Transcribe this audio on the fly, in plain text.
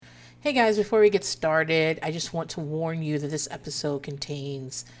Hey guys, before we get started, I just want to warn you that this episode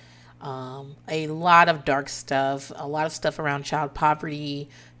contains a lot of dark stuff, a lot of stuff around child poverty,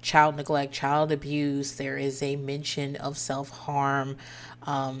 child neglect, child abuse. There is a mention of self harm.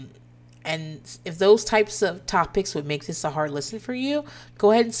 And if those types of topics would make this a hard listen for you, go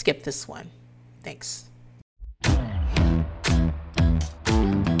ahead and skip this one. Thanks.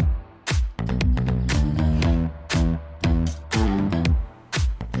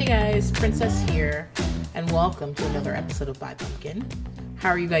 Hey guys, Princess here, and welcome to another episode of By Pumpkin. How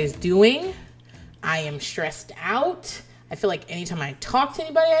are you guys doing? I am stressed out. I feel like anytime I talk to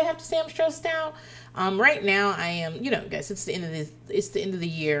anybody, I have to say I'm stressed out. Right now, I am. Guys, it's the end of the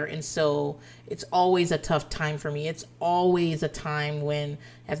year, and so it's always a tough time for me. It's always a time when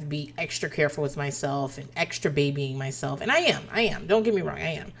I have to be extra careful with myself and extra babying myself, and I am. Don't get me wrong,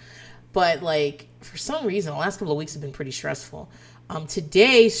 I am. But like for some reason, the last couple of weeks have been pretty stressful.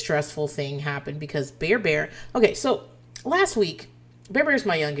 Today's stressful thing happened because Bear. Okay, so last week, Bear is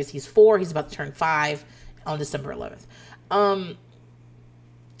my youngest. He's 4. He's about to turn 5 on December 11th.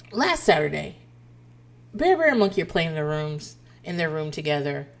 Last Saturday, Bear and Monkey are playing in their room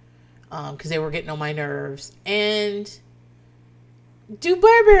together, because they were getting on my nerves. And do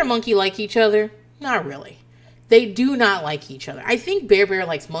Bear and Monkey like each other? Not really. They do not like each other. I think Bear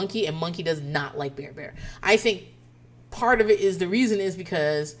likes Monkey, and Monkey does not like Bear. I think part of it is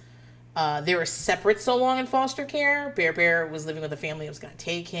because they were separate so long in foster care. Bear was living with a family that was going to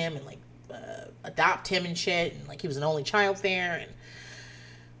take him and adopt him and shit, and like he was an only child there,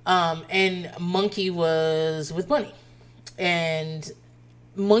 and Monkey was with Bunny, and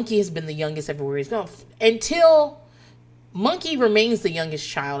Monkey has been the youngest everywhere he's gone until Monkey remains the youngest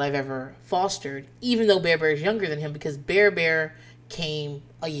child I've ever fostered, even though Bear is younger than him because Bear came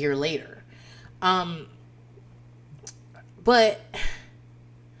a year later. But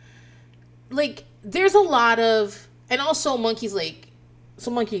like there's a lot of, and also Monkey's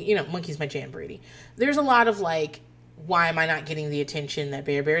Monkey's my Jan Brady. There's a lot of like, why am I not getting the attention that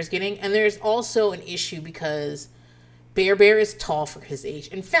Bear is getting? And there's also an issue because Bear is tall for his age.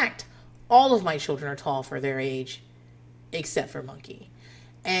 In fact, all of my children are tall for their age, except for Monkey.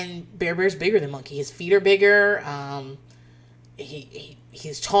 And Bear's bigger than Monkey. His feet are bigger.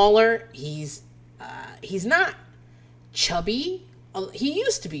 He's taller. He's not chubby. He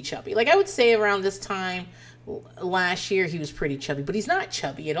used to be chubby. Like I would say around this time last year he was pretty chubby, but he's not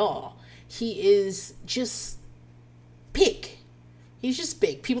chubby at all. He is just big. He's just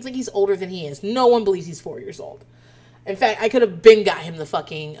big. People think he's older than he is. No one believes he's 4 years old. In fact, I could have got him the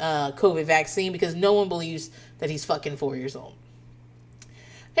fucking COVID vaccine because no one believes that he's fucking 4 years old.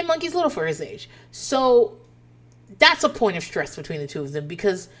 And Monkey's little for his age. So that's a point of stress between the two of them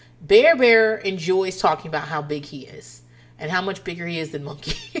because Bear enjoys talking about how big he is and how much bigger he is than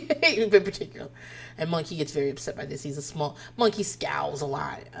Monkey in particular. And Monkey gets very upset by this. He's a small Monkey, scowls a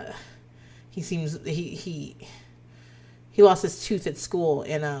lot. He lost his tooth at school,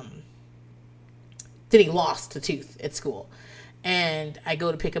 and then he lost a tooth at school. And I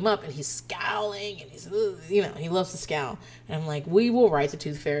go to pick him up, and he's scowling, and he loves to scowl. And I'm like, we will write the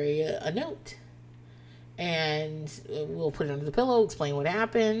Tooth Fairy a note. And we'll put it under the pillow, explain what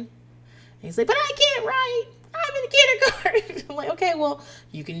happened. And he's like, but I can't write. I'm in kindergarten. I'm like, okay, well,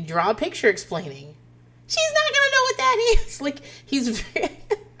 you can draw a picture explaining. She's not going to know what that is. Like, he's very...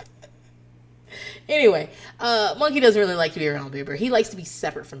 Anyway, Monkey doesn't really like to be around Bear. He likes to be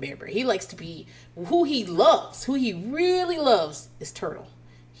separate from Bear. He likes to be who he loves. Who he really loves is Turtle.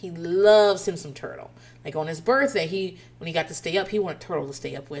 He loves him some Turtle. Like on his birthday, when he got to stay up, he wanted Turtle to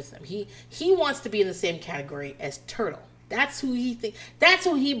stay up with him. He wants to be in the same category as Turtle. That's who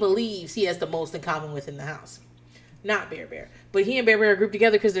he believes he has the most in common with in the house. Not Bear. But he and Bear are grouped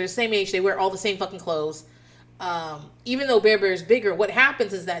together because they're the same age. They wear all the same fucking clothes. Even though Bear is bigger, what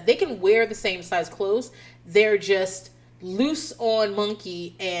happens is that they can wear the same size clothes. They're just loose on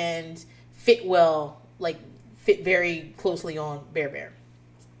Monkey and fit very closely on Bear.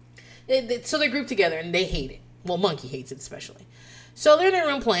 So they're grouped together and they hate it. Well, Monkey hates it especially. So they're in their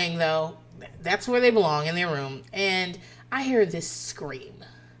room playing though. That's where they belong, in their room. And I hear this scream.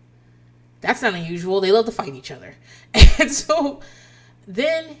 That's not unusual. They love to fight each other. And so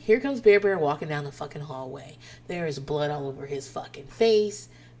then here comes Bear walking down the fucking hallway. There is blood all over his fucking face,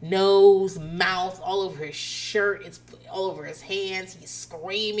 nose, mouth, all over his shirt. It's all over his hands. He's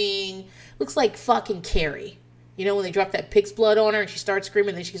screaming. Looks like fucking Carrie. You know when they drop that pig's blood on her and she starts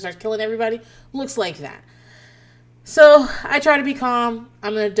screaming, then she starts killing everybody? Looks like that. So I try to be calm.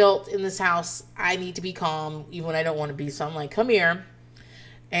 I'm an adult in this house. I need to be calm even when I don't want to be. So I'm like, come here.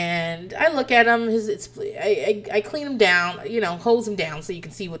 And I look at him. I clean him down, hose him down so you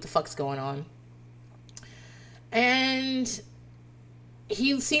can see what the fuck's going on. And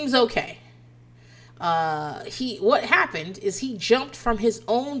he seems okay. What happened is he jumped from his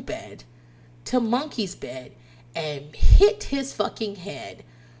own bed to Monkey's bed and hit his fucking head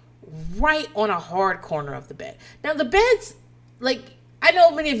right on a hard corner of the bed. Now the bed's like, I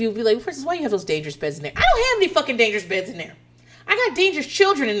know many of you will be like, Princess, why do you have those dangerous beds in there? I don't have any fucking dangerous beds in there. I got dangerous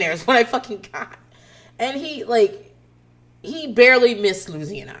children in there is what I fucking got. And he barely missed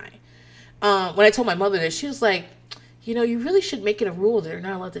Lucy and I. When I told my mother this, she was like, you really should make it a rule that they're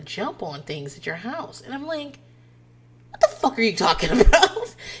not allowed to jump on things at your house. And I'm like, what the fuck are you talking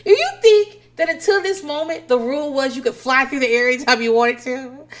about? You think that until this moment, the rule was you could fly through the air anytime you wanted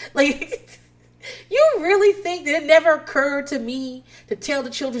to? Like, you really think that it never occurred to me to tell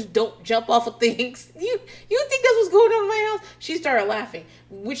the children don't jump off of things? You think that's what's going on in my house? She started laughing,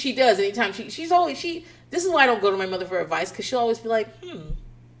 which she does anytime this is why I don't go to my mother for advice, because she'll always be like,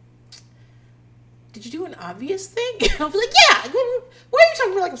 did you do an obvious thing? I'll be like, yeah. Why are you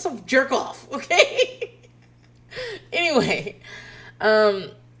talking to me like I'm some jerk off? Okay. Anyway,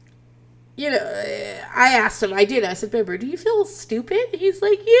 I asked him, I said, Bear, do you feel stupid? He's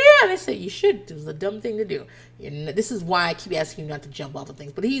like, yeah. And I said, you should. It was a dumb thing to do. This is why I keep asking you not to jump off of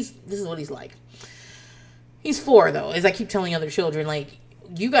things. But this is what he's like. He's 4, though, as I keep telling other children, like,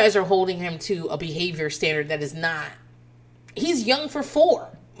 you guys are holding him to a behavior standard that is not. He's young for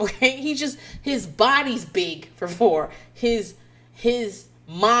 4. Okay, his body's big for 4. His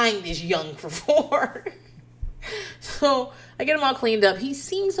mind is young for 4. So I get him all cleaned up. He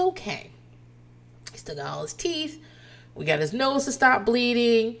seems okay. He still got all his teeth. We got his nose to stop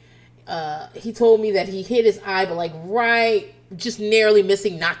bleeding. He told me that he hit his eye, but just narrowly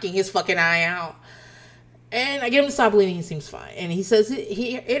missing knocking his fucking eye out. And I get him to stop bleeding. He seems fine. And he says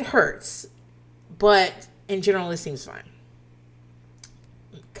it hurts, but in general, it seems fine.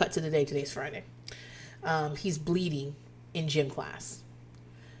 Cut to the day. Today's Friday. He's bleeding in gym class.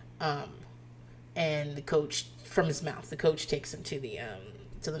 And the coach, from his mouth, the coach takes him to the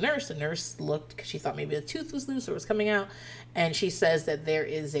nurse. The nurse looked because she thought maybe a tooth was loose or was coming out. And she says that there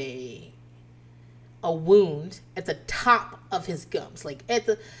is a wound at the top of his gums. Like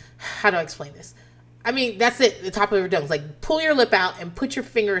how do I explain this? I mean, that's it. The top of your gums. Like, pull your lip out and put your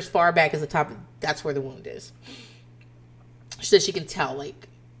finger as far back as the top. That's where the wound is. She says she can tell, like,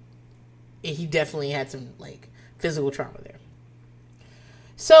 he definitely had some, like, physical trauma there.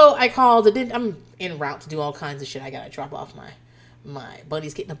 So I called. I'm en route to do all kinds of shit. I gotta drop off my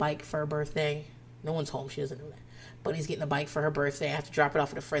buddy's getting a bike for her birthday. No one's home. She doesn't know that. Buddy's getting a bike for her birthday. I have to drop it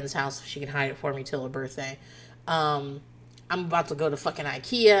off at a friend's house so she can hide it for me till her birthday. I'm about to go to fucking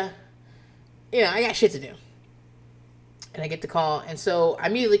IKEA. I got shit to do. And I get the call. And so I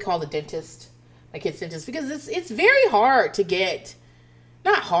immediately call the dentist, my kid's dentist, because it's very hard to get,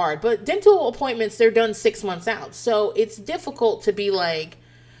 not hard, but dental appointments, they're done 6 months out. So it's difficult to be like,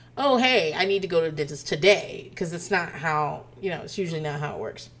 oh, hey, I need to go to the dentist today. Because it's not how, it's usually not how it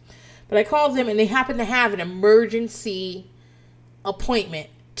works. But I called them and they happen to have an emergency appointment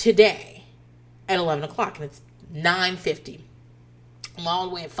today at 11 o'clock. And it's 9:50. I'm all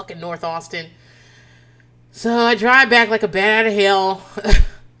the way in fucking North Austin. So I drive back like a bat out of hell.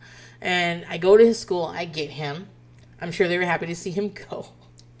 And I go to his school. I get him. I'm sure they were happy to see him go.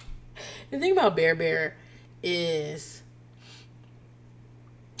 The thing about Bear is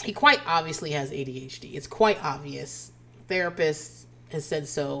he quite obviously has ADHD. It's quite obvious. Therapist has said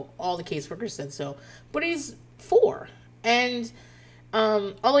so. All the caseworkers said so. But he's 4. And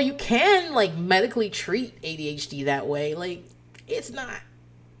although you can, like, medically treat ADHD that way, like, it's not.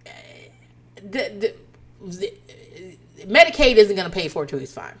 The Medicaid isn't going to pay for it till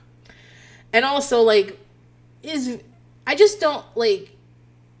he's 5. And also, like, I just don't, like,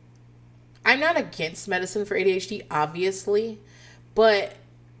 I'm not against medicine for ADHD, obviously, but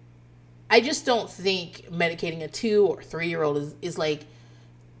I just don't think medicating a 2 or 3-year-old is like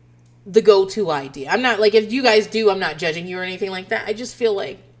the go-to idea. I'm not, like, if you guys do, I'm not judging you or anything like that. I just feel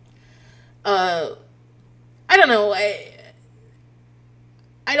like, I don't know,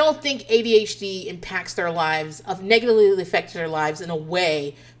 I don't think ADHD impacts their lives, negatively affects their lives in a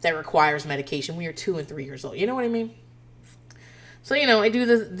way that requires medication when you're 2 and 3 years old. You know what I mean? So, I do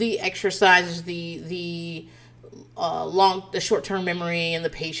the exercises, the short-term memory and the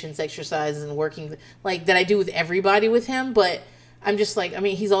patience exercises and working, like, that I do with everybody with him. But I'm just like,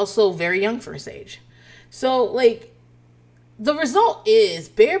 he's also very young for his age. So, like, the result is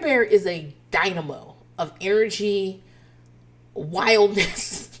Bear is a dynamo of energy,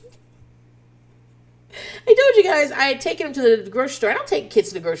 wildness, I told you guys I had taken him to the grocery store. I don't take kids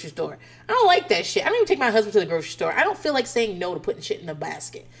to the grocery store. I don't like that shit. I don't even take my husband to the grocery store. I don't feel like saying no to putting shit in a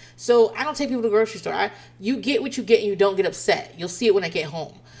basket. So I don't take people to the grocery store. You get what you get and you don't get upset. You'll see it when I get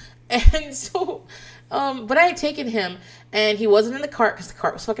home. And so, but I had taken him and he wasn't in the cart because the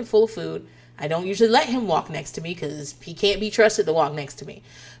cart was fucking full of food. I don't usually let him walk next to me because he can't be trusted to walk next to me.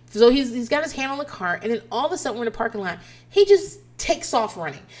 So he's got his hand on the cart, and then all of a sudden we're in the parking lot. He just takes off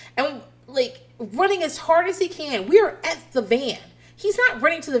running. And like running as hard as he can. We are at the van. He's not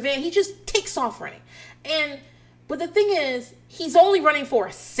running to the van. He just takes off running. But the thing is, he's only running for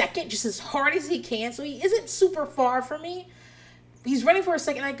a second, just as hard as he can. So he isn't super far from me. He's running for a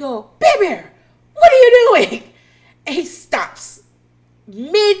second. I go, Bear Bear, what are you doing? And he stops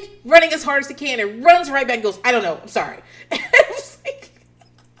mid running as hard as he can and runs right back and goes, I don't know. I'm sorry. And I was like,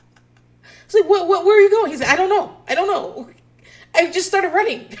 where are you going? He said, I don't know. I just started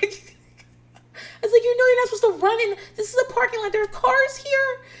running. I was like, you're not supposed to run in. This is a parking lot. There are cars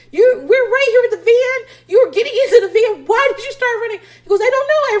here. We're right here with the van. You were getting into the van. Why did you start running? He goes, I don't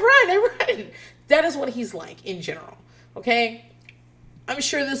know. I run. That is what he's like in general. Okay? I'm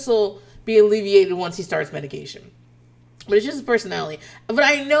sure this will be alleviated once he starts medication. But it's just his personality. But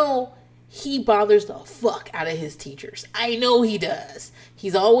I know he bothers the fuck out of his teachers. I know he does.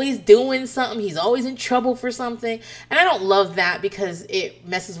 He's always doing something. He's always in trouble for something. And I don't love that because it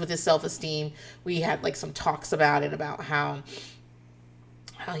messes with his self-esteem. We had like some talks about it, about how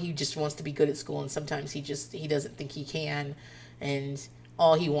he just wants to be good at school. And sometimes he doesn't think he can. And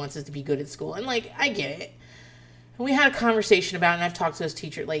all he wants is to be good at school. And like, I get it. And we had a conversation about it, and I've talked to his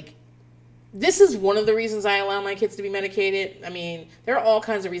teacher, like, this is one of the reasons I allow my kids to be medicated. I mean, there are all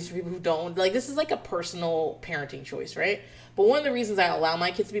kinds of reasons for people who don't. Like, this is like a personal parenting choice, right? But one of the reasons I allow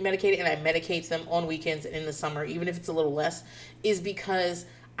my kids to be medicated, and I medicate them on weekends and in the summer, even if it's a little less, is because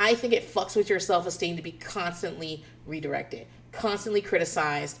I think it fucks with your self-esteem to be constantly redirected, constantly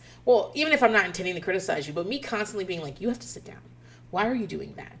criticized. Well, even if I'm not intending to criticize you, but me constantly being like, you have to sit down. Why are you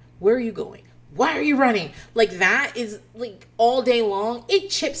doing that? Where are you going? Why are you running? Like, that is, like, all day long, it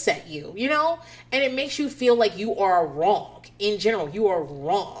chips at you, you know? And it makes you feel like you are wrong. In general, you are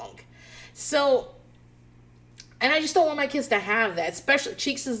wrong. So, and I just don't want my kids to have that. Especially,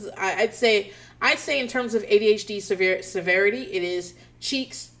 Cheeks is, I'd say in terms of ADHD severity, it is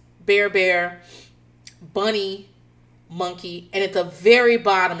Cheeks, Bear, Bunny, Monkey, and at the very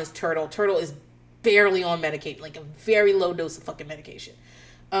bottom is Turtle. Turtle is barely on medication, like a very low dose of fucking medication.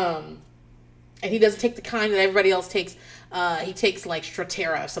 And he doesn't take the kind that everybody else takes. He takes like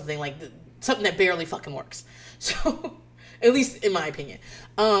Strattera or something something that barely fucking works. So, at least in my opinion.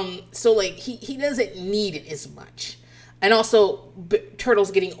 So like he doesn't need it as much. And also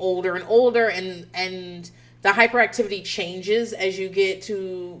Turtle's getting older and older, and the hyperactivity changes as you get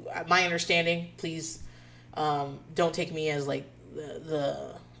to my understanding. Please don't take me as like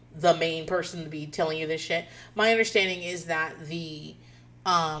the main person to be telling you this shit. My understanding is that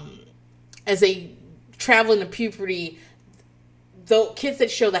as they travel into puberty, the kids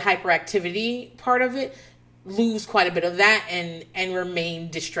that show the hyperactivity part of it lose quite a bit of that and remain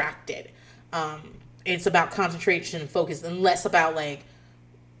distracted. It's about concentration and focus, and less about like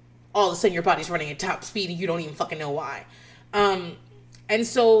all of a sudden your body's running at top speed and you don't even fucking know why. And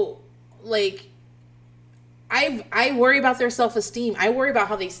so like I worry about their self-esteem. I worry about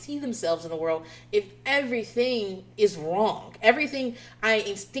how they see themselves in the world if everything is wrong. Everything I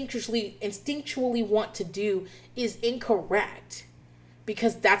instinctually want to do is incorrect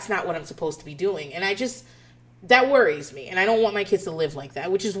because that's not what I'm supposed to be doing. And that worries me. And I don't want my kids to live like that,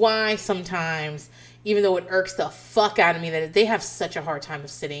 which is why sometimes, even though it irks the fuck out of me that they have such a hard time of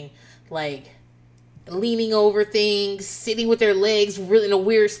sitting, like leaning over things, sitting with their legs really in a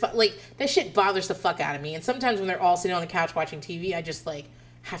weird spot. Like, that shit bothers the fuck out of me. And sometimes when they're all sitting on the couch watching TV, I just like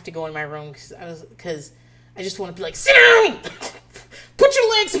have to go in my room because I just want to be like, sit down! Put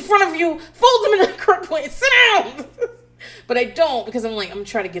your legs in front of you, fold them in the correct way, sit down! But I don't, because I'm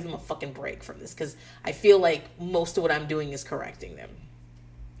trying to give them a fucking break from this, because I feel like most of what I'm doing is correcting them.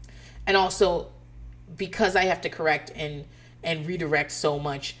 And also, because I have to correct and redirect so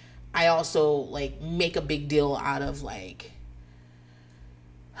much, I also like make a big deal out of like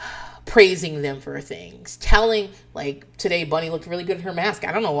praising them for things. Telling, like, today Bunny looked really good in her mask.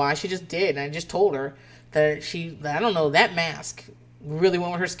 I don't know why, she just did. And I just told her that I don't know, that mask really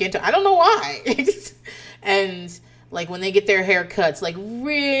went with her skin tone. I don't know why. And like when they get their haircuts, like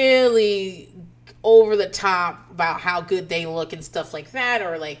really over the top about how good they look and stuff like that.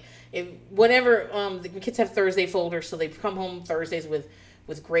 Or like whenever the kids have Thursday folders, so they come home Thursdays with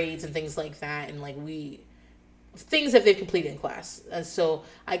grades and things like that. And like things that they've completed in class. So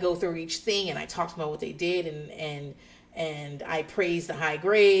I go through each thing and I talk to them about what they did, and I praise the high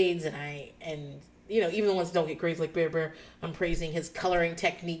grades, and even the ones that don't get grades like Bear Bear, I'm praising his coloring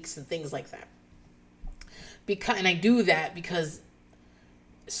techniques and things like that. And I do that because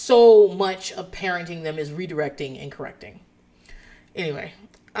so much of parenting them is redirecting and correcting. Anyway,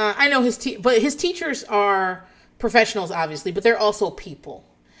 I know but his teachers are professionals, obviously, but they're also people.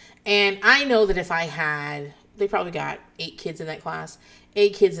 And I know that if they probably got 8 kids in that class,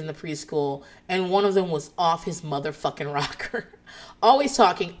 8 kids in the preschool, and one of them was off his motherfucking rocker. Always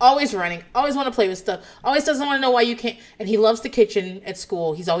talking, always running, always want to play with stuff, always doesn't want to know why you can't. And he loves the kitchen at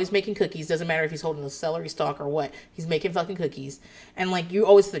school. He's always making cookies. Doesn't matter if he's holding a celery stalk or what. He's making fucking cookies. And you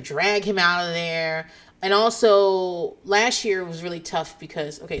always have to drag him out of there. And also, last year was really tough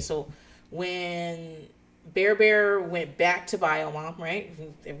because, so when Bear Bear went back to Biomom, right?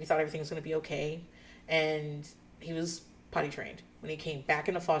 And we thought everything was going to be okay. And he was potty trained. When he came back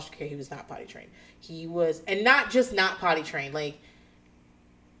into foster care, he was not potty trained. He was, and not just not potty trained,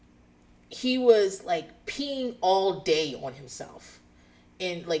 he was peeing all day on himself.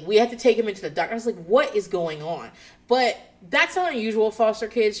 And we had to take him into the doctor. I was like, what is going on? But that's not unusual. Foster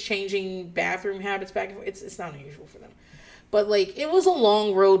kids changing bathroom habits back and forth. It's not unusual for them. But it was a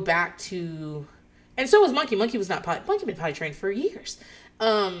long road back to, and so was Monkey. Monkey was not potty. Monkey been potty trained for years.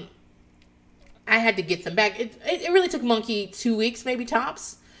 I had to get them back. It really took Monkey 2 weeks, maybe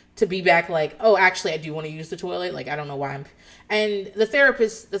tops, to be back oh, actually, I do want to use the toilet. I don't know why I'm. And the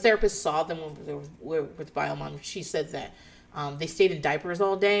therapist saw them when they were with Biomom. She said that they stayed in diapers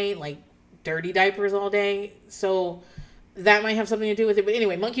all day, dirty diapers all day. So that might have something to do with it. But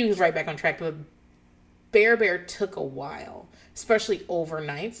anyway, Monkey was right back on track. But Bear Bear took a while, especially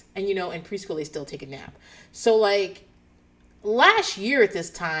overnight. And, in preschool, they still take a nap. So, last year at this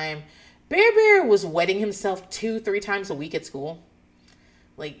time, Bear Bear was wetting himself 2-3 times a week at school.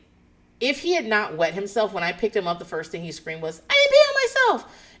 If he had not wet himself, when I picked him up, the first thing he screamed was, I didn't pee on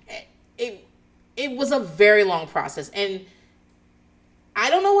myself. It was a very long process. And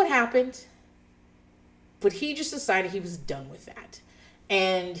I don't know what happened, but he just decided he was done with that.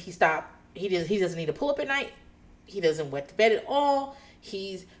 And he stopped. He doesn't need to pull up at night. He doesn't wet the bed at all.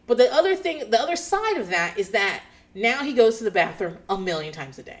 But the other side of that is that now he goes to the bathroom 1,000,000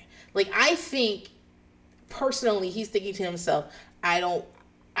 times a day. I think, personally, he's thinking to himself, I don't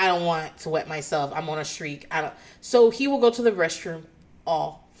want to wet myself. I'm on a streak. So he will go to the restroom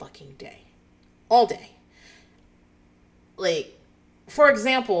all fucking day. All day. For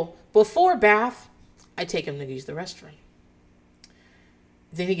example, before bath, I take him to use the restroom.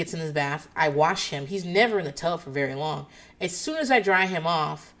 Then he gets in his bath. I wash him. He's never in the tub for very long. As soon as I dry him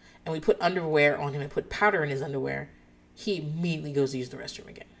off and we put underwear on him and put powder in his underwear, he immediately goes to use the restroom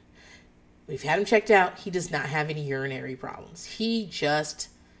again. We've had him checked out. He does not have any urinary problems.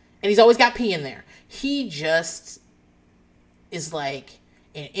 And he's always got pee in there. He just is an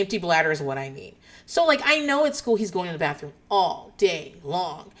empty bladder is what I need. So I know at school he's going to the bathroom all day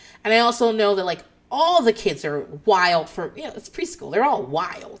long. And I also know that all the kids are wild for, it's preschool. They're all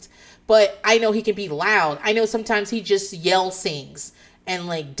wild. But I know he can be loud. I know sometimes he just sings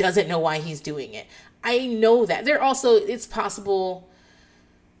and doesn't know why he's doing it. I know that. It's possible.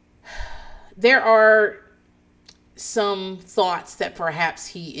 There are some thoughts that perhaps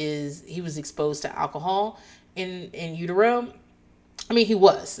he was exposed to alcohol in utero. I mean, he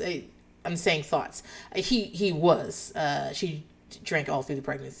was. I'm saying thoughts. He was. She drank all through the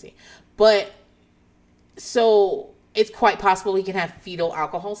pregnancy. But so it's quite possible he can have fetal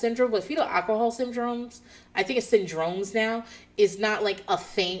alcohol syndrome. But fetal alcohol syndromes, I think it's syndromes now, is not a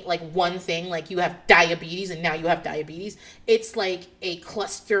thing, one thing. You have diabetes and now you have diabetes. It's a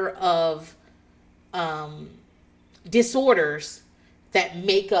cluster of disorders that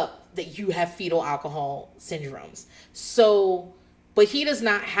make up that you have fetal alcohol syndromes. So, but he does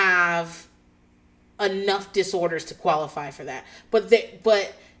not have enough disorders to qualify for that.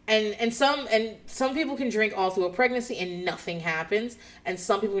 And some people can drink all through a pregnancy and nothing happens, and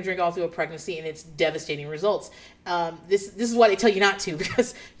some people can drink all through a pregnancy and it's devastating results. This is why they tell you not to,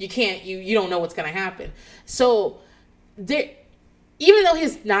 because you don't know what's going to happen. So even though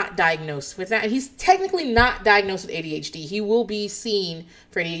he's not diagnosed with that, and he's technically not diagnosed with ADHD, he will be seen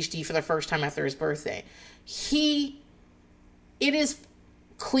for ADHD for the first time after his birthday. It is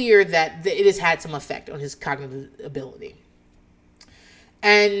clear that it has had some effect on his cognitive ability.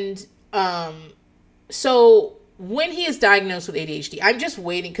 And so when he is diagnosed with ADHD, I'm just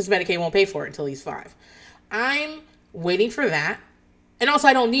waiting, because Medicaid won't pay for it until he's 5. I'm waiting for that. And also,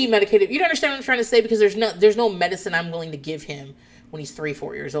 I don't need Medicaid. You don't understand what I'm trying to say? Because there's no medicine I'm willing to give him when he's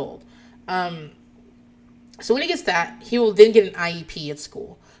 3-4 years old. So when he gets that, he will then get an IEP at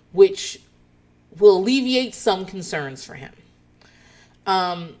school, which will alleviate some concerns for him.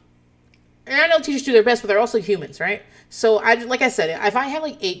 And I know teachers do their best, but they're also humans, right? So like I said, if I had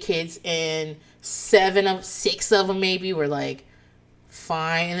like 8 kids and 6 of them maybe were like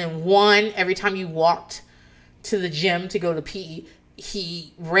fine, and then one, every time you walked to the gym to go to PE,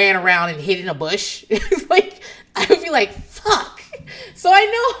 he ran around and hid in a bush. Like, I would be like, fuck. So I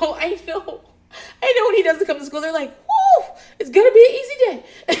know when he doesn't come to school, they're like, whoo, it's gonna be an easy day.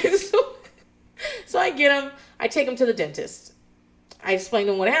 So I get him, I take him to the dentist. I explain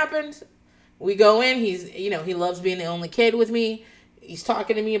to him what happened. We go in, he loves being the only kid with me. He's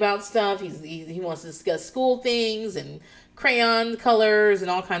talking to me about stuff. He wants to discuss school things and crayon colors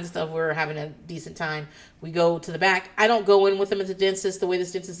and all kinds of stuff. We're having a decent time. We go to the back. I don't go in with him at the dentist. The way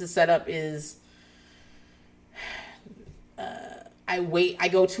this dentist is set up is I wait. I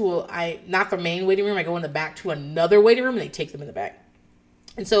go to not the main waiting room. I go in the back to another waiting room, and they take them in the back.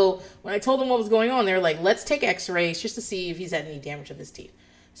 And so when I told them what was going on, they were like, let's take x-rays just to see if he's had any damage of his teeth.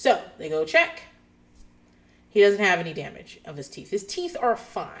 So they go check. He doesn't have any damage of his teeth. His teeth are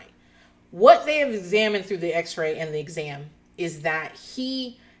fine. What they have examined through the x-ray and the exam is that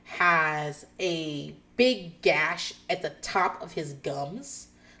he has a big gash at the top of his gums.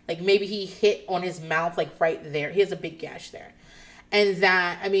 Like maybe he hit on his mouth, like right there. He has a big gash there. And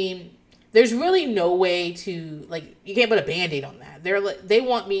that, I mean, there's really no way to, like, you can't put a Band-Aid on that. They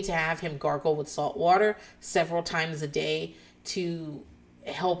want me to have him gargle with salt water several times a day to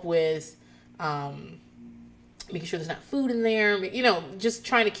help with making sure there's not food in there. Just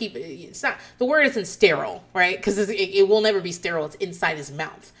trying to keep it's not, the word isn't sterile, right? Because it will never be sterile. It's inside his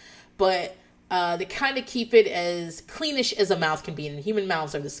mouth. But they kind of keep it as cleanish as a mouth can be. And human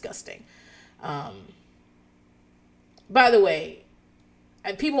mouths are disgusting. By the way,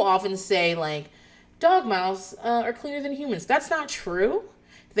 people often say, like, dog mouths are cleaner than humans. That's not true.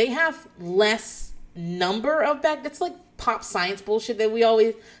 They have less number of that's like pop science bullshit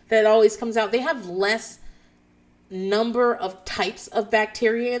that always comes out. They have less number of types of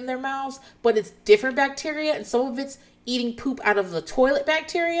bacteria in their mouths, but it's different bacteria, and some of it's eating poop out of the toilet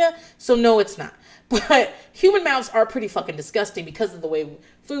bacteria. So no, it's not. But human mouths are pretty fucking disgusting because of the way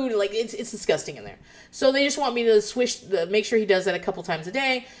food, like, it's disgusting in there. So they just want me to make sure he does that a couple times a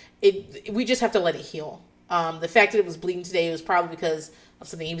day. We just have to let it heal. The fact that it was bleeding today was probably because of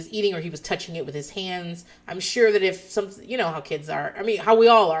something he was eating or he was touching it with his hands. I'm sure that if how kids are, I mean, how we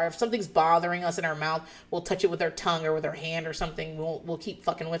all are, if something's bothering us in our mouth, we'll touch it with our tongue or with our hand or something. We'll keep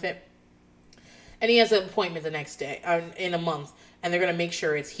fucking with it. And he has an appointment the next day, in a month, and they're going to make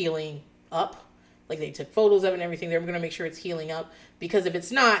sure it's healing up. Like, they took photos of it and everything. They're going to make sure it's healing up, because if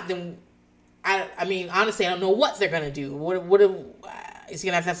it's not, then I mean, honestly, I don't know what they're going to do. Is he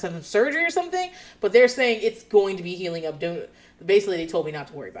going to have some surgery or something? But they're saying it's going to be healing up. Basically, they told me not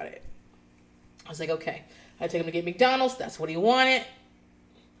to worry about it. I was like, okay. I took him to get McDonald's. That's what he wanted.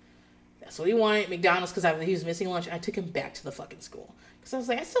 McDonald's, because he was missing lunch. I took him back to the fucking school. Because I was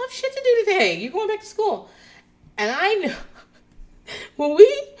like, I still have shit to do today. You're going back to school. And I know.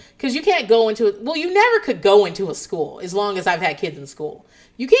 Because you can't go into it. Well, you never could go into a school as long as I've had kids in school.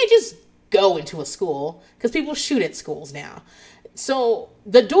 You can't just go into a school because people shoot at schools now. So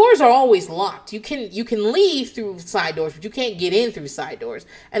the doors are always locked. You can leave through side doors, but you can't get in through side doors.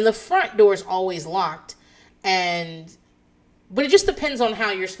 And the front door is always locked. But it just depends on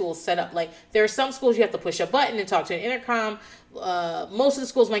how your school is set up. Like, there are some schools you have to push a button and talk to an intercom. Most of the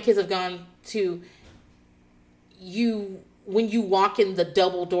schools my kids have gone to, when you walk in the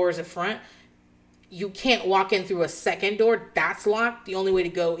double doors in front, you can't walk in through a second door. That's locked. The only way to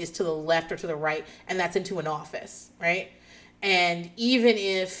go is to the left or to the right, and that's into an office, right? And even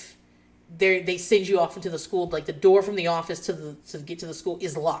if they send you off into the school, like, the door from the office to get to the school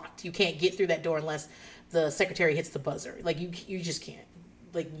is locked. You can't get through that door unless the secretary hits the buzzer. Like, you just can't,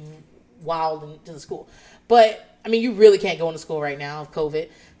 like, wild into the school. But I mean, you really can't go into school right now of COVID.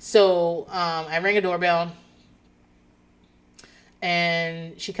 So I rang a doorbell.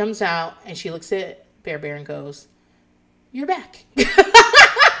 And she comes out and she looks at Bear Bear and goes, "You're back." Like,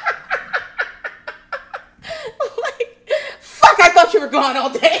 fuck, I thought you were gone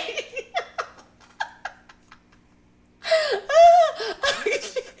all day.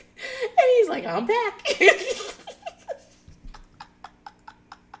 And he's like, "I'm back."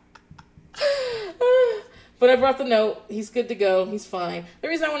 But I brought the note. He's good to go. He's fine. The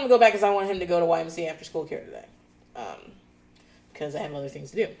reason I want him to go back is I want him to go to YMCA after school care today. Because I have other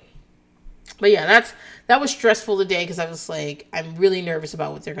things to do. But yeah, that was stressful today because I was like, I'm really nervous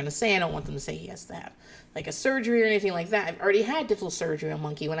about what they're going to say. I don't want them to say he has to have like a surgery or anything like that. I've already had dental surgery on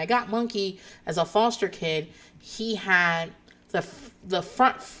Monkey. When I got Monkey as a foster kid, he had the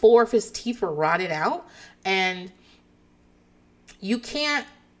front four of his teeth were rotted out, and you can't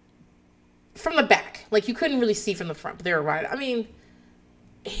from the back, like you couldn't really see from the front, but they were rotted. I mean,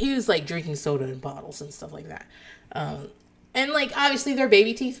 he was like drinking soda in bottles and stuff like that. And like obviously they're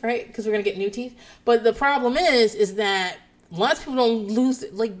baby teeth, right? Because we're gonna get new teeth. But the problem is that lots of people don't lose.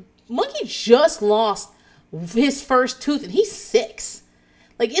 Like Monkey just lost his first tooth, and he's 6.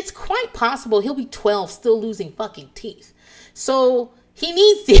 Like it's quite possible he'll be 12 still losing fucking teeth. So he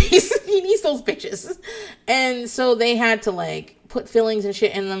needs these. He needs those bitches. And so they had to like put fillings and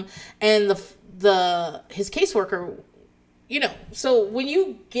shit in them. And his caseworker, you know. So when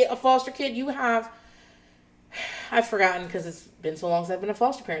you get a foster kid, you have. I've forgotten because it's been so long since I've been a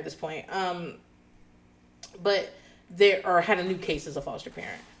foster parent at this point. But had a new case as a foster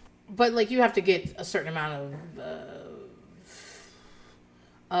parent. But like you have to get a certain amount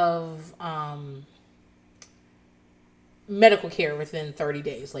of medical care within 30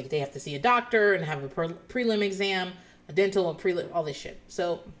 days. Like they have to see a doctor and have a prelim exam, a dental, and prelim, all this shit.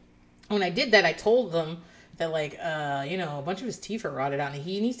 So when I did that, I told them that like a bunch of his teeth are rotted out and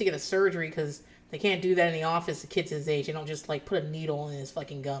he needs to get a surgery because they can't do that in the office. The kids his age, they don't just like put a needle in his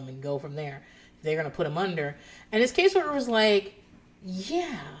fucking gum and go from there. They're gonna put him under. And his caseworker was like,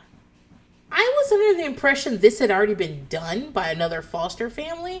 "Yeah, I was under the impression this had already been done by another foster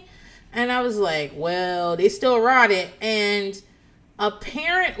family." And I was like, "Well, they still rotted." And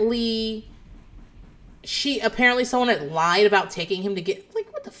apparently someone had lied about taking him to get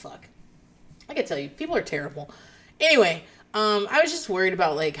like what the fuck. I can tell you, people are terrible. Anyway. I was just worried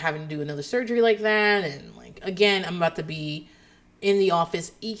about like having to do another surgery like that, and like again, I'm about to be in the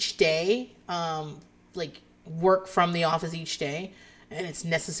office each day, like work from the office each day, and it's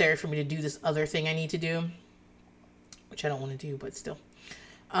necessary for me to do this other thing I need to do, which I don't want to do, but still.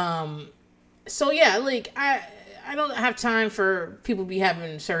 So yeah, like I don't have time for people to be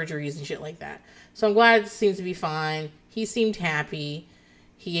having surgeries and shit like that. So I'm glad it seems to be fine. He seemed happy.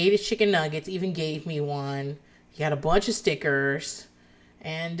 He ate his chicken nuggets, even gave me one. He had a bunch of stickers,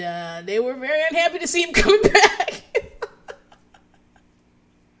 and they were very unhappy to see him coming back.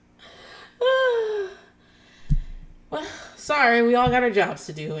 Well, sorry, we all got our jobs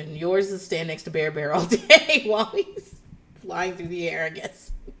to do, and yours is to stand next to Bear all day while he's flying through the air, I guess.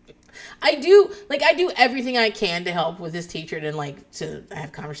 I do everything I can to help with this teacher and like to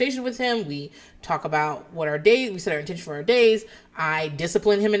have conversations with him. We talk about what our days, we set our intention for our days. I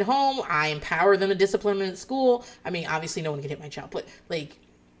discipline him at home. I empower them to discipline him at school. I mean, obviously no one can hit my child, but like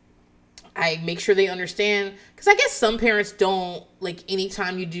I make sure they understand, because I guess some parents don't, like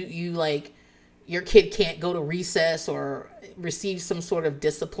anytime you like your kid can't go to recess or receive some sort of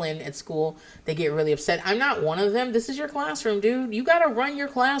discipline at school, they get really upset. I'm not one of them. This is your classroom, dude. You got to run your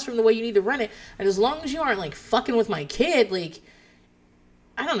classroom the way you need to run it. And as long as you aren't like fucking with my kid, like,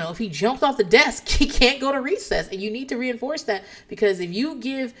 I don't know, if he jumped off the desk, he can't go to recess. And you need to reinforce that, because if you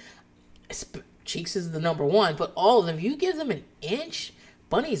give, Cheeks is the number one, but all of them, you give them an inch,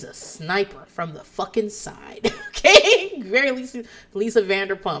 Bunny's a sniper from the fucking side. Okay? Very Lisa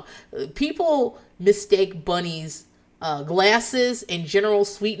Vanderpump. People mistake Bunny's glasses and general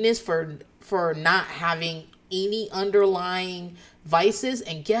sweetness for not having any underlying vices.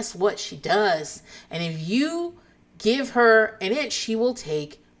 And guess what? She does. And if you give her an inch, she will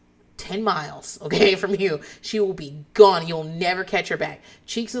take 10 miles, okay, from you. She will be gone. You'll never catch her back.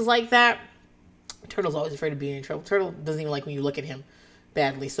 Cheeks is like that. Turtle's always afraid of being in trouble. Turtle doesn't even like when you look at him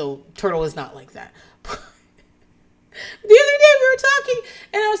badly. So Turtle is not like that. The other day we were talking,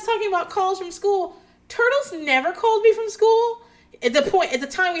 and I was talking about calls from school. Turtle's never called me from school. At the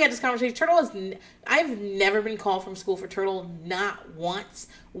time we had this conversation, I've never been called from school for Turtle, not once.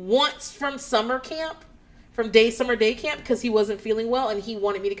 Once from summer camp, summer day camp, because he wasn't feeling well and he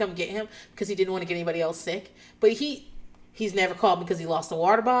wanted me to come get him because he didn't want to get anybody else sick. But he's never called me because he lost a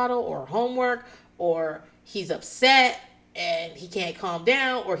water bottle or homework, or he's upset and he can't calm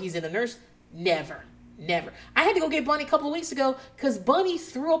down, or he's in a nurse. Never. I had to go get Bunny a couple of weeks ago because Bunny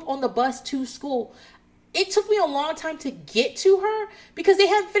threw up on the bus to school. It took me a long time to get to her because they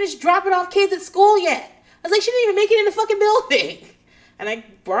hadn't finished dropping off kids at school yet. I was like, she didn't even make it in the fucking building. And I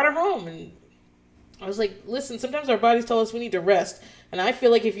brought her home, and I was like, listen, sometimes our bodies tell us we need to rest. And I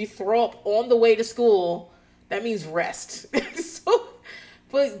feel like if you throw up on the way to school, that means rest.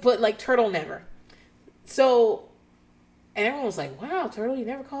 But like Turtle never. So, and everyone was like, wow, Turtle, you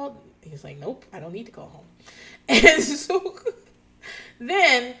never called? He's like, nope, I don't need to call home. And so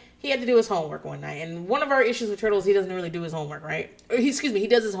then he had to do his homework one night. And one of our issues with Turtle is he doesn't really do his homework, right? He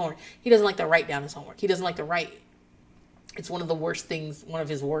does his homework. He doesn't like to write down his homework. He doesn't like to write. It's one of the worst things, one of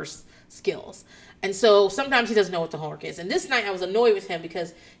his worst skills. And so sometimes he doesn't know what the homework is. And this night I was annoyed with him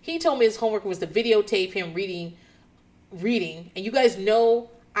because he told me his homework was to videotape him reading. And you guys know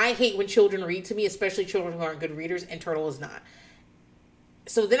I hate when children read to me, especially children who aren't good readers, and Turtle is not.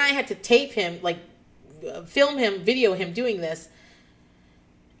 So then I had to tape him, like film him, video him doing this,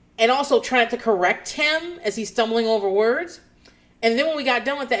 and also try to correct him as he's stumbling over words. And then when we got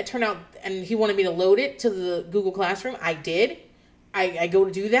done with that, it turned out, and he wanted me to load it to the Google Classroom. I did. I go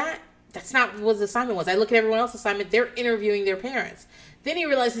to do that. That's not what the assignment was. I look at everyone else's assignment. They're interviewing their parents. Then he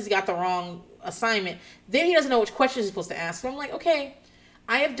realizes he got the wrong assignment. Then he doesn't know which questions he's supposed to ask. So I'm like, okay,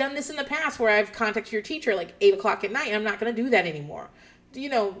 I have done this in the past where I've contacted your teacher like 8 o'clock at night, and I'm not going to do that anymore. You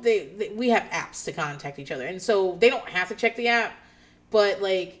know, we have apps to contact each other. And so they don't have to check the app. But,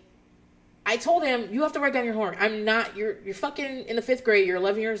 like, I told him, you have to write down your homework. You're fucking in the 5th grade. You're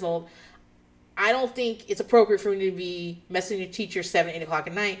 11 years old. I don't think it's appropriate for me to be messaging your teacher 7, 8 o'clock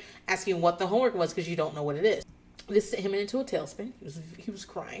at night asking what the homework was because you don't know what it is. This sent him into a tailspin. He was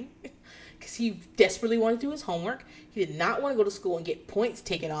crying because he desperately wanted to do his homework. He did not want to go to school and get points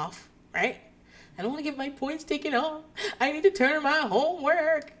taken off, right? I don't want to get my points taken off. I need to turn in my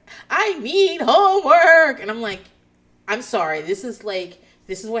homework. I need homework. And I'm like, I'm sorry. This is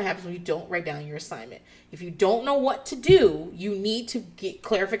what happens when you don't write down your assignment. If you don't know what to do, you need to get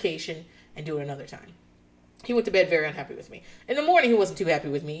clarification and do it another time. He went to bed very unhappy with me. In the morning, he wasn't too happy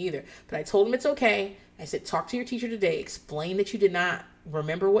with me either. But I told him it's okay. I said, talk to your teacher today. Explain that you did not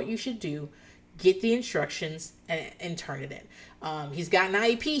remember what you should do. Get the instructions and turn it in. He's got an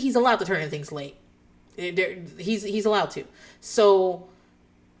IEP. He's allowed to turn in things late. He's allowed to. So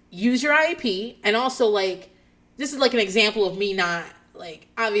use your IEP. And also, like, this is like an example of me not, like,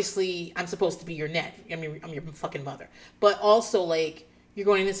 obviously I'm supposed to be your net. I mean, I'm your fucking mother. But also, like, you're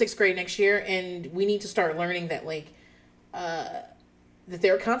going into 6th grade next year, and we need to start learning that, like, that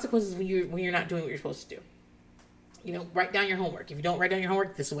there are consequences when you're not doing what you're supposed to do. You know, write down your homework. If you don't write down your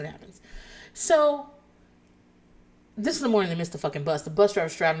homework, this is what happens. So, this is the morning they missed the fucking bus. The bus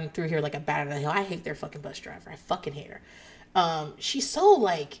driver's driving through here like a bat out of hell. I hate their fucking bus driver. I fucking hate her. She's so,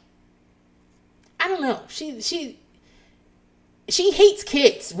 like, I don't know. She hates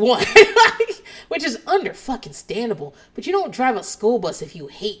kids, one, which is under fucking standable. But you don't drive a school bus if you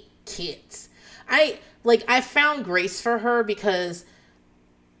hate kids. I found grace for her because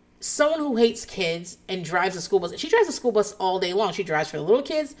someone who hates kids and drives a school bus, she drives a school bus all day long. She drives for the little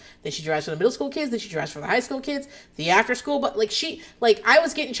kids, then she drives for the middle school kids, then she drives for the high school kids, the after school. But I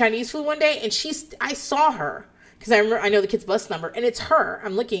was getting Chinese food one day and I saw her. Because I know the kid's bus number, and it's her.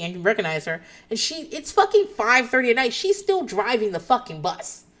 I'm looking, I can recognize her. And it's fucking 5:30 at night. She's still driving the fucking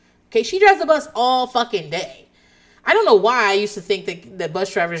bus. Okay, she drives the bus all fucking day. I don't know why I used to think that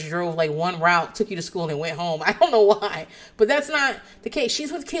bus drivers drove like one route, took you to school, and went home. I don't know why. But that's not the case.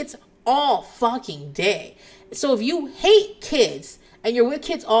 She's with kids all fucking day. So if you hate kids, and you're with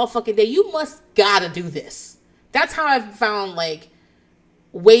kids all fucking day, you gotta do this. That's how I've found, like,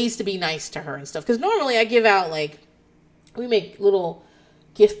 ways to be nice to her and stuff. Because normally I give out, like, we make little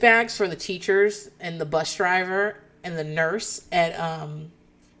gift bags for the teachers and the bus driver and the nurse at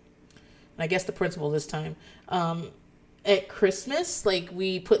I guess the principal this time at Christmas. Like,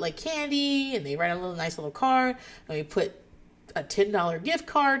 we put like candy and they write a nice little card, and we put a $10 gift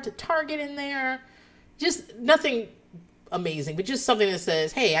card to Target in there. Just nothing amazing, but just something that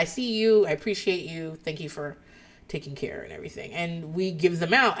says, hey, I see you, I appreciate you, thank you for taking care and everything. And we give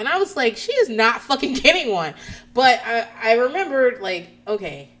them out. And I was like, she is not fucking getting one. But I remembered, like,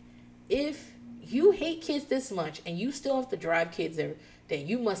 okay, if you hate kids this much and you still have to drive kids every day,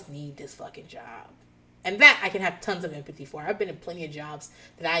 you must need this fucking job. And that I can have tons of empathy for. I've been in plenty of jobs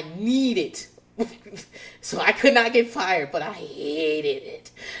that I needed. So I could not get fired, but I hated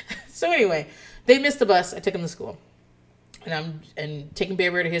it. So anyway, they missed the bus. I took them to school. And I'm taking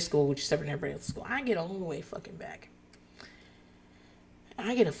Bear to his school, which is separate from everybody else's school. I get all the way fucking back.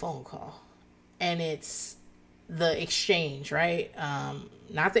 I get a phone call. And it's the exchange, right?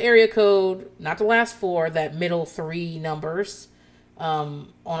 Not the area code, not the last 4, that middle 3 numbers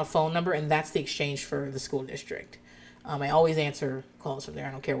on a phone number. And that's the exchange for the school district. I always answer calls from there.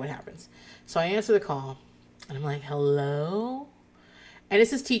 I don't care what happens. So I answer the call. And I'm like, hello? And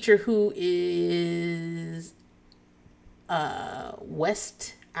it's this teacher who is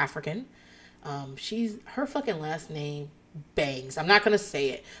West African. Her fucking last name bangs. I'm not gonna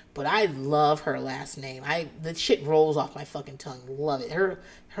say it, but I love her last name. The shit rolls off my fucking tongue. Love it. Her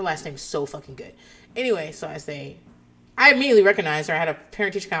last name is so fucking good. Anyway, so I say, I immediately recognized her. I had a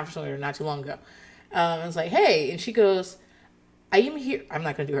parent-teacher conference with her not too long ago. I was like, hey. And she goes, I am here. I'm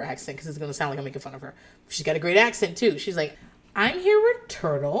not going to do her accent because it's going to sound like I'm making fun of her. She's got a great accent, too. She's like, I'm here with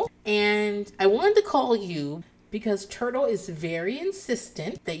Turtle, and I wanted to call you because Turtle is very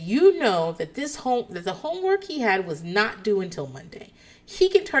insistent that you know that that the homework he had was not due until Monday. He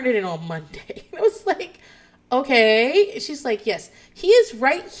can turn it in on Monday. And I was like, okay. She's like, yes, he is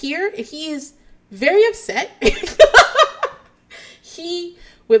right here. He is very upset. He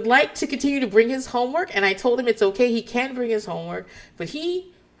would like to continue to bring his homework, and I told him it's okay. He can bring his homework,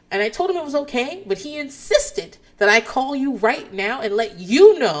 and I told him it was okay, but he insisted that I call you right now and let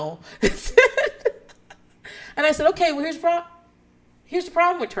you know. And I said, okay, well, here's the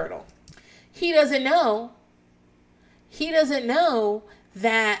problem with Turtle. He doesn't know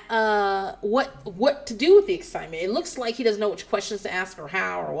that what to do with the assignment. It looks like he doesn't know which questions to ask or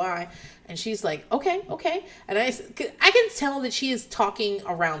how or why. And she's like, okay. And I can tell that she is talking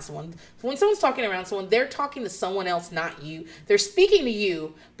around someone. When someone's talking around someone, they're talking to someone else, not you. They're speaking to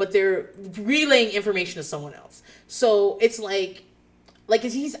you, but they're relaying information to someone else. So it's like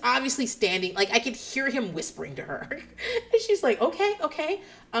he's obviously standing, like I could hear him whispering to her. And she's like, okay.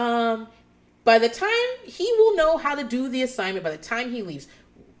 By the time he will know how to do the assignment, by the time he leaves,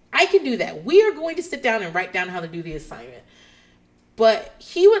 I can do that. We are going to sit down and write down how to do the assignment. But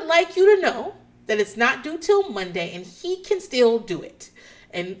he would like you to know that it's not due till Monday and he can still do it.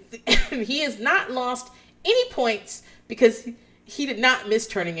 And he has not lost any points because he did not miss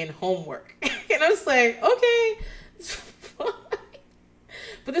turning in homework. And I was like, okay, it's fine.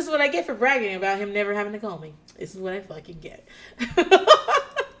 But this is what I get for bragging about him never having to call me. This is what I fucking get.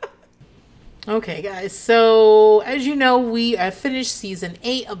 Okay, guys. So, as you know, we finished season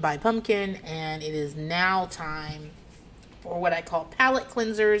 8 of By Pumpkin, and it is now time for what I call palate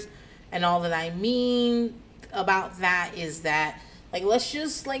cleansers. And all that I mean about that is that, like, let's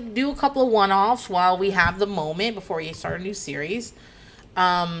just, like, do a couple of one-offs while we have the moment before you start a new series.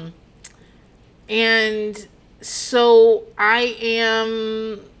 And so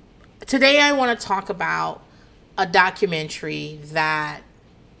today I want to talk about a documentary that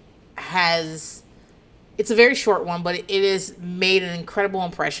it's a very short one, but it has made an incredible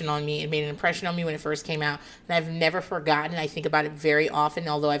impression on me. It made an impression on me when it first came out, and I've never forgotten. I think about it very often,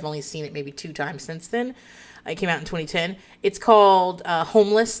 although I've only seen it maybe 2 times since then. It came out in 2010. It's called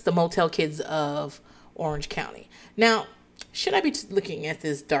Homeless, the Motel Kids of Orange County. Now, should I be looking at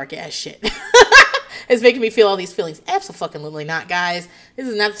this dark ass shit? It's making me feel all these feelings. Absolutely not, guys. This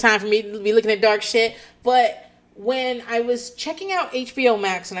is not the time for me to be looking at dark shit. But when I was checking out HBO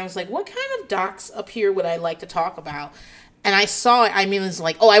Max and I was like, what kind of docs up here would I like to talk about? And I saw it. I mean, it was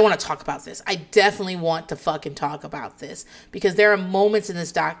like, oh, I want to talk about this. I definitely want to fucking talk about this. Because there are moments in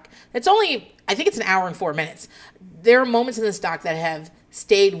this doc. I think it's an hour and 4 minutes. There are moments in this doc that have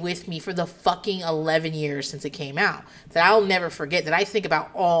stayed with me for the fucking 11 years since it came out. That I'll never forget. That I think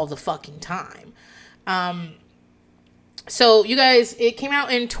about all the fucking time. So you guys, it came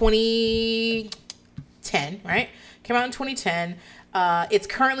out in 2010, right? Came out in 2010. It's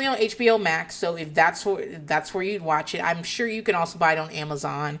currently on HBO Max, so if that's where you'd watch it. I'm sure you can also buy it on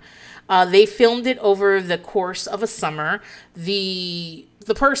Amazon. They filmed it over the course of a summer. The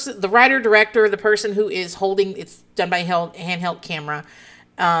writer director, the person who is holding it's done by handheld camera,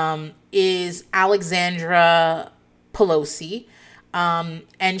 is Alexandra Pelosi.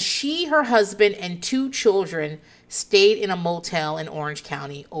 And she, her husband, and 2 children stayed in a motel in Orange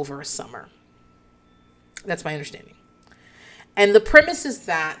County over a summer. That's my understanding. And the premise is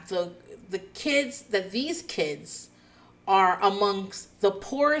that these kids are amongst the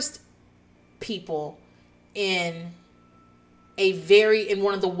poorest people in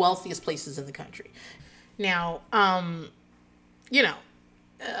one of the wealthiest places in the country. Now,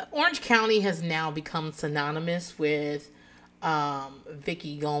 Orange County has now become synonymous with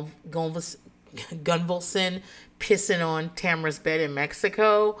Vicky Gunvalson pissing on Tamara's bed in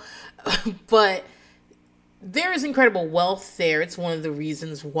Mexico. But there is incredible wealth there. It's one of the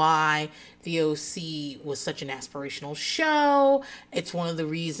reasons why the OC was such an aspirational show. It's one of the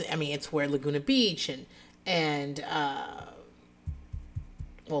reasons, it's where Laguna Beach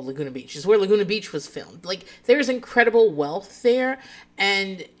Laguna Beach is where Laguna Beach was filmed. Like, there's incredible wealth there.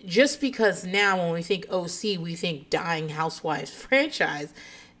 And just because now when we think OC, we think Dying Housewives franchise,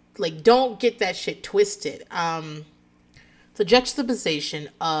 like, don't get that shit twisted. The juxtaposition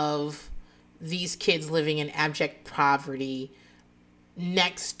of these kids living in abject poverty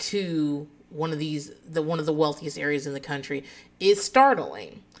next to one of the wealthiest areas in the country is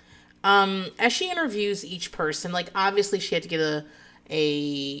startling. As she interviews each person, like, obviously she had to get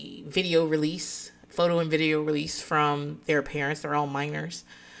a video release photo and video released from their parents. They're all minors.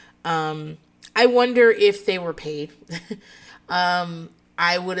 I wonder if they were paid.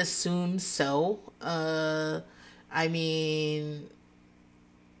 I would assume so. I mean,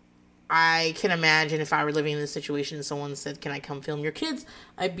 I can imagine if I were living in this situation and someone said, "Can I come film your kids?"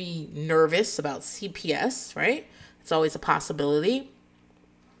 I'd be nervous about CPS, right? It's always a possibility.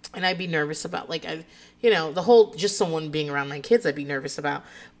 And I'd be nervous about, like, the whole, just someone being around my kids, I'd be nervous about.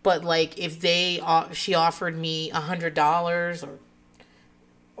 But, like, if she offered me $100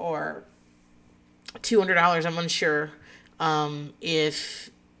 or $200, I'm unsure if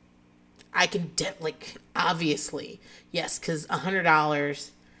I can, obviously, yes, because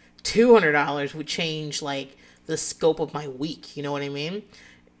 $100, $200 would change, like, the scope of my week, you know what I mean,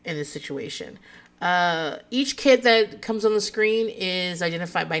 in this situation. Each kid that comes on the screen is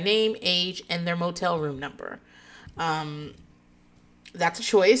identified by name, age, and their motel room number. That's a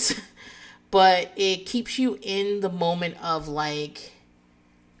choice, but it keeps you in the moment of, like,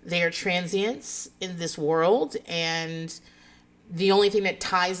 they are transients in this world, and the only thing that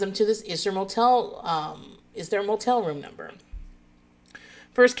ties them to this is their motel room number.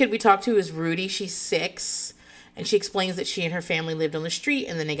 First kid we talked to is Rudy. She's 6. And she explains that she and her family lived on the street,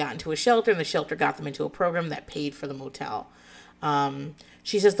 and then they got into a shelter, and the shelter got them into a program that paid for the motel.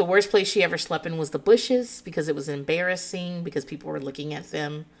 She says the worst place she ever slept in was the bushes because it was embarrassing because people were looking at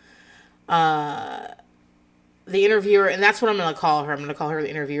them. The interviewer, and that's what I'm going to call her. I'm going to call her the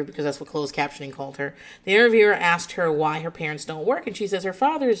interviewer because that's what closed captioning called her. The interviewer asked her why her parents don't work, and she says her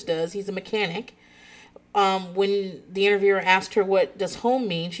father's does. He's a mechanic. When the interviewer asked her what does home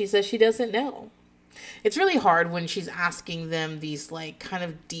mean, she says she doesn't know. It's really hard when she's asking them these, like, kind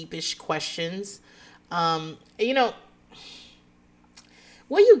of deepish questions. What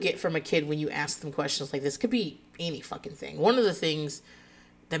you get from a kid when you ask them questions like this could be any fucking thing. One of the things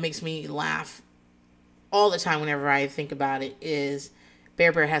that makes me laugh all the time whenever I think about it is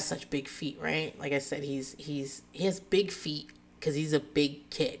Bear Bear has such big feet, right? Like I said, he has big feet because he's a big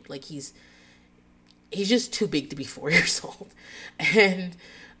kid. Like, he's just too big to be 4 years old. And,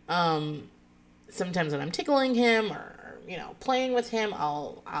 sometimes when I'm tickling him or, playing with him,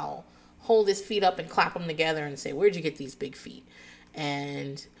 I'll hold his feet up and clap them together and say, "Where'd you get these big feet?"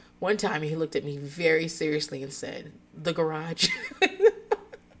 And one time he looked at me very seriously and said, "The garage."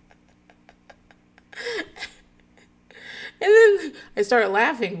 And then I started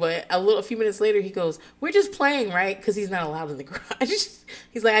laughing, but a few minutes later he goes, "We're just playing, right?" Because he's not allowed in the garage.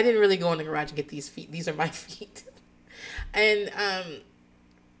 He's like, "I didn't really go in the garage and get these feet. These are my feet." And,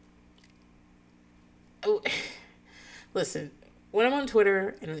 listen, when I'm on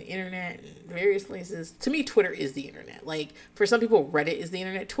Twitter and on the internet and various places, to me, Twitter is the internet. Like, for some people, Reddit is the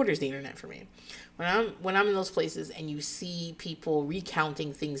internet. Twitter's the internet for me. When I'm in those places and you see people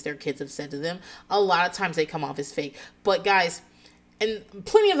recounting things their kids have said to them, a lot of times they come off as fake. But guys, and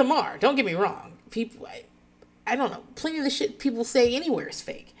plenty of them are, don't get me wrong. People, I don't know, plenty of the shit people say anywhere is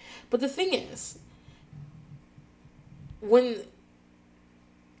fake. But the thing is,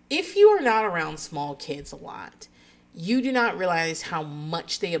 if you are not around small kids a lot, you do not realize how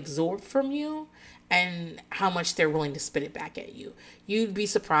much they absorb from you and how much they're willing to spit it back at you. You'd be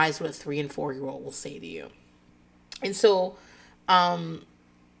surprised what a 3 and 4-year-old will say to you. And so, I'm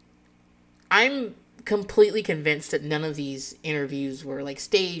completely convinced that none of these interviews were, like,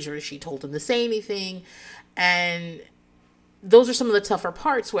 staged or she told them to say anything. And those are some of the tougher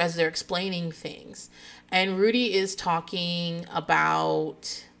parts as they're explaining things. And Rudy is talking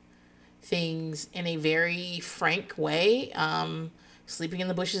about things in a very frank way. Sleeping in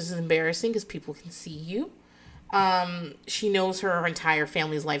the bushes is embarrassing because people can see you. She knows her entire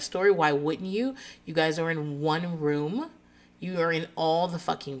family's life story. Why wouldn't you? You guys are in one room. You are in all the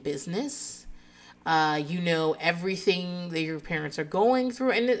fucking business. You know everything that your parents are going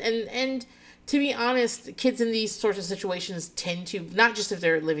through. And to be honest, kids in these sorts of situations tend to, not just if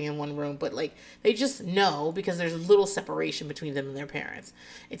they're living in one room, but, like, they just know because there's a little separation between them and their parents.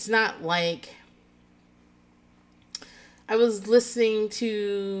 It's not like, I was listening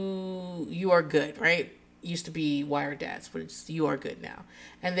to You Are Good, right? It used to be Wired Dads, but it's You Are Good now.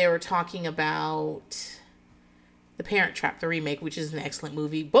 And they were talking about The Parent Trap, the remake, which is an excellent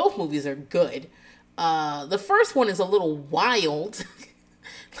movie. Both movies are good. The first one is a little wild.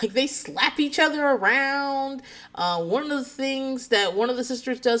 Like, they slap each other around. One of the things that one of the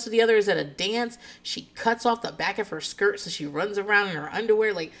sisters does to the other is at a dance, she cuts off the back of her skirt so she runs around in her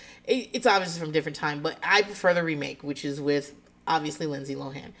underwear. Like, it's obviously from a different time, but I prefer the remake, which is with, obviously, Lindsay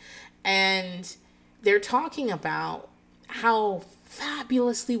Lohan. And they're talking about how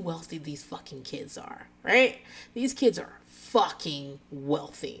fabulously wealthy these fucking kids are, right? These kids are fucking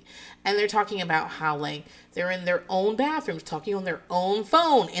wealthy. And they're talking about how, like, they're in their own bathrooms, talking on their own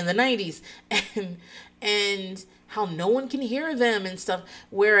phone in the 90s, and how no one can hear them and stuff.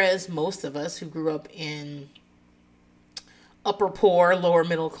 Whereas most of us who grew up in upper poor, lower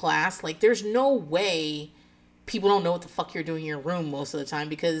middle class, like, there's no way people don't know what the fuck you're doing in your room most of the time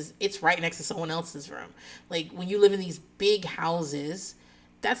because it's right next to someone else's room. Like, when you live in these big houses,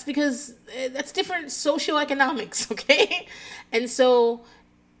 that's because that's different socioeconomics, okay? And so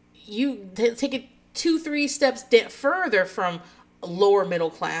you take it 2-3 steps further from lower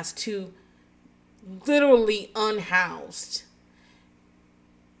middle class to literally unhoused.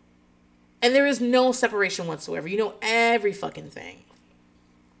 And there is no separation whatsoever. You know every fucking thing.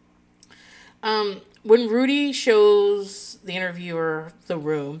 When Rudy shows the interviewer the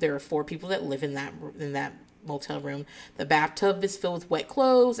room, there are 4 people that live in that motel room. The bathtub is filled with wet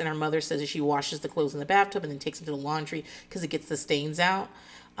clothes, and her mother says that she washes the clothes in the bathtub and then takes them to the laundry because it gets the stains out.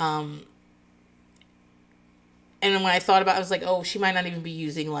 And when I thought about it, I was like, oh, she might not even be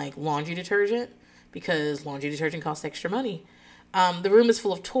using like laundry detergent because laundry detergent costs extra money. The room is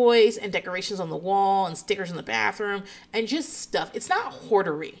full of toys and decorations on the wall and stickers in the bathroom and just stuff. It's not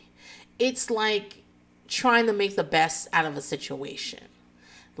hoardery. It's like trying to make the best out of a situation.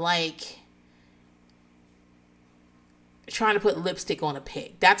 Like trying to put lipstick on a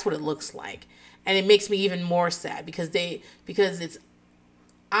pig. That's what it looks like. And it makes me even more sad because it's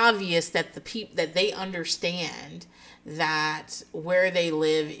obvious that that they understand that where they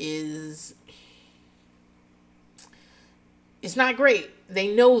live is not great.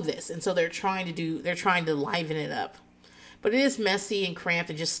 They know this, and so they're trying to liven it up. But it is messy and cramped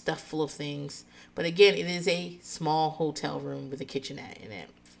and just stuffed full of things. But again, it is a small hotel room with a kitchenette in it.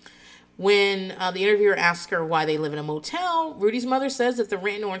 When the interviewer asks her why they live in a motel, Rudy's mother says that the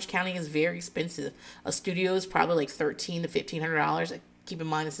rent in Orange County is very expensive. A studio is probably like $1,300 to $1,500. Keep in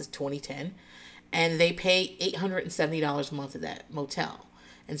mind this is 2010. And they pay $870 a month at that motel.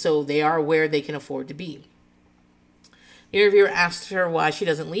 And so they are where they can afford to be. The interviewer asked her why she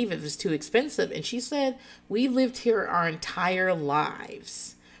doesn't leave if it's too expensive. And she said, we've lived here our entire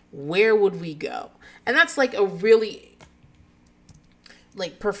lives. Where would we go? And that's like a really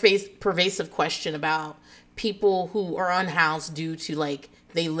like pervasive question about people who are unhoused due to like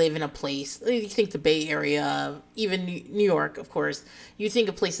they live in a place. You think the Bay Area, even New York, of course. You think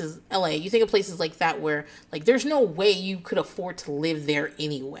of places, LA. You think of places like that where like there's no way you could afford to live there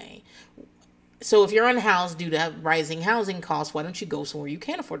anyway. So if you're unhoused due to rising housing costs, why don't you go somewhere you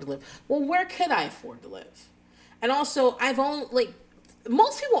can afford to live? Well, where could I afford to live? And also,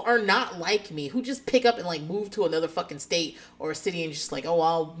 most people are not like me who just pick up and like move to another fucking state or a city and just like, oh,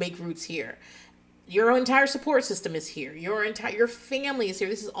 I'll make roots here. Your entire support system is here. Your family is here.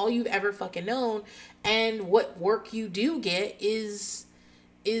 This is all you've ever fucking known. And what work you do get is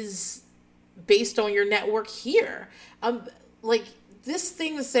based on your network here. Like this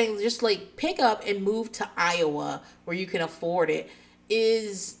thing is saying just like pick up and move to Iowa where you can afford it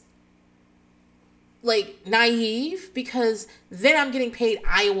is like naive because then I'm getting paid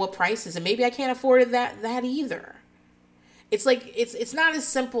Iowa prices and maybe I can't afford it that either. It's like it's not as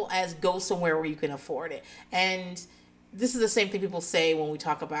simple as go somewhere where you can afford it. And this is the same thing people say when we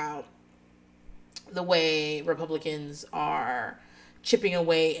talk about the way Republicans are chipping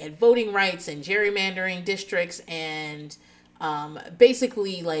away at voting rights and gerrymandering districts and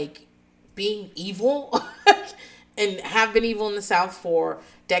basically like being evil and have been evil in the South for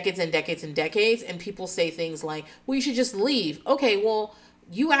decades and decades and decades. And people say things like, well, you should just leave. Okay, well,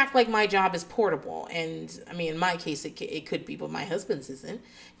 you act like my job is portable. And I mean, in my case, it could be, but my husband's isn't.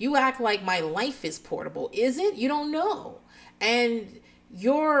 You act like my life is portable. Is it? You don't know. And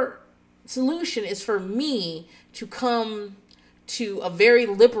your solution is for me to come to a very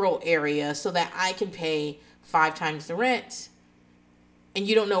liberal area so that I can pay 5 times the rent. And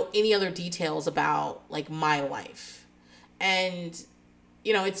you don't know any other details about like my life. And,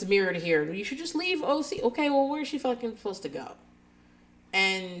 you know, it's mirrored here. You should just leave OC. Okay, well, where's she fucking supposed to go?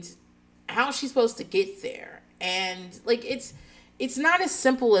 And how's she supposed to get there? And like, it's not as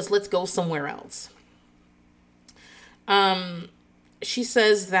simple as let's go somewhere else. She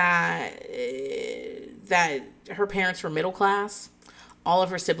says that her parents were middle class. All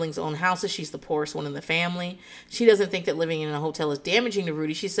of her siblings own houses. She's the poorest one in the family. She doesn't think that living in a hotel is damaging to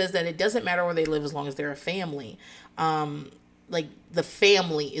Rudy. She says that it doesn't matter where they live as long as they're a family. Like the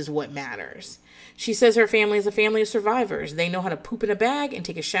family is what matters. She says her family is a family of survivors. They know how to poop in a bag and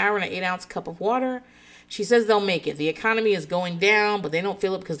take a shower in an 8-ounce cup of water. She says they'll make it. The economy is going down, but they don't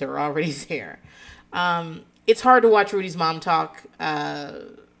feel it because they're already there. It's hard to watch Rudy's mom talk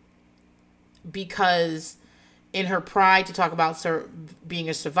because in her pride to talk about being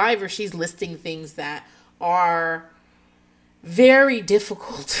a survivor, she's listing things that are very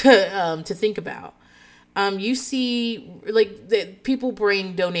difficult to think about. You see, like, people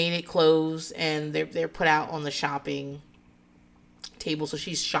bring donated clothes and they're put out on the shopping table. So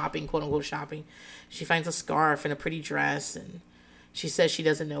she's shopping, quote unquote shopping. She finds a scarf and a pretty dress, and she says she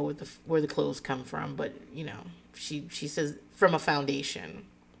doesn't know where the clothes come from, but she says from a foundation.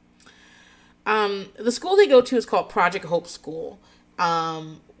 The school they go to is called Project Hope School,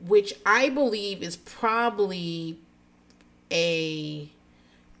 which I believe is probably a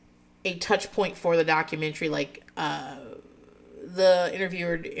touch point for the documentary. Like, the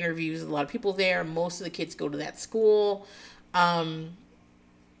interviewer interviews a lot of people there. Most of the kids go to that school.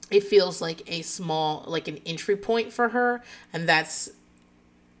 It feels like an entry point for her, and that's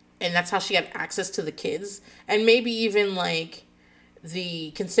how she had access to the kids. And maybe even like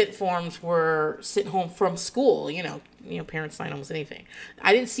the consent forms were sent home from school. Parents sign almost anything.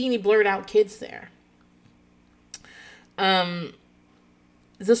 I didn't see any blurred out kids there. The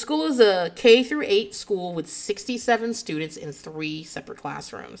school is a K-8 school with 67 students in 3 separate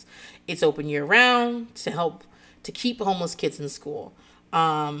classrooms. It's open year round to keep homeless kids in school.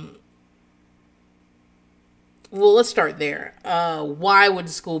 Well, let's start there. Why would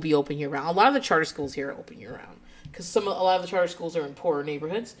the school be open year round? A lot of the charter schools here are open year round because a lot of the charter schools are in poorer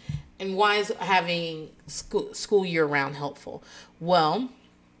neighborhoods. And why is having school year round helpful? Well,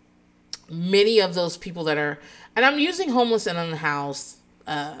 many of those people and I'm using homeless and unhoused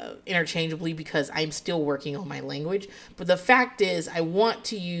interchangeably because I'm still working on my language. But the fact is, I want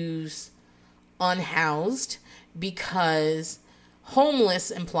to use unhoused because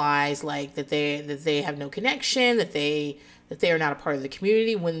homeless implies like that they have no connection, that they are not a part of the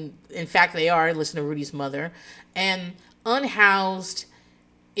community, when in fact they are. Listen to Rudy's mother. And unhoused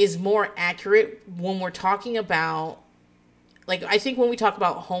is more accurate when we're talking about, like, I think when we talk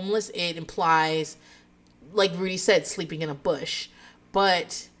about homeless, it implies, like Rudy said, sleeping in a bush.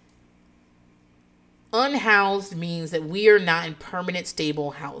 But unhoused means that we are not in permanent,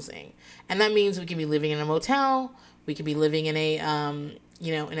 stable housing. And that means we can be living in a motel. We could be living in a,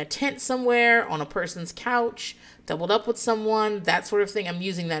 in a tent somewhere, on a person's couch, doubled up with someone, that sort of thing. I'm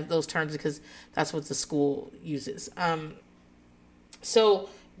using those terms because that's what the school uses. So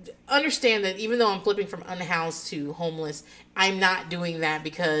understand that even though I'm flipping from unhoused to homeless, I'm not doing that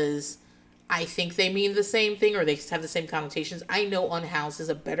because I think they mean the same thing or they have the same connotations. I know unhoused is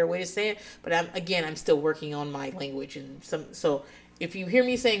a better way to say it, but I'm still working on my language. So if you hear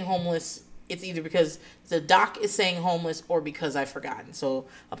me saying homeless, it's either because the doc is saying homeless or because I've forgotten. So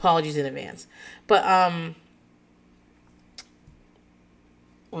apologies in advance. But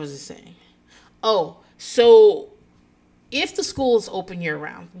what was it saying? Oh, so if the school is open year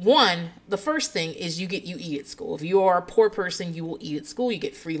round, the first thing is you eat at school. If you are a poor person, you will eat at school. You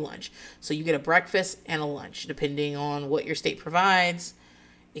get free lunch. So you get a breakfast and a lunch, depending on what your state provides.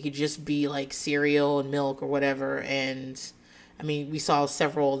 It could just be like cereal and milk or whatever. And I mean, we saw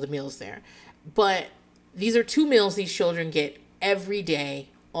several of the meals there. But these are 2 meals these children get every day,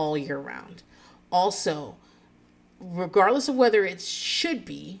 all year round. Also, regardless of whether it should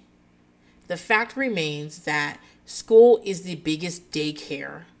be, the fact remains that school is the biggest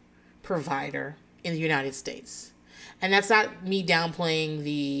daycare provider in the United States. And that's not me downplaying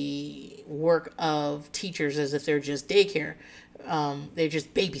the work of teachers as if they're just daycare. They're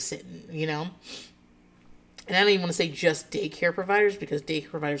just babysitting, And I don't even want to say just daycare providers because daycare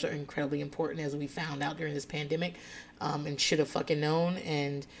providers are incredibly important, as we found out during this pandemic, and should have fucking known.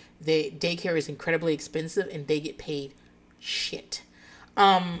 And daycare is incredibly expensive and they get paid shit.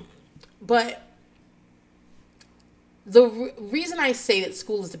 But the reason I say that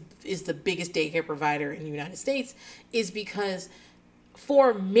school is the biggest daycare provider in the United States is because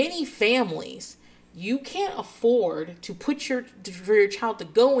for many families, you can't afford to for your child to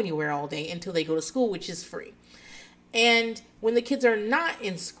go anywhere all day until they go to school, which is free. And when the kids are not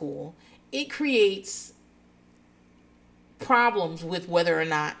in school, it creates problems with whether or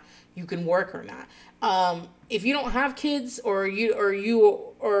not you can work or not. If you don't have kids or you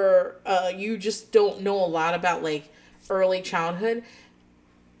just don't know a lot about like early childhood,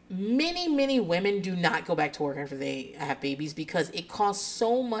 many women do not go back to work after they have babies because it costs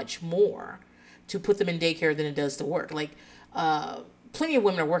so much more to put them in daycare than it does to work. Like, plenty of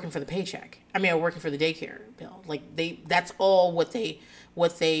women are working for the paycheck. Are working for the daycare bill. Like that's all what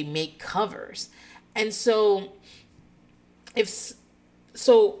they make covers. And so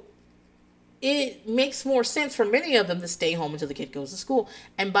it makes more sense for many of them to stay home until the kid goes to school.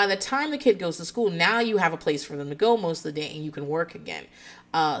 And by the time the kid goes to school, now you have a place for them to go most of the day and you can work again.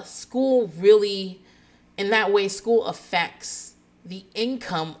 School really In that way, school affects the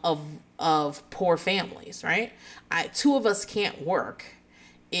income of poor families, right? Two of us can't work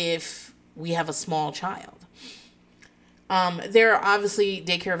if we have a small child. There are obviously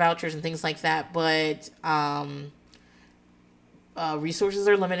daycare vouchers and things like that, but resources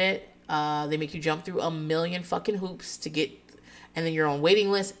are limited. They make you jump through a million fucking hoops to get, and then you're on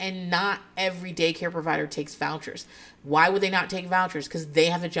waiting list, and not every daycare provider takes vouchers. Why would they not take vouchers? Because they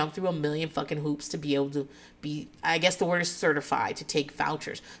have to jump through a million fucking hoops to be able to be, I guess the word is certified to take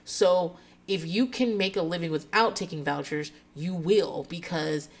vouchers. So if you can make a living without taking vouchers, you will,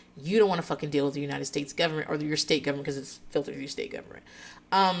 because you don't want to fucking deal with the United States government or your state government, because it's filtered through your state government.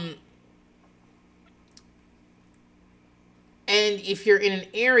 And if you're in an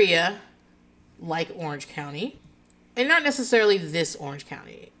area like Orange County, and not necessarily this Orange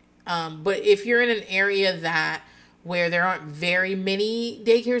County, but if you're in an area where there aren't very many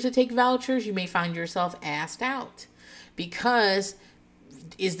daycares that take vouchers, you may find yourself asked out. Because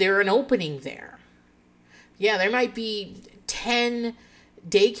is there an opening there? Yeah, there might be 10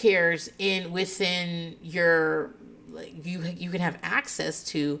 daycares within your, you can have access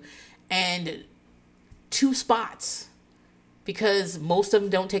to, and 2 spots. Because most of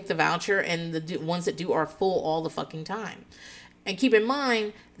them don't take the voucher, and the ones that do are full all the fucking time. And keep in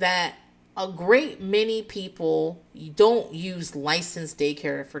mind that a great many people don't use licensed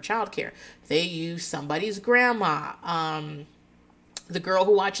daycare for childcare. They use somebody's grandma. The girl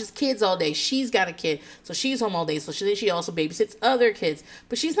who watches kids all day, she's got a kid, so she's home all day. So she also babysits other kids,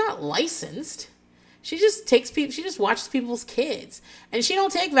 but she's not licensed. She just she just watches people's kids, and she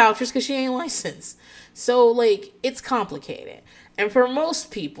don't take vouchers because she ain't licensed. So it's complicated. And for most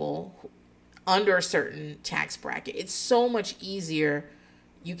people under a certain tax bracket, it's so much easier.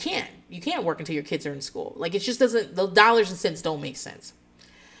 You can't work until your kids are in school. It just doesn't, the dollars and cents don't make sense.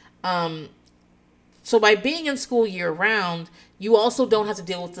 So by being in school year round, you also don't have to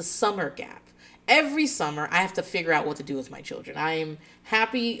deal with the summer gap. Every summer, I have to figure out what to do with my children. I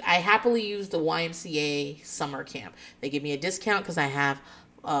happily use the YMCA summer camp. They give me a discount because I have,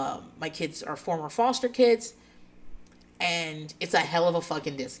 my kids are former foster kids, and it's a hell of a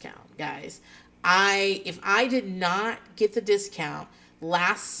fucking discount, guys. If I did not get the discount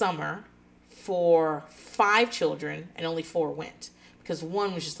last summer for 5 children, and only 4 went, because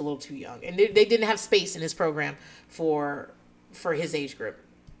 1 was just a little too young, and they didn't have space in his program for his age group.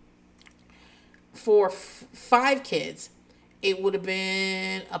 For 5 kids, it would have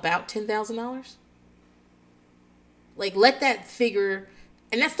been about $10,000. Let that figure,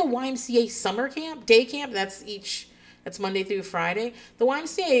 and that's the YMCA summer camp, day camp. That's Monday through Friday. The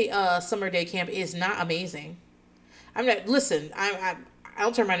YMCA summer day camp is not amazing.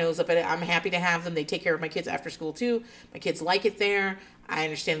 I'll turn my nose up at it. I'm happy to have them. They take care of my kids after school too. My kids like it there. I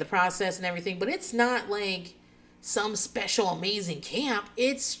understand the process and everything, but it's not some special amazing camp.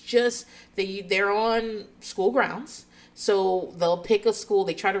 It's just they're on school grounds, so they'll pick a school.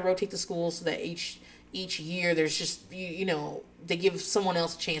 They try to rotate the schools so that each year there's just they give someone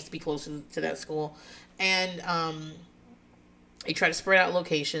else a chance to be close to that school, and they try to spread out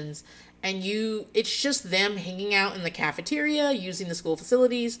locations. And it's just them hanging out in the cafeteria, using the school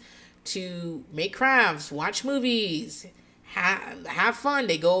facilities to make crafts, watch movies, have fun.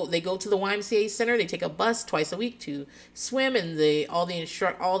 They go to the YMCA center. They take a bus twice a week to swim, and all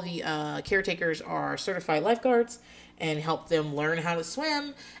the caretakers are certified lifeguards and help them learn how to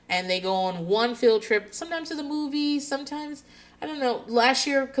swim. And they go on one field trip, sometimes to the movies, sometimes, I don't know. Last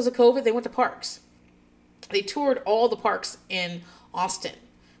year, because of COVID, they went to parks. They toured all the parks in Austin.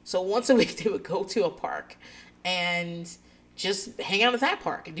 So once a week, they would go to a park and just hang out at that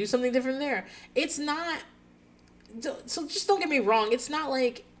park and do something different there. It's not, so just don't get me wrong, it's not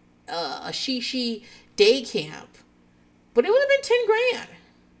like a shishi day camp, but it would have been $10,000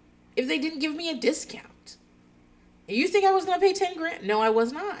 if they didn't give me a discount. You think I was going to pay $10,000? No, I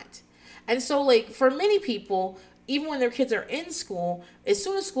was not. And so for many people, even when their kids are in school, as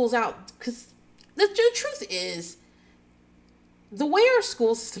soon as school's out, because the truth is, the way our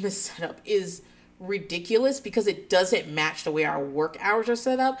school system is set up is ridiculous because it doesn't match the way our work hours are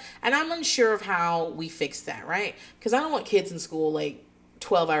set up. And I'm unsure of how we fix that, right? Because I don't want kids in school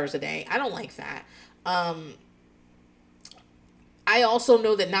 12 hours a day. I don't like that. I also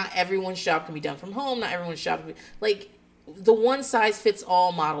know that not everyone's job can be done from home. Not everyone's job can be, the one size fits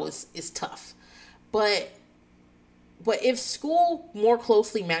all model is tough. But if school more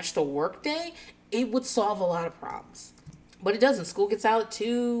closely matched the work day, it would solve a lot of problems. But it doesn't. School gets out at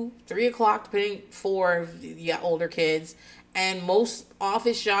 2, 3 o'clock, depending for you got older kids. And most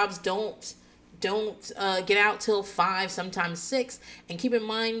office jobs don't get out till 5, sometimes 6. And keep in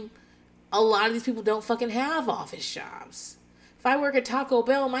mind, a lot of these people don't fucking have office jobs. If I work at Taco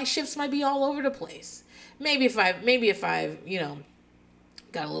Bell, my shifts might be all over the place. Maybe if I've,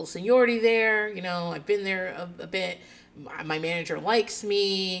 got a little seniority there, I've been there a bit. My manager likes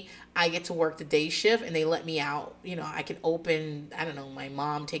me. I get to work the day shift and they let me out. I can open, I don't know, my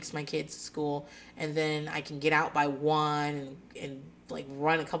mom takes my kids to school and then I can get out by 1 and like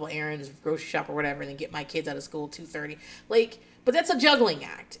run a couple errands, grocery shop or whatever, and then get my kids out of school 2:30. But that's a juggling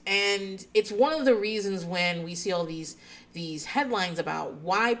act. And it's one of the reasons when we see all these headlines about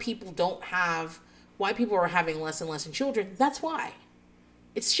why people are having less and less children. That's why.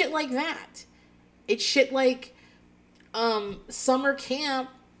 It's shit like that. It's shit like summer camp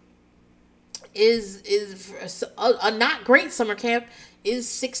is a not great summer camp is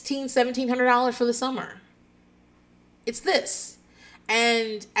 $1,700 for the summer. It's this.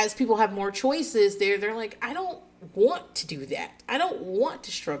 And as people have more choices, they're like, I don't want to do that. I don't want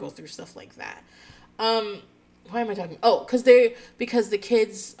to struggle through stuff like that. Why am I talking? Oh, because the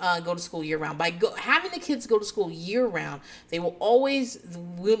kids go to school year round. By having the kids go to school year round, they will always,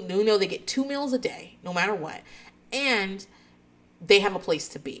 they get 2 meals a day, no matter what, and they have a place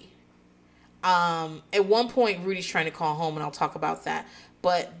to be. At one point, Rudy's trying to call home, and I'll talk about that.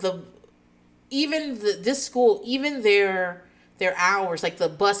 But this school, even their hours, like the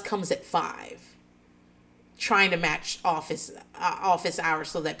bus comes at 5, trying to match office hours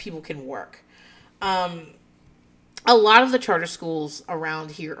so that people can work. A lot of the charter schools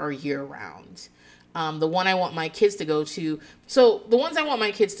around here are year round. The one I want my kids to go to,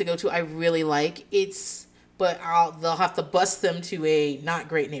 I really like. But they'll have to bus them to a not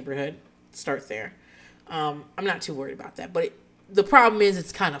great neighborhood. Start there. I'm not too worried about that, but the problem is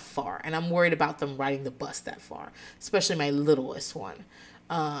it's kind of far, and I'm worried about them riding the bus that far, especially my littlest one.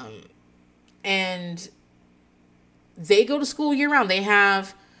 And they go to school year round. They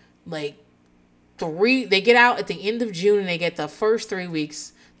have they get out at the end of June and they get the first 2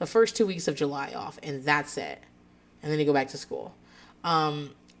 weeks of July off, and that's it. And then they go back to school.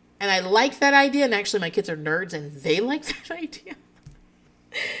 And I like that idea, and actually my kids are nerds and they like that idea.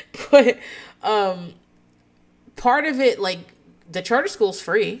 But part of it, the charter school's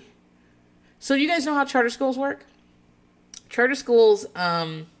free. So you guys know how charter schools work? Charter schools,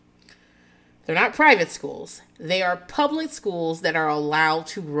 they're not private schools. They are public schools that are allowed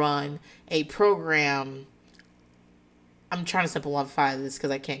to run a program. I'm trying to simplify this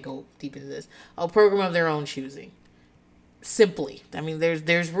because I can't go deep into this. A program of their own choosing. Simply. I mean,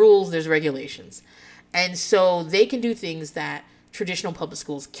 there's rules, there's regulations. And so they can do things that traditional public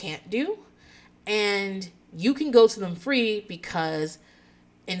schools can't do. And you can go to them free because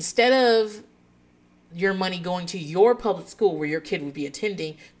instead of your money going to your public school where your kid would be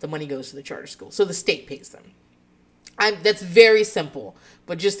attending, the money goes to the charter school. So the state pays them. That's very simple,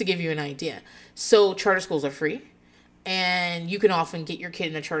 but just to give you an idea. So charter schools are free, and you can often get your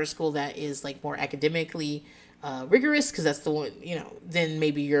kid in a charter school that is more academically rigorous, because that's the one, then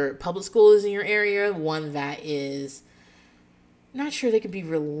maybe your public school is in your area, one that is not sure they could be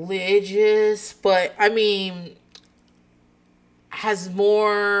religious, but has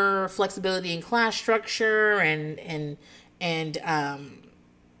more flexibility in class structure and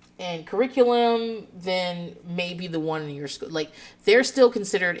curriculum than maybe the one in your school. They're still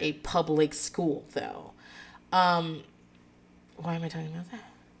considered a public school, though. Why am I talking about that?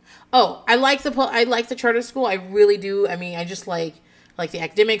 Oh, I like the charter school. I really do. I just like the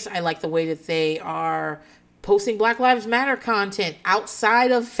academics. I like the way that they are posting Black Lives Matter content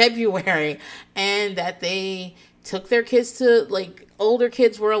outside of February, and that they took their kids to, older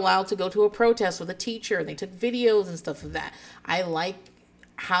kids were allowed to go to a protest with a teacher, and they took videos and stuff of that. I like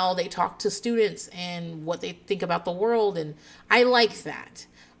how they talk to students and what they think about the world, and I like that.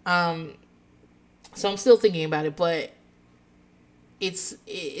 So I'm still thinking about it, but it's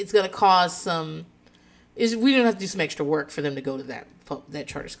going to cause we're going to have to do some extra work for them to go to that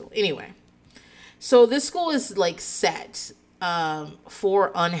charter school. Anyway, so this school is set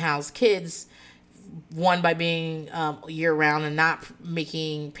for unhoused kids. One, by being year round and not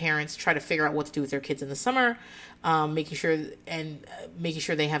making parents try to figure out what to do with their kids in the summer, making sure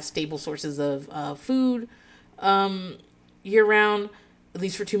they have stable sources of food year round, at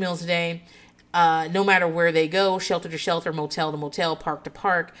least for 2 meals a day. No matter where they go, shelter to shelter, motel to motel, park to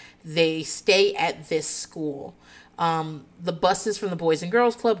park, they stay at this school. The buses from the Boys and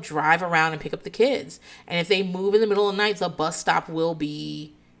Girls Club drive around and pick up the kids. And if they move in the middle of the night, the bus stop will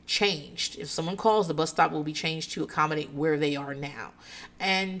be changed. If someone calls, the bus stop will be changed to accommodate where they are now.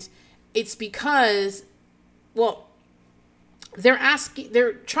 And it's because, they're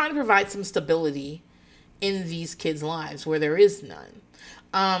trying to provide some stability in these kids' lives where there is none.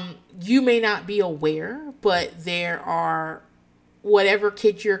 You may not be aware, but there are, whatever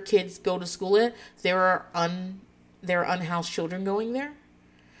your kids go to school at, there are unhoused children going there.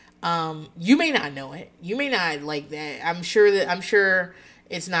 You may not know it. You may not like that. I'm sure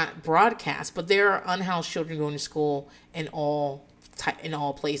it's not broadcast, but there are unhoused children going to school in all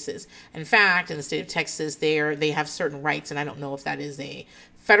places. In fact, in the state of Texas, they have certain rights, and I don't know if that is a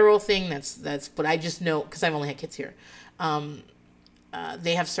federal thing. But I just know because I've only had kids here.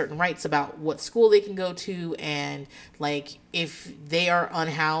 They have certain rights about what school they can go to, and like if they are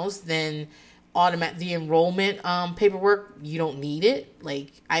unhoused, then the enrollment paperwork, you don't need it.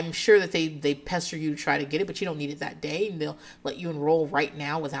 Like I'm sure that they pester you to try to get it, but you don't need it that day, and they'll let you enroll right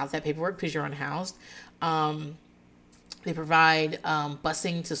now without that paperwork because you're unhoused. They provide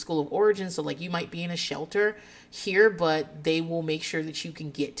busing to school of origin, so like you might be in a shelter here, but they will make sure that you can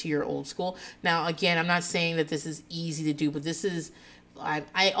get to your old school. Now again, I'm not saying that this is easy to do, but this is,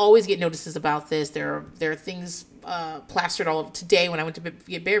 I always get notices about this. There are things plastered all over. Today when I went to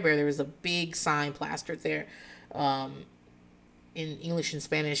get Bear, there was a big sign plastered there in English and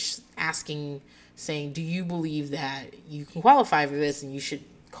Spanish saying, do you believe that you can qualify for this, and you should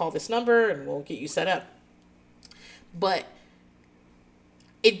call this number and we'll get you set up. But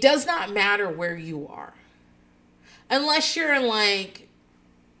it does not matter where you are. Unless you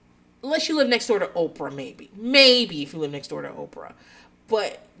live next door to Oprah, maybe. Maybe if you live next door to Oprah.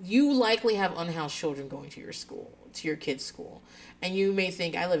 But you likely have unhoused children going to your school, to your kid's school. And you may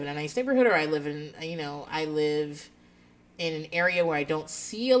think, I live in a nice neighborhood, or I live in an area where I don't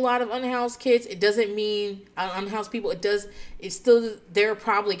see a lot of unhoused kids. It doesn't mean unhoused people. There are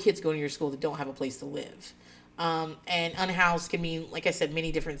probably kids going to your school that don't have a place to live. And unhoused can mean, like I said,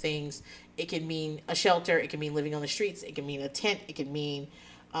 many different things. It can mean a shelter. It can mean living on the streets. It can mean a tent. It can mean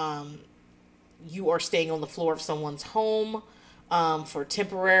you are staying on the floor of someone's home for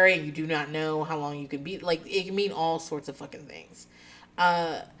temporary, and you do not know how long you can be. Like, it can mean all sorts of fucking things.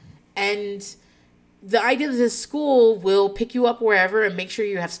 And the idea that this school will pick you up wherever and make sure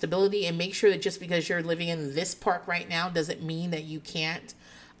you have stability, and make sure that just because you're living in this park right now doesn't mean that you can't,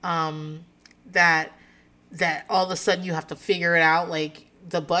 that all of a sudden you have to figure it out. Like,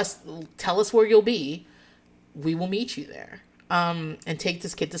 the bus, tell us where you'll be. We will meet you there. And take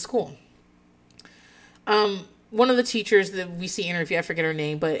this kid to school. One of the teachers that we see interview, I forget her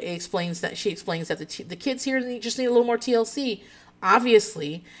name, but she explains that the kids here just need a little more TLC,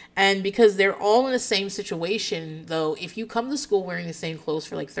 obviously. And because they're all in the same situation, though, if you come to school wearing the same clothes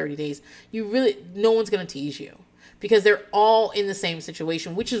for like 30 days, no one's going to tease you. Because they're all in the same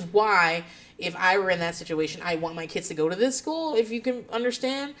situation, which is why if I were in that situation, I want my kids to go to this school, if you can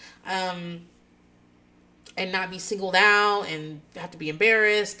understand, and not be singled out and have to be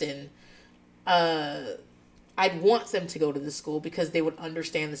embarrassed. And I'd want them to go to this school because they would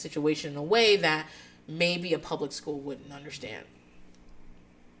understand the situation in a way that maybe a public school wouldn't understand.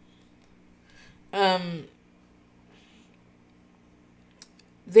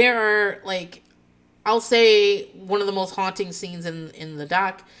 There are, like, I'll say one of the most haunting scenes in the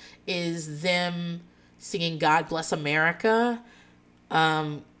doc is them singing God Bless America,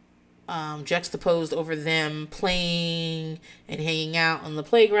 juxtaposed over them playing and hanging out on the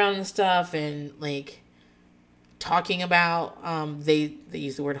playground and stuff, and like talking about, they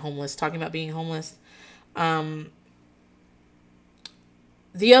use the word homeless, talking about being homeless.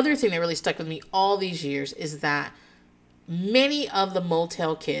 The other thing that really stuck with me all these years is that many of the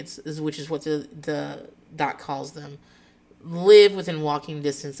motel kids, which is what the doc calls them, live within walking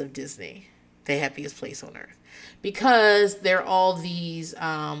distance of Disney, the happiest place on earth, because there are all these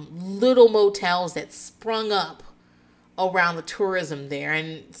little motels that sprung up around the tourism there,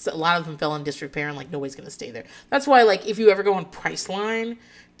 and a lot of them fell in disrepair, and like nobody's gonna stay there. That's why, like, if you ever go on Priceline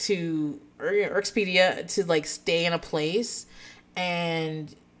or Expedia to like stay in a place,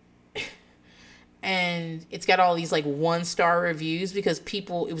 and it's got all these like 1-star reviews because it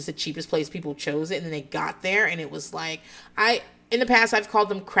was the cheapest place, people chose it, and then they got there and it was like, in the past I've called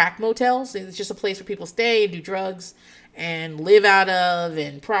them crack motels. It's just a place where people stay and do drugs and live out of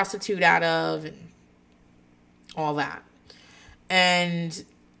and prostitute out of and all that. And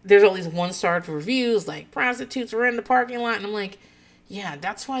there's all these 1-star reviews like prostitutes were in the parking lot, and I'm like, yeah,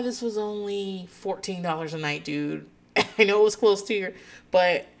 that's why this was only $14 a night, dude. I know it was close to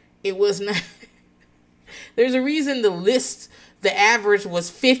but it was not. There's a reason the average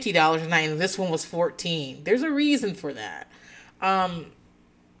was $50 a night and this one was $14. There's a reason for that.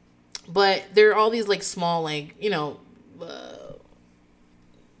 But there are all these like small, like,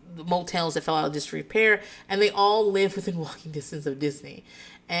 motels that fell out of disrepair, and they all live within walking distance of Disney.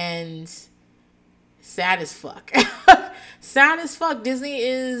 And Sad as fuck. Sad as fuck. Disney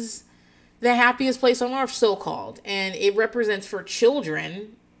is the happiest place on earth, so called. And it represents for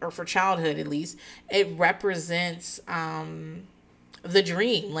children, or for childhood at least, it represents the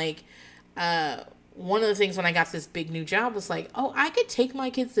dream. Like, one of the things when I got this big new job was like, oh, I could take my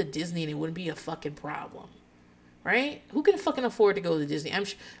kids to Disney and it wouldn't be a fucking problem. Right? Who can fucking afford to go to Disney?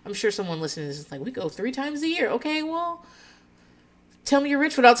 I'm sure someone listening to this is like, we go 3 times a year. Okay, well, tell me you're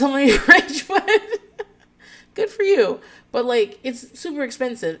rich without telling me you're rich, but good for you. But like, it's super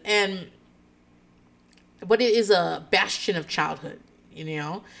expensive, but it is a bastion of childhood,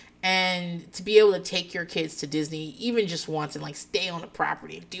 and to be able to take your kids to Disney even just once and like stay on the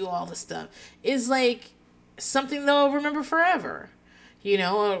property and do all the stuff is like something they'll remember forever.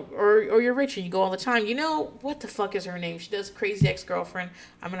 Or you're rich and you go all the time. What the fuck is her name? She does Crazy Ex-Girlfriend.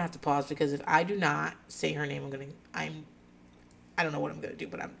 I'm gonna have to pause because if I do not say her name, I don't know what I'm gonna do,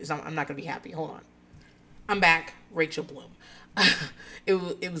 but I'm not gonna be happy. Hold on, I'm back. Rachel Bloom.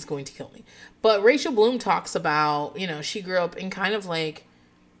 It was going to kill me, but Rachel Bloom talks about she grew up in kind of like,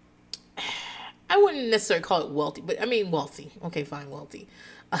 I wouldn't necessarily call it wealthy, but I mean wealthy. Okay, fine, wealthy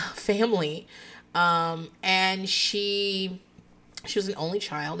family, and she was an only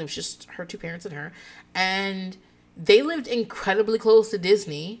child. It was just her 2 parents and her. And they lived incredibly close to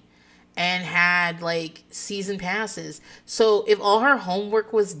Disney and had like season passes. So if all her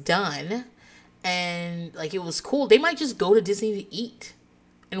homework was done and like it was cool, they might just go to Disney to eat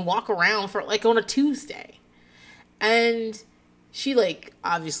and walk around for like on a Tuesday. And she like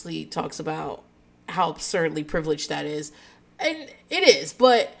obviously talks about how absurdly privileged that is. And it is,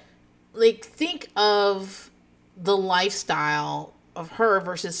 but like think of the lifestyle of her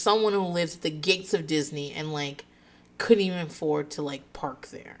versus someone who lives at the gates of Disney and like couldn't even afford to like park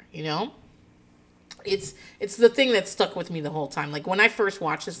there, It's the thing that stuck with me the whole time. Like when I first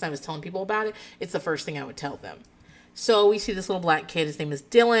watched this and I was telling people about it, it's the first thing I would tell them. So we see this little black kid. His name is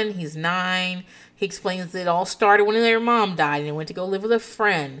Dylan. He's 9. He explains that it all started when their mom died and they went to go live with a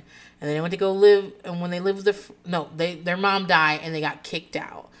friend. And then they went to go live, and when they lived with their mom died and they got kicked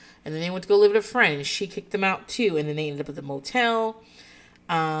out. And then they went to go live with a friend, and she kicked them out too. And then they ended up at the motel.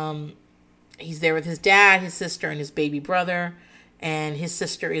 He's there with his dad, his sister, and his baby brother. And his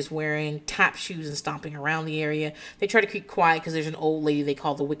sister is wearing tap shoes and stomping around the area. They try to keep quiet because there's an old lady they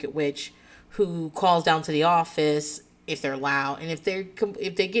call the Wicked Witch who calls down to the office if they're loud. And if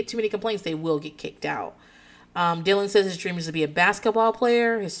they get too many complaints, they will get kicked out. Dylan says his dream is to be a basketball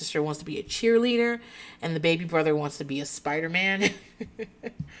player. His sister wants to be a cheerleader. And the baby brother wants to be a Spider-Man.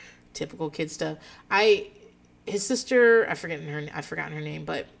 Typical kid stuff. His sister, I've forgotten her name,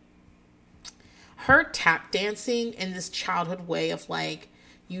 but her tap dancing in this childhood way of like,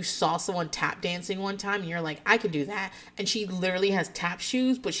 you saw someone tap dancing one time and you're like, I can do that. And she literally has tap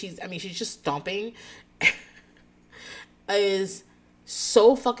shoes, but she's just stomping. Is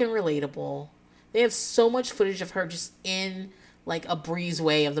so fucking relatable. They have so much footage of her just in like a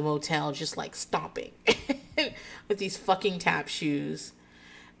breezeway of the motel, just like stomping with these fucking tap shoes.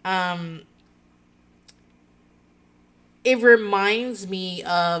 It reminds me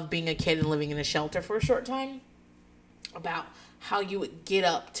of being a kid and living in a shelter for a short time, about how you would get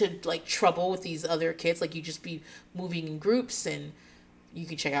up to like trouble with these other kids. Like you just be moving in groups and you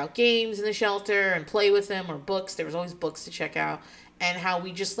could check out games in the shelter and play with them, or books. There was always books to check out. And how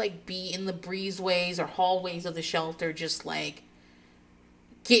we just like be in the breezeways or hallways of the shelter, just like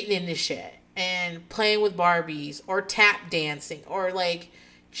getting into shit and playing with Barbies or tap dancing or like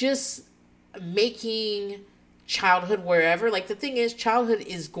just making childhood wherever. Like the thing is, childhood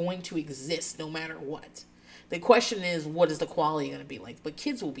is going to exist no matter what. The question is, what is the quality going to be like? But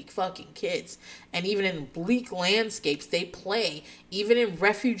kids will be fucking kids. And even in bleak landscapes, they play. Even in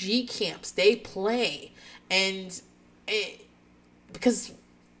refugee camps, they play. And because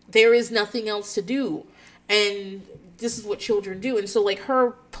there is nothing else to do. And this is what children do. And so like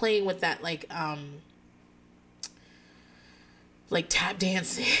her playing with that like tap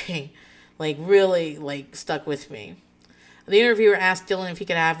dancing like really like stuck with me. The interviewer asked Dylan if he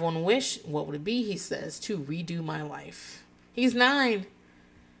could have one wish. What would it be? He says, to redo my life. He's 9.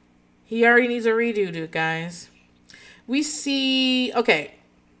 He already needs a redo, guys. We see, okay,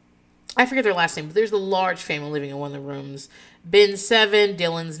 I forget their last name, but there's a large family living in one of the rooms. Ben's 7,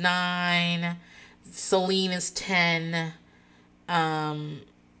 Dylan's 9, Celine is 10.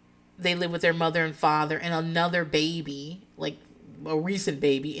 They live with their mother and father and another baby, like a recent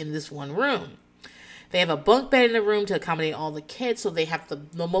baby, in this one room. They have a bunk bed in the room to accommodate all the kids, so they have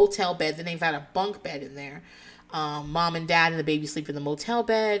the motel bed. Then they've got a bunk bed in there. Mom and dad and the baby sleep in the motel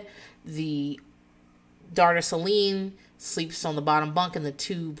bed. The daughter Celine sleeps on the bottom bunk, and the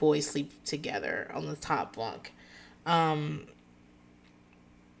two boys sleep together on the top bunk.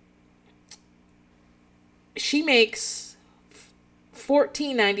 She makes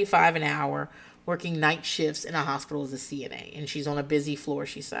 $14.95 an hour working night shifts in a hospital as a CNA, and she's on a busy floor,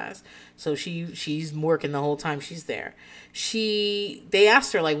 she says. So she's working the whole time she's there. They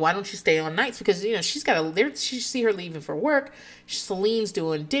asked her, like, why don't you stay on nights? Because, she's got she see her leaving for work. Celine's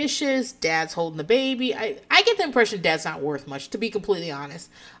doing dishes. Dad's holding the baby. I get the impression Dad's not worth much, to be completely honest.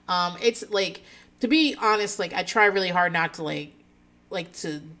 It's like, to be honest, like, I try really hard not to like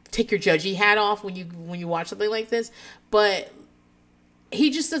to take your judgy hat off when you watch something like this, but he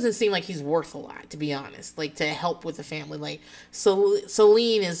just doesn't seem like he's worth a lot, to be honest, like, to help with the family. Like,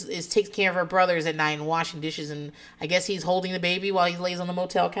 Celine is taking care of her brothers at night and washing dishes, and I guess he's holding the baby while he lays on the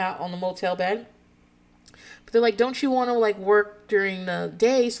motel bed. But they're like, don't you want to, like, work during the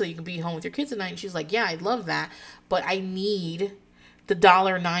day so you can be home with your kids at night? And she's like, yeah, I'd love that, but I need the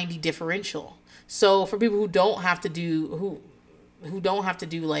 $1.90 differential. So for people who don't have to do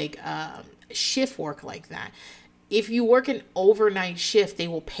like shift work like that, if you work an overnight shift, they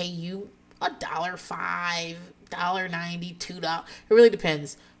will pay you $1.05, $1.90, $2. It really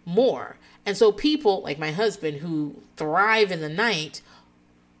depends more. And so people like my husband who thrive in the night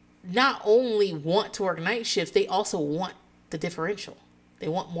not only want to work night shifts, they also want the differential. They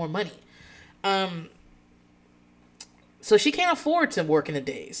want more money. So she can't afford to work in the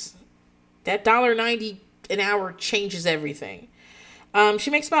days. That $1.90 an hour changes everything. She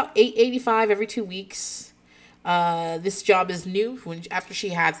makes about $8.85 every 2 weeks. This job is new. After she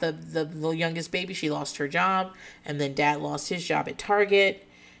had the youngest baby, she lost her job, and then Dad lost his job at Target,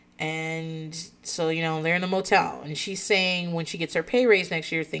 and so they're in a motel. And she's saying when she gets her pay raise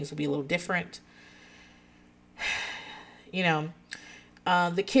next year, things will be a little different.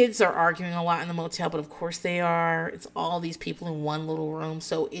 The kids are arguing a lot in the motel, but of course they are. It's all these people in one little room,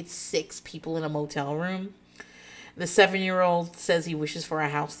 so it's 6 people in a motel room. The 7-year-old says he wishes for a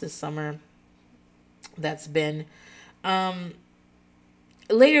house this summer. That's been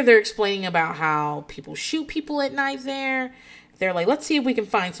later they're explaining about how people shoot people at night there. They're like, let's see if we can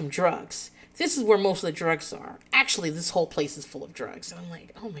find some drugs. This is where most of the drugs are. Actually, this whole place is full of drugs. And I'm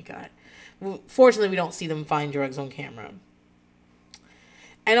like, oh my God. Fortunately, we don't see them find drugs on camera.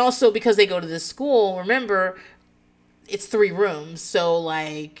 And also because they go to this school, remember, it's 3 rooms. So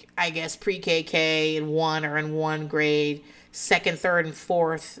like, I guess pre-KK and 1 are in one grade. 2nd, 3rd, and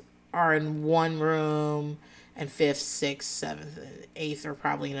 4th are in one room, and 5th, 6th, 7th, and 8th are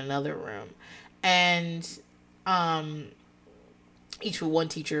probably in another room. And each with one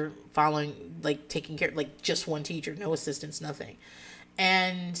teacher following, like, taking care, like, just one teacher, no assistants, nothing.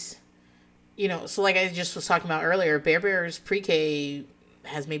 And, so like I just was talking about earlier, Bear Bear's pre-K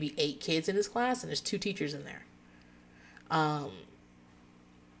has maybe 8 kids in his class, and there's 2 teachers in there.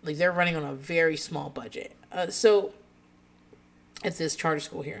 Like, they're running on a very small budget. So at this charter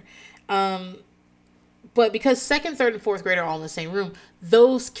school here. But because 2nd, 3rd, and 4th grade are all in the same room,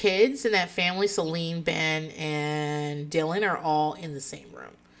 those kids in that family, Celine, Ben, and Dylan, are all in the same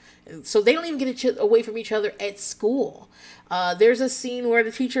room. So they don't even get away from each other at school. There's a scene where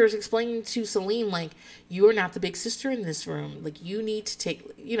the teacher is explaining to Celine, like, you are not the big sister in this room. Like, you need to take,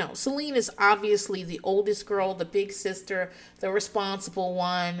 Celine is obviously the oldest girl, the big sister, the responsible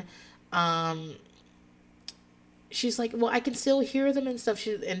one. She's like, well, I can still hear them and stuff.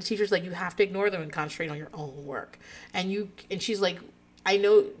 And the teacher's like, you have to ignore them and concentrate on your own work. And she's like, I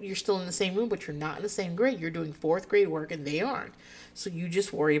know you're still in the same room, but you're not in the same grade. You're doing 4th grade work and they aren't. So you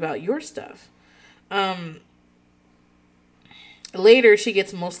just worry about your stuff. Later, she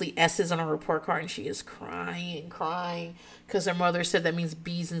gets mostly S's on her report card, and she is crying because her mother said that means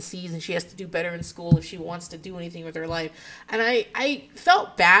B's and C's, and she has to do better in school if she wants to do anything with her life. And I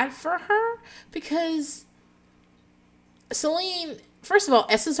felt bad for her because Celine, first of all,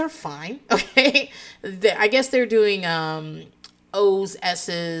 S's are fine, okay? I guess they're doing O's,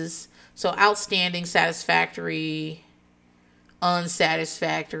 S's, so outstanding, satisfactory,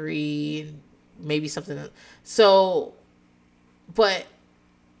 unsatisfactory, maybe something. So, but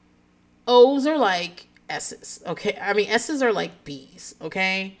O's are like S's, okay? I mean, S's are like B's,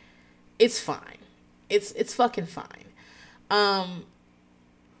 okay? It's fine. It's fucking fine.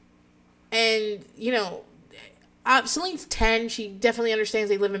 And, Celine's 10. She definitely understands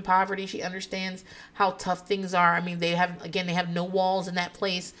they live in poverty. She understands how tough things are. I mean, they have no walls in that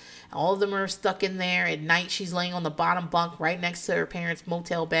place. All of them are stuck in there. At night, she's laying on the bottom bunk right next to her parents'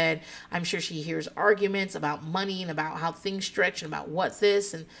 motel bed. I'm sure she hears arguments about money and about how things stretch and about what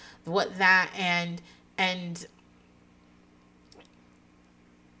this and what that. And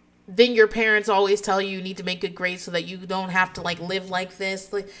then your parents always tell you need to make good grades so that you don't have to like live like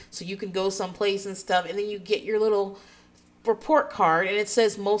this, like, so you can go someplace and stuff. And then you get your little report card and it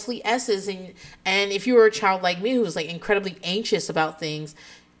says mostly S's. And if you were a child like me who was like incredibly anxious about things,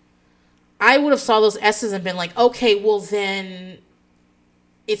 I would have saw those S's and been like, okay, well then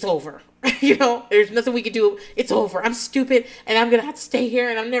it's over. There's nothing we could do. It's over. I'm stupid and I'm going to have to stay here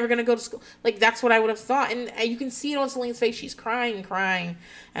and I'm never going to go to school. Like, that's what I would have thought. And you can see it on Celine's face. She's crying and crying.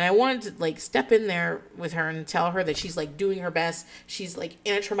 And I wanted to like step in there with her and tell her that she's like doing her best. She's like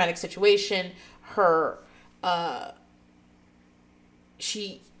in a traumatic situation.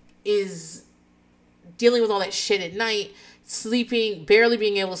 She is dealing with all that shit at night, sleeping, barely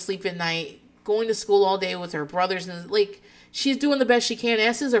being able to sleep at night, going to school all day with her brothers, and like, she's doing the best she can.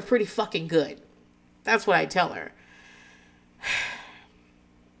 S's are pretty fucking good. That's what I tell her.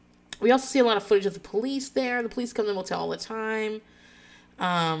 We also see a lot of footage of the police there. The police come to the motel all the time.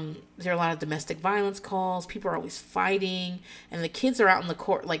 There are a lot of domestic violence calls. People are always fighting. And the kids are out in the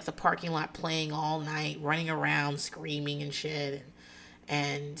court, like the parking lot, playing all night, running around, screaming and shit.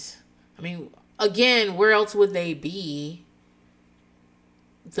 And I mean, again, where else would they be?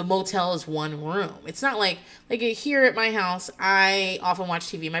 The motel is one room. It's not like here at my house, I often watch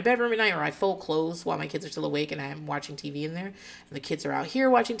TV in my bedroom at night, or I fold clothes while my kids are still awake and I'm watching TV in there. And the kids are out here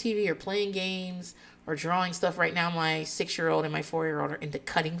watching TV or playing games or drawing stuff. Right now, my 6-year-old and my 4-year-old are into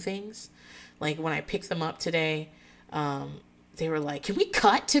cutting things. Like, when I picked them up today, they were like, can we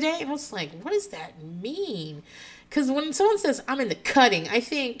cut today? And I was like, what does that mean? Because when someone says, I'm into cutting, I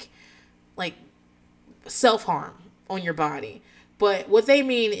think, like, self-harm on your body. But what they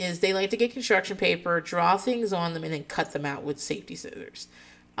mean is they like to get construction paper, draw things on them, and then cut them out with safety scissors.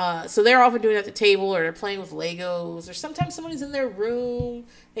 So they're often doing it at the table, or they're playing with Legos, or sometimes somebody's in their room.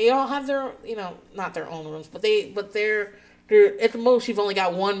 They all have their, not their own rooms, but they're at the most, you've only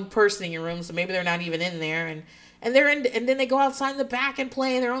got one person in your room, so maybe they're not even in there. And they're in, and then they go outside in the back and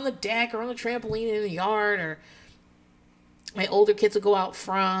play, and they're on the deck or on the trampoline in the yard, or my older kids will go out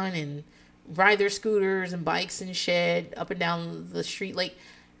front and ride their scooters and bikes and shit up and down the street. Like,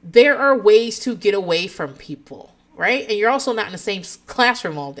 there are ways to get away from people, right? And you're also not in the same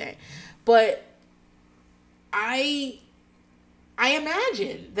classroom all day. But I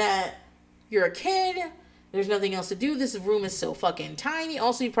imagine that you're a kid, there's nothing else to do, this room is so fucking tiny.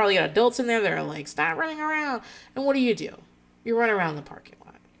 Also, you probably got adults in there that are like, stop running around. And what do? You run around the parking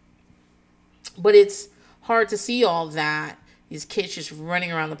lot. But it's hard to see all that, these kids just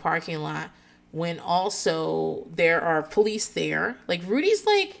running around the parking lot, when also there are police there. Like, Rudy's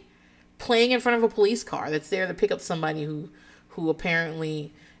like playing in front of a police car that's there to pick up somebody who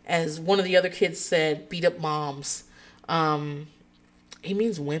apparently, as one of the other kids said, beat up moms. He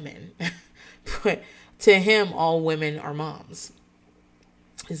means women. But to him, all women are moms.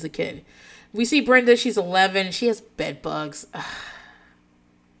 Is the kid. We see Brenda, she's 11. She has bed bugs.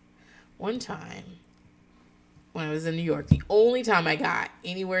 One time, when I was in New York, the only time I got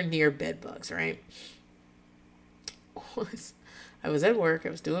anywhere near bed bugs, right, was I was at work. I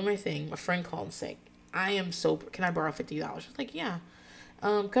was doing my thing. My friend called and said, can I borrow $50? I was like, yeah.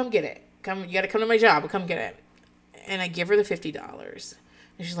 Come get it. You got to come to my job, but come get it. And I give her the $50.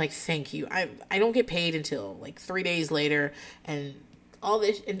 And she's like, thank you. I don't get paid until like 3 days later. And all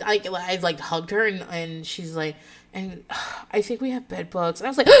this. And I like hugged her and she's like, and I think we have bed bugs. And I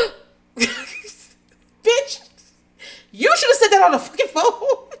was like, bitch. You should have said that on the fucking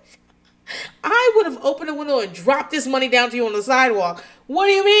phone. I would have opened the window and dropped this money down to you on the sidewalk. What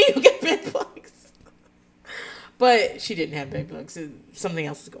do you mean you get bed bugs? But she didn't have bed bugs. Something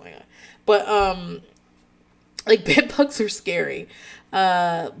else is going on. But, like, bed bugs are scary.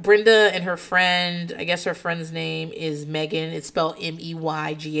 Brenda and her friend, I guess her friend's name is Megan. It's spelled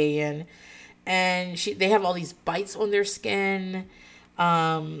Meygan. And they have all these bites on their skin.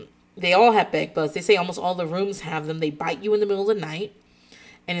 They all have bed bugs. They say almost all the rooms have them. They bite you in the middle of the night,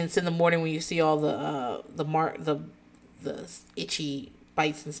 and it's in the morning when you see all the itchy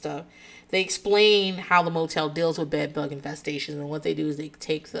bites and stuff. They explain how the motel deals with bed bug infestations, and what they do is they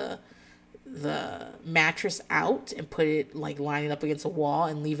take the mattress out and put it, like, lining up against a wall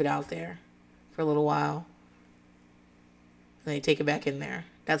and leave it out there for a little while. And they take it back in there.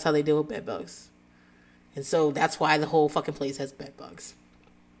 That's how they deal with bed bugs. And so that's why the whole fucking place has bed bugs.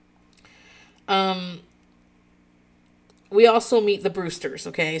 We also meet the Brewsters,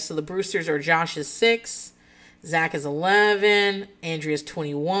 okay? So the Brewsters are Josh is 6, Zach is 11, Andrea's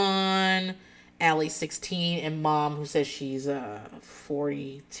 21, Allie's 16, and Mom, who says she's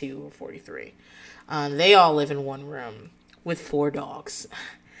 42 or 43. They all live in one room with 4 dogs.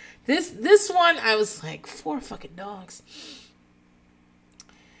 This one, I was like, 4 fucking dogs.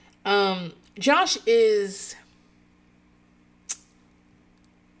 Josh is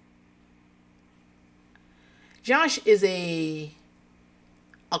a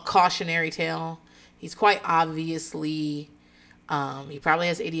cautionary tale. He's quite obviously, he probably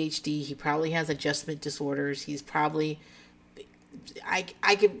has ADHD. He probably has adjustment disorders. He's probably,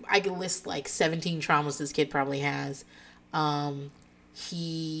 I could list like 17 traumas this kid probably has.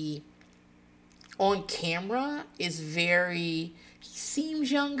 He on camera is he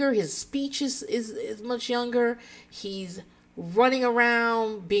seems younger. His speech is much younger. He's running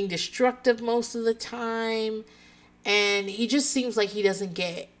around being destructive most of the time. And he just seems like he's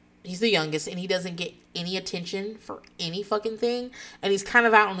the youngest and he doesn't get any attention for any fucking thing. And he's kind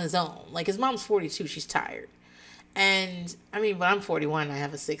of out on his own. Like, his mom's 42, she's tired. And I mean, but I'm 41, I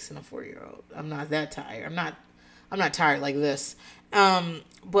have a 6 and a 4-year-old. I'm not that tired. I'm not tired like this.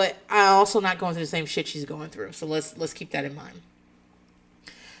 But I'm also not going through the same shit she's going through. So let's keep that in mind.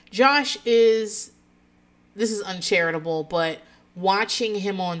 This is uncharitable, but watching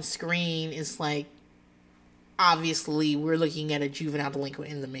him on screen is like, obviously we're looking at a juvenile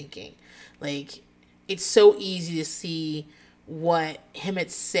delinquent in the making. Like, it's so easy to see what him at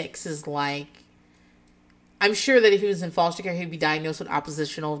 6 is like. I'm sure that if he was in foster care, he'd be diagnosed with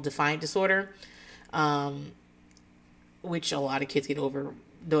oppositional defiant disorder, which a lot of kids get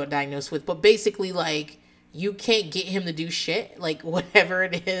diagnosed with. But basically, like, you can't get him to do shit, like, whatever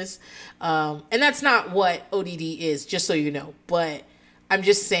it is. And that's not what ODD is, just so you know. But I'm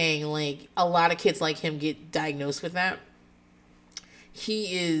just saying, like, a lot of kids like him get diagnosed with that.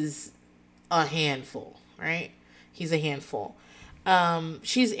 He is a handful, right? He's a handful.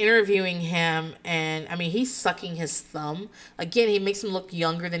 She's interviewing him, and I mean, he's sucking his thumb. Again, he makes him look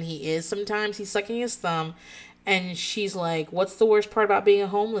younger than he is sometimes. He's sucking his thumb, and she's like, what's the worst part about being a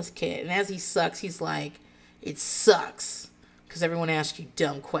homeless kid? And as he sucks, he's like, it sucks, because everyone asks you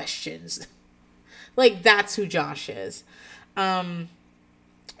dumb questions. Like, that's who Josh is.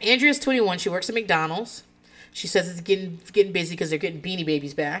 Andrea's 21. She works at McDonald's. She says it's getting busy because they're getting Beanie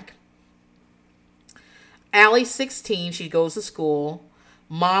Babies back. Allie's 16. She goes to school.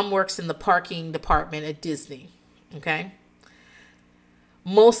 Mom works in the parking department at Disney. Okay?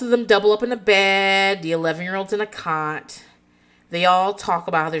 Most of them double up in a bed. The 11-year-old's in a cot. They all talk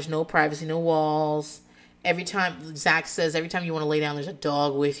about how there's no privacy, no walls. Every time, Zach says, every time you want to lay down, there's a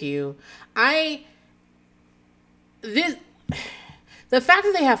dog with you. The fact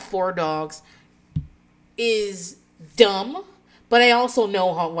that they have 4 dogs is dumb, but I also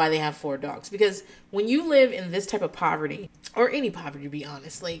know why they have 4 dogs. Because when you live in this type of poverty, or any poverty to be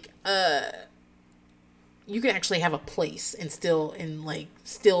honest, like, you can actually have a place and still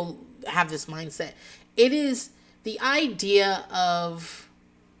have this mindset. It is the idea of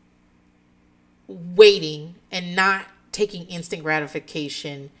waiting and not taking instant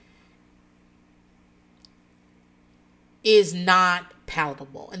gratification is not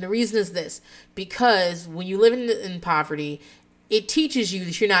palatable. And the reason is this: because when you live in poverty, it teaches you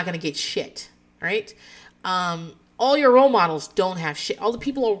that you're not going to get shit, right? All your role models don't have shit. All the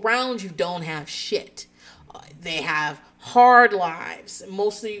people around you don't have shit. They have hard lives.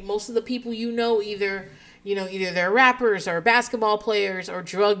 Most of the people either they're rappers or basketball players or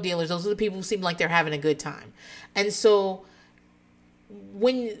drug dealers. Those are the people who seem like they're having a good time. And so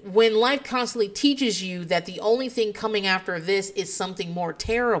when life constantly teaches you that the only thing coming after this is something more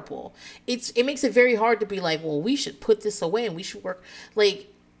terrible, it makes it very hard to be like, well, we should put this away and we should work. Like,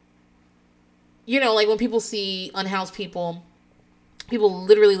 like when people see unhoused people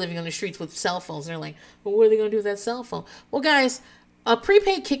literally living on the streets with cell phones, and they're like, well, what are they going to do with that cell phone? Well, guys, a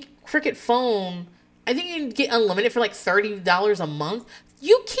prepaid Cricket phone, I think you can get unlimited for like $30 a month.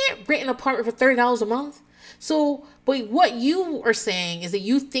 You can't rent an apartment for $30 a month. So, but what you are saying is that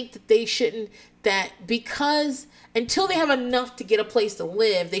you think that they shouldn't, that because until they have enough to get a place to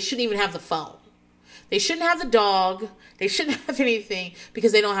live, they shouldn't even have the phone. They shouldn't have the dog. They shouldn't have anything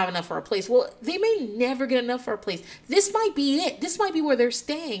because they don't have enough for a place. Well, they may never get enough for a place. This might be it. This might be where they're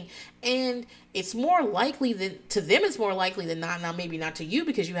staying. And it's more likely that to them, it's more likely than not. Now, maybe not to you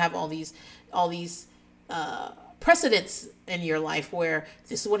because you have all these precedents in your life where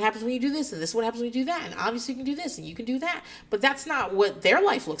this is what happens when you do this and this is what happens when you do that. And obviously you can do this and you can do that. But that's not what their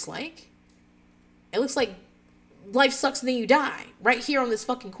life looks like. It looks like life sucks and then you die right here on this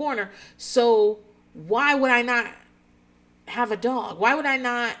fucking corner. So why would I not have a dog? Why would I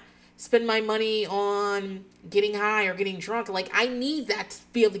not spend my money on getting high or getting drunk? Like, I need that to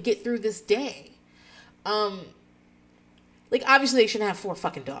be able to get through this day. Like, obviously they shouldn't have 4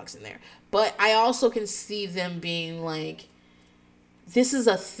 fucking dogs in there. But I also can see them being like, this is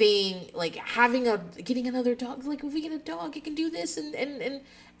a thing, like getting another dog. Like if we get a dog, it can do this and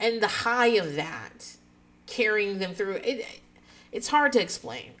the high of that, carrying them through it. It's hard to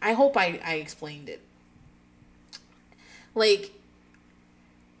explain. I hope I explained it. Like,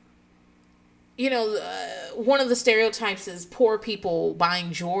 one of the stereotypes is poor people buying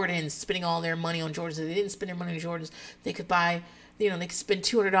Jordans, spending all their money on Jordans. If they didn't spend their money on Jordans, they could buy, they could spend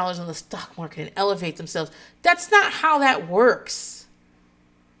 $200 on the stock market and elevate themselves. That's not how that works.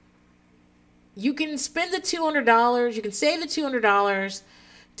 You can spend the $200, you can save the $200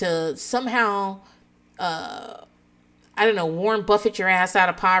 to somehow, Warren Buffett your ass out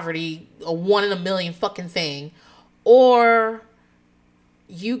of poverty, a 1 in a million fucking thing. Or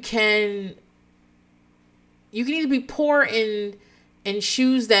you can either be poor in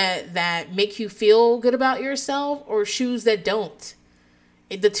shoes that make you feel good about yourself, or shoes that don't.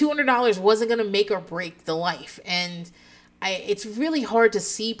 The $200 wasn't going to make or break the life. And it's really hard to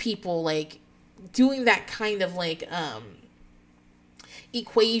see people like doing that kind of like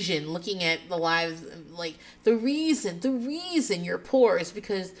equation, looking at the lives, like the reason you're poor is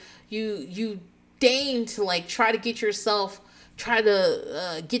because you deign to like try to get yourself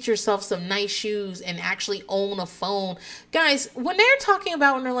some nice shoes and actually own a phone. Guys, when they're talking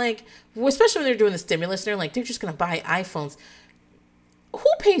about, when they're like, especially when they're doing the stimulus, they're like, they're just gonna buy iPhones. Who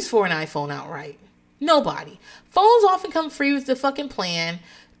pays for an iPhone outright? Nobody. Phones often come free with the fucking plan,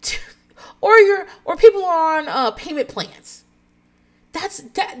 or people are on payment plans.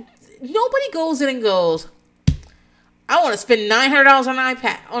 Nobody goes in and goes, I want to spend $900 on an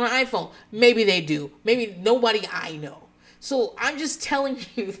iPhone. Maybe they do. Maybe nobody I know. So I'm just telling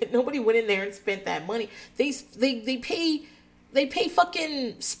you that nobody went in there and spent that money. They pay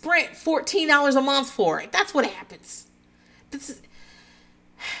fucking Sprint $14 a month for it. That's what happens.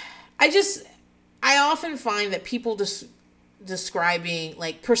 I often find that people prescribing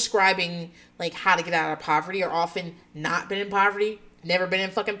like how to get out of poverty, are often not been in poverty, never been in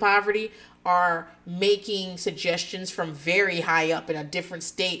fucking poverty, are making suggestions from very high up in a different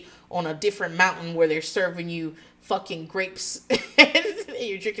state on a different mountain where they're serving you fucking grapes and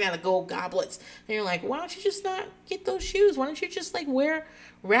you're drinking out of gold goblets. And you're like, why don't you just not get those shoes? Why don't you just like wear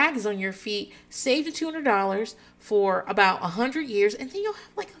rags on your feet, save the $200 for about 100 years, and then you'll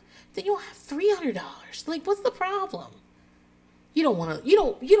have $300. Like, what's the problem? You don't want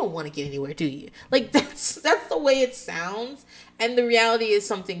to get anywhere, do you? Like, that's the way it sounds, and the reality is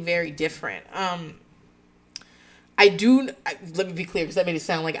something very different. Let me be clear, because that made it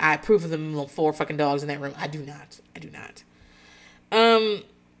sound like I approve of them 4 fucking dogs in that room. I do not.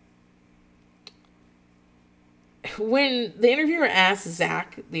 When the interviewer asked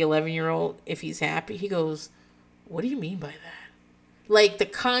Zach, the 11-year-old, if he's happy, he goes, what do you mean by that? Like, the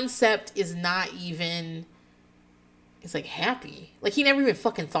concept is not even, it's like happy. Like, he never even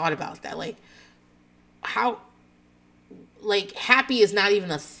fucking thought about that. Like, how, like, happy is not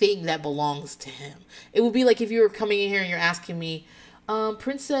even a thing that belongs to him. It would be like if you were coming in here and you're asking me,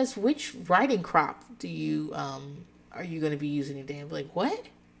 Princess, which riding crop are you going to be using today? I'm like, what?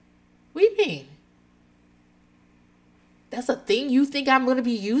 What do you mean? That's a thing you think I'm going to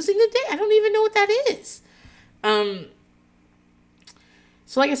be using today? I don't even know what that is.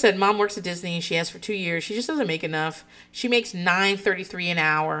 So like I said, mom works at Disney. She has for 2 years. She just doesn't make enough. She makes $9.33 an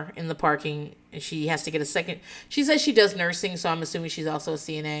hour in the parking, and she has to get a second. She says she does nursing, so I'm assuming she's also a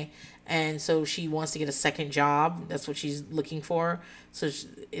CNA, and so she wants to get a second job. That's what she's looking for, so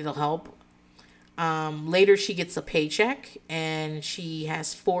it'll help. Later, she gets a paycheck, and she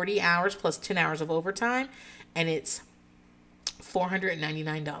has 40 hours plus 10 hours of overtime, and it's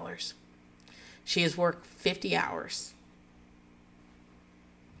 $499. She has worked 50 hours.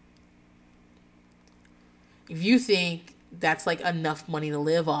 If you think that's like enough money to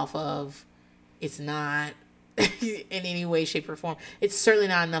live off of, it's not in any way, shape, or form. It's certainly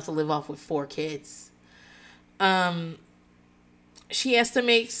not enough to live off with 4 kids. She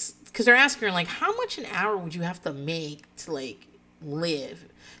estimates, because they're asking her, like, how much an hour would you have to make to, like, live?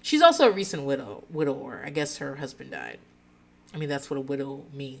 She's also a recent widower. I guess her husband died. I mean, that's what a widow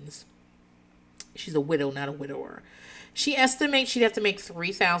means. She's a widow, not a widower. She estimates she'd have to make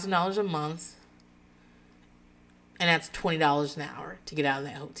 $3,000 a month. And that's $20 an hour to get out of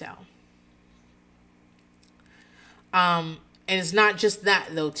that hotel. And it's not just that,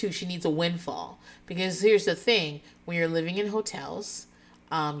 though, too. She needs a windfall. Because here's the thing. When you're living in hotels,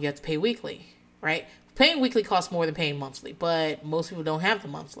 you have to pay weekly, right? Paying weekly costs more than paying monthly. But most people don't have the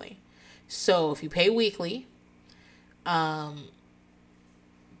monthly. So if you pay weekly, but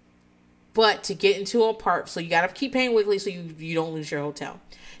to get into an apartment, so you got to keep paying weekly so you don't lose your hotel.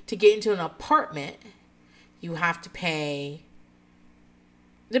 To get into an apartment, you have to pay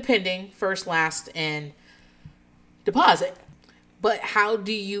depending, first, last, and deposit. But how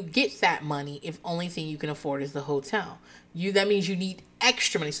do you get that money if only thing you can afford is the hotel? That means you need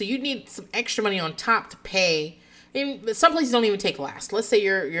extra money. So you need some extra money on top to pay. And some places don't even take last. Let's say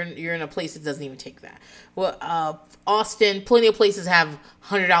you're in a place that doesn't even take that. Well, Austin, plenty of places have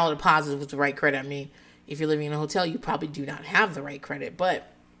 $100 deposits with the right credit. I mean, if you're living in a hotel, you probably do not have the right credit.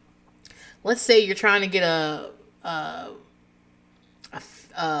 But let's say you're trying to get a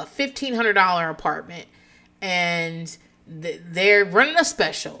 $1,500 apartment, and they're running a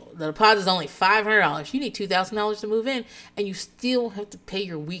special. The deposit is only $500. You need $2,000 to move in, and you still have to pay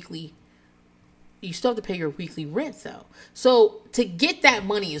your weekly. You still have to pay your weekly rent, though. So to get that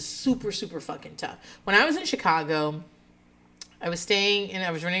money is super, super fucking tough. When I was in Chicago, I was staying and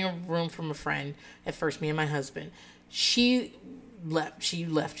I was renting a room from a friend. At first, me and my husband. She left. She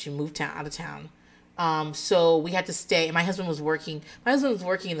moved out of town. So we had to stay. My husband was working. My husband was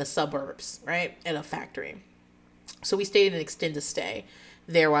working in the suburbs, right, at a factory. So we stayed and extended stay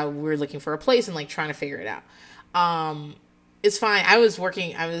there while we were looking for a place and like trying to figure it out. It's fine. I was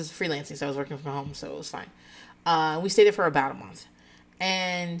freelancing, so I was working from home, so it was fine. We stayed there for about a month.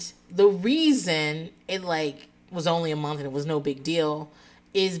 And the reason it like was only a month and it was no big deal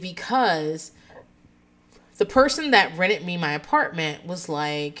is because the person that rented me my apartment was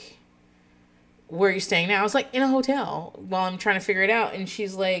like, "Where are you staying now?" I was like, "In a hotel," while I'm trying to figure it out. And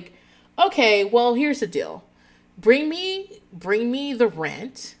she's like, "Okay, well, here's the deal. Bring me the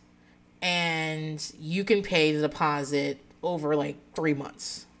rent and you can pay the deposit over like 3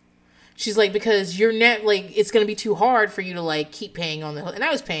 months." She's like, "Because your net, like, it's going to be too hard for you to like keep paying on the," and I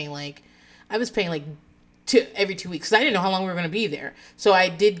was paying like every 2 weeks. 'Cause I didn't know how long we were going to be there. So I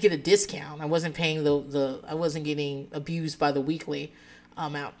did get a discount. I wasn't paying I wasn't getting abused by the weekly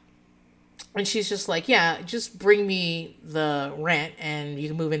amount. And she's just like, "Yeah, just bring me the rent and you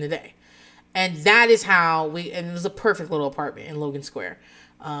can move in today." And that is how and it was a perfect little apartment in Logan Square,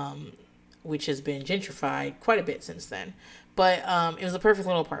 which has been gentrified quite a bit since then. But it was a perfect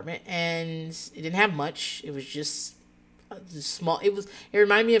little apartment, and it didn't have much. It was just small. It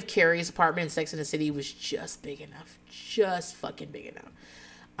reminded me of Carrie's apartment in Sex and the City. It was just big enough. Just fucking big enough.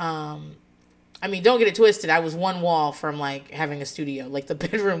 I mean, don't get it twisted. I was one wall from like having a studio. Like the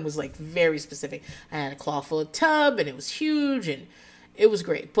bedroom was like very specific. I had a clawfoot tub, and it was huge, and it was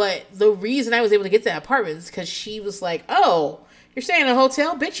great. But the reason I was able to get that apartment is because she was like, "Oh, you're staying in a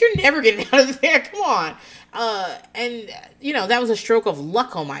hotel? Bitch, you're never getting out of there. Come on." And, you know, that was a stroke of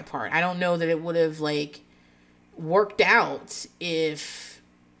luck on my part. I don't know that it would have, like, worked out if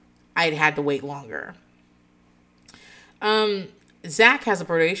I'd had to wait longer. Zach has a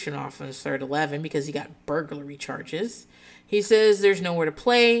probation officer at 11 because he got burglary charges. He says there's nowhere to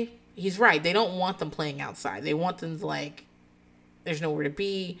play. He's right. They don't want them playing outside. They want them to, like, there's nowhere to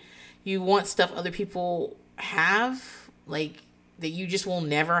be. You want stuff other people have, like, that you just will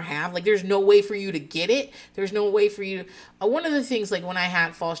never have. Like, there's no way for you to get it. There's no way for you to... one of the things, like, when I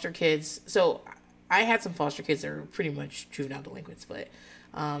had foster kids... So, I had some foster kids that were pretty much juvenile delinquents, but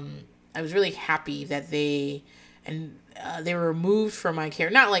I was really happy that they were removed from my care.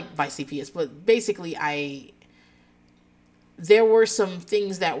 Not, like, by CPS, but basically, there were some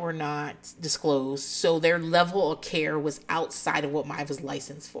things that were not disclosed, so their level of care was outside of what I was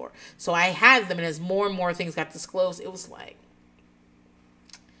licensed for. So, I had them, and as more and more things got disclosed, it was like,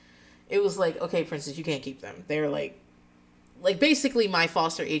 "Okay, Princess, you can't keep them." They're like basically my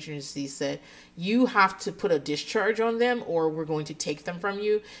foster agency said, "You have to put a discharge on them or we're going to take them from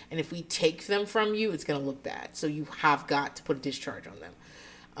you. And if we take them from you, it's going to look bad. So you have got to put a discharge on them."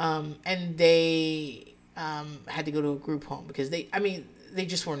 And they had to go to a group home because they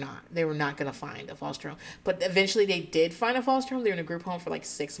were not going to find a foster home. But eventually they did find a foster home. They were in a group home for like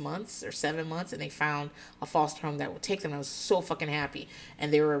 6 months or 7 months, and they found a foster home that would take them. I was so fucking happy.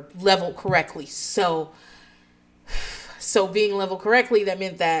 And they were leveled correctly. So being leveled correctly, that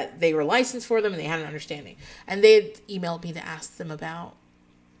meant that they were licensed for them and they had an understanding. And they had emailed me to ask them about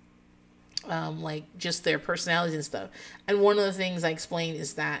like just their personalities and stuff. And one of the things I explained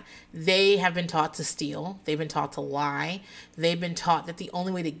is that they have been taught to steal. They've been taught to lie. They've been taught that the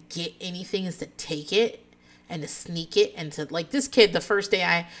only way to get anything is to take it and to sneak it. And to, like, this kid, the first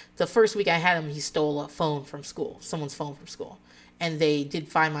week I had him, he stole a phone from school, someone's phone from school. And they did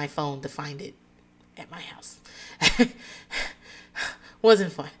find my phone to find it at my house.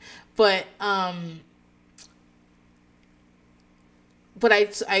 Wasn't fun. But I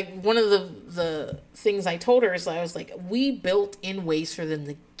one of the things I told her is I was like, we built in ways for them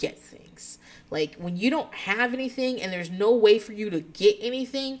to get things. Like, when you don't have anything and there's no way for you to get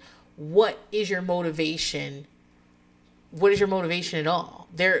anything, what is your motivation what is your motivation at all?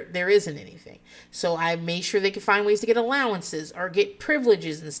 There isn't anything. So I made sure they could find ways to get allowances or get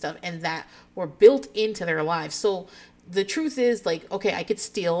privileges and stuff, and that were built into their lives. So the truth is, like, okay, I could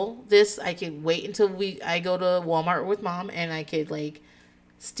steal this. I could wait until I go to Walmart with mom, and I could, like,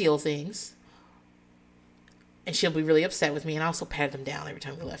 steal things. And she'll be really upset with me. And I also patted them down every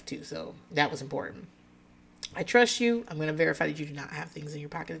time we left, too. So that was important. I trust you. I'm going to verify that you do not have things in your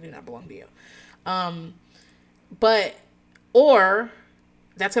pocket that do not belong to you. Or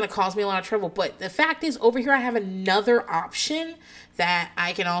that's going to cause me a lot of trouble. But the fact is, over here, I have another option that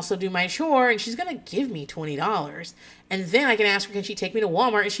I can also do my chore, and she's going to give me $20. And then I can ask her, can she take me to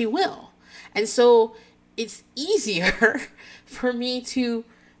Walmart? And she will. And so it's easier for me to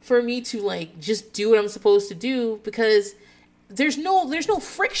like just do what I'm supposed to do, because there's no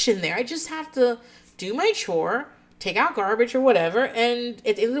friction there. I just have to do my chore, take out garbage or whatever, and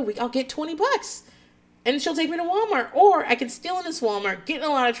at the end of the week I'll get $20. And she'll take me to Walmart. Or I can steal in this Walmart, get in a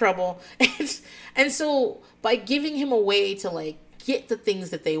lot of trouble. And so by giving him a way to, like, get the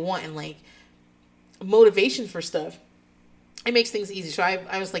things that they want and, like, motivation for stuff, it makes things easy. So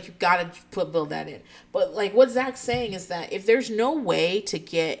I was like, you gotta build that in. But, like, what Zach's saying is that if there's no way to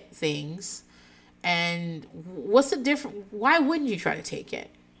get things, and what's the difference? Why wouldn't you try to take it?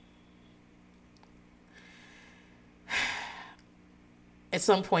 At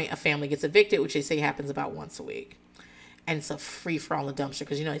some point, a family gets evicted, which they say happens about once a week. And it's a free-for-all in the dumpster,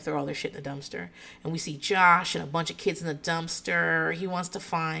 because, you know, they throw all their shit in the dumpster. And we see Josh and a bunch of kids in the dumpster.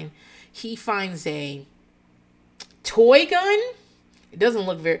 He finds a toy gun. It doesn't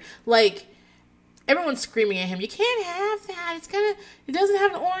look very, like, everyone's screaming at him, you can't have that. It doesn't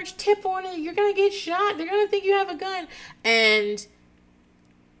have an orange tip on it. You're going to get shot. They're going to think you have a gun. And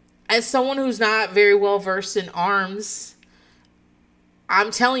as someone who's not very well versed in arms, I'm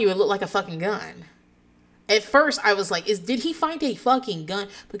telling you, it looked like a fucking gun. At first, I was like, did he find a fucking gun?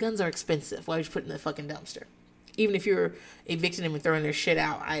 But guns are expensive. Why would you put it in the fucking dumpster? Even if you're evicting them and throwing their shit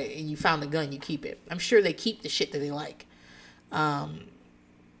out, and you found a gun, you keep it. I'm sure they keep the shit that they like.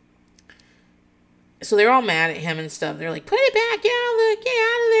 So they're all mad at him and stuff. They're like, put it back, get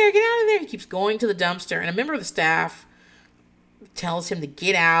out of there. He keeps going to the dumpster. And a member of the staff tells him to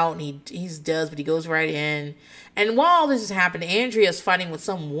get out, and he does, but he goes right in. And while all this is happening, Andrea's fighting with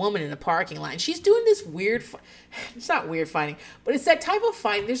some woman in the parking lot, and she's doing this weird, it's not weird fighting, but it's that type of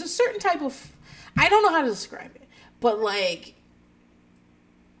fighting. There's a certain type of, I don't know how to describe it, but, like,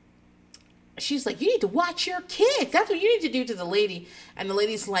 she's like, you need to watch your kids. That's what you need to do to the lady. And the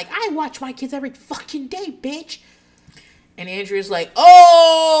lady's like, I watch my kids every fucking day, bitch. And Andrea's like,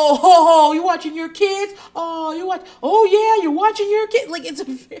 oh, you watching your kids? Oh, yeah, you're watching your kids. Like, it's a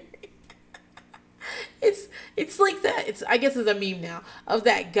very, it's like that. I guess it's a meme now of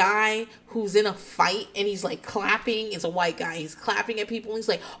that guy who's in a fight and he's like clapping. It's a white guy. He's clapping at people and he's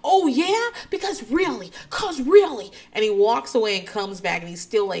like, oh yeah, cause really. And he walks away and comes back and he's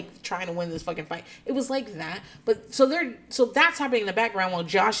still like trying to win this fucking fight. It was like that. But so that's happening in the background while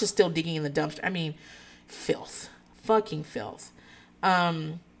Josh is still digging in the dumpster. I mean, filth. Fucking filth.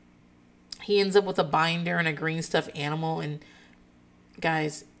 He ends up with a binder and a green stuffed animal, and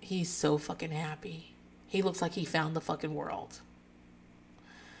guys, he's so fucking happy. He looks like he found the fucking world.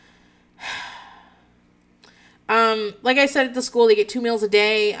 Like I said, at the school, they get 2 meals a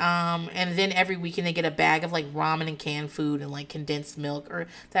day, and then every weekend they get a bag of, like, ramen and canned food and, like, condensed milk, or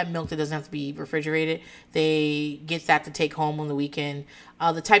that milk that doesn't have to be refrigerated. They get that to take home on the weekend.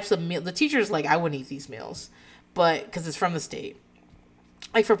 The types of meal, the teacher's like, I wouldn't eat these meals, but because it's from the state.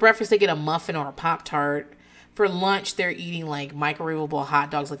 Like, for breakfast, they get a muffin or a Pop-Tart. For lunch, they're eating, like, microwavable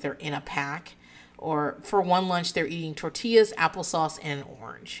hot dogs like they're in a pack. Or for one lunch, they're eating tortillas, applesauce, and an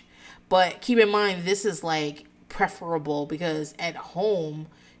orange. But keep in mind, this is, like, preferable because at home,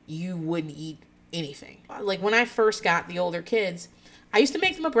 you wouldn't eat anything. Like, when I first got the older kids, I used to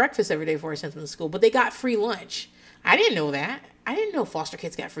make them a breakfast every day before I sent them to school. But they got free lunch. I didn't know that. I didn't know foster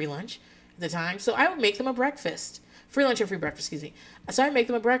kids got free lunch at the time. So I would make them a breakfast. Free lunch and free breakfast, excuse me. So I make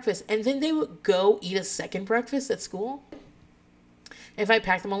them a breakfast. And then they would go eat a second breakfast at school. If I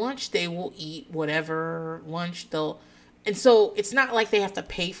pack them a lunch, they will eat whatever lunch and so it's not like they have to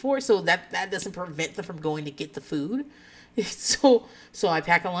pay for it. So that doesn't prevent them from going to get the food. So I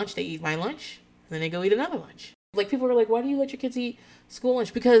pack a lunch, they eat my lunch, and then they go eat another lunch. Like, people are like, why do you let your kids eat school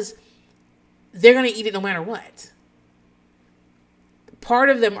lunch? Because they're going to eat it no matter what. Part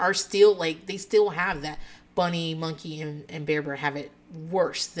of them are still, like, they still have that. Bunny, Monkey, and Bear Bear have it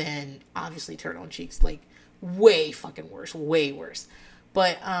worse than, obviously, Turtle and Cheeks. Like, way fucking worse. Way worse.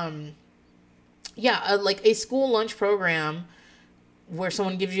 But, like, a school lunch program where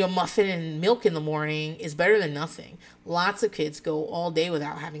someone gives you a muffin and milk in the morning is better than nothing. Lots of kids go all day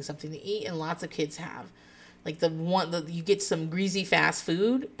without having something to eat, and lots of kids have. Like you get some greasy fast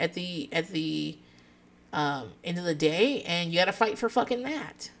food at the end of the day, and you got to fight for fucking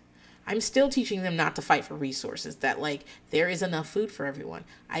that. I'm still teaching them not to fight for resources. That like there is enough food for everyone.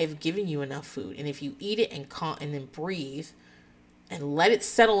 I have given you enough food, and if you eat it and then breathe, and let it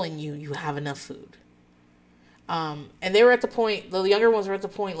settle in you, you have enough food. And they were at the point, the younger ones were at the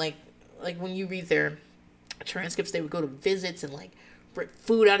point, like when you read their transcripts, they would go to visits and like rip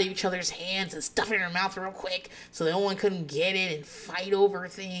food out of each other's hands and stuff it in their mouth real quick so no one couldn't get it, and fight over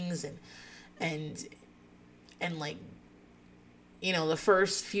things and like, you know, the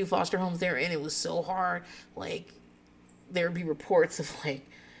first few foster homes they were in, it was so hard. Like there would be reports of like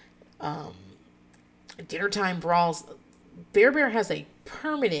dinner time brawls. Bear has a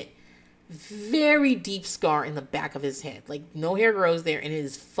permanent, very deep scar in the back of his head. Like no hair grows there, and it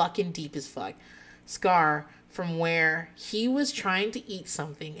is fucking deep as fuck. Scar from where he was trying to eat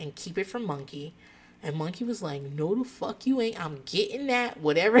something and keep it from Monkey, and Monkey was like, no the fuck you ain't, I'm getting that,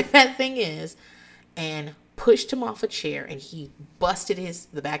 whatever that thing is, and pushed him off a chair, and he busted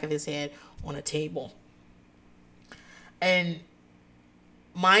the back of his head on a table. And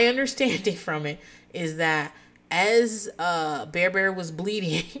my understanding from it is that as Bear was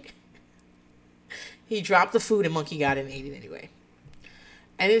bleeding, he dropped the food and Monkey got it and ate it anyway.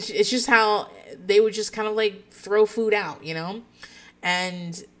 And it's just how they would just kind of like throw food out, you know?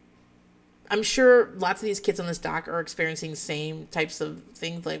 And I'm sure lots of these kids on this doc are experiencing same types of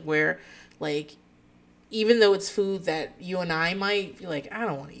things, like where like even though it's food that you and I might be like, I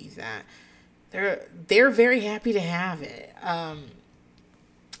don't want to eat that, they're very happy to have it.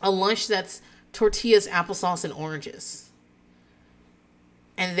 A lunch that's tortillas, applesauce, and oranges.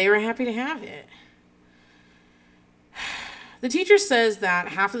 And they were happy to have it. The teacher says that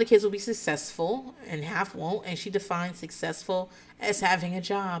half of the kids will be successful and half won't, and she defines successful as having a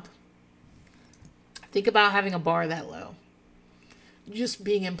job. Think about having a bar that low. Just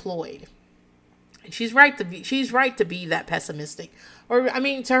being employed. And she's right to be that pessimistic. Or, I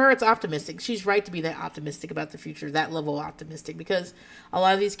mean, to her, it's optimistic. She's right to be that optimistic about the future, that level of optimistic, because a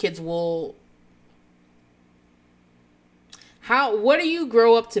lot of these kids will... What do you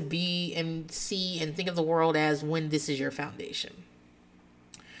grow up to be and see and think of the world as when this is your foundation?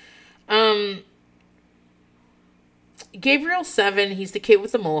 Gabriel 7, he's the kid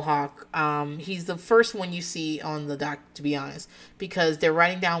with the mohawk. He's the first one you see on the doc, to be honest, because they're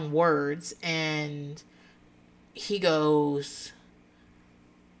writing down words, and he goes,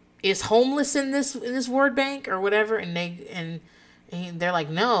 "Is homeless in this word bank or whatever?" And they're like,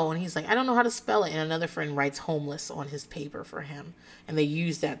 "No," and he's like, "I don't know how to spell it." And another friend writes homeless on his paper for him, and they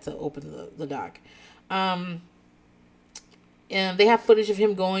use that to open the doc. And they have footage of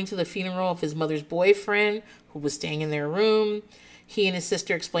him going to the funeral of his mother's boyfriend, who was staying in their room. He and his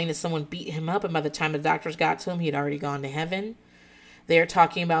sister explained that someone beat him up, and by the time the doctors got to him, he had already gone to heaven. They're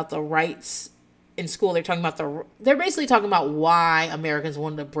talking about the rights in school. They're basically talking about why Americans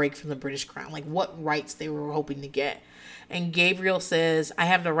wanted to break from the British crown, like what rights they were hoping to get. And Gabriel says, "I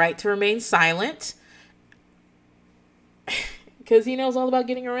have the right to remain silent," because he knows all about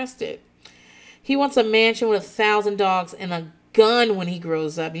getting arrested. He wants a mansion with 1,000 dogs and a gun when he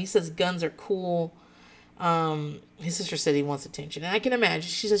grows up. He says guns are cool. His sister said he wants attention, and I can imagine.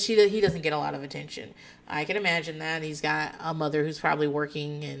 She says he doesn't get a lot of attention. I can imagine that. He's got a mother who's probably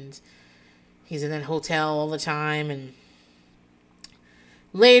working, and he's in that hotel all the time. And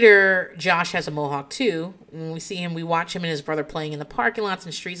later, Josh has a mohawk too. When we see him, we watch him and his brother playing in the parking lots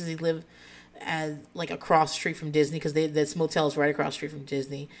and streets as he live like across the street from Disney, because this motel is right across the street from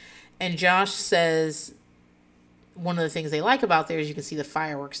Disney. And Josh says one of the things they like about there is you can see the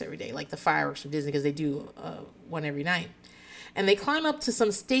fireworks every day, like the fireworks from Disney, because they do one every night. And they climb up to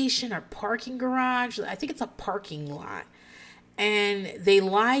some station or parking garage. I think it's a parking lot. And they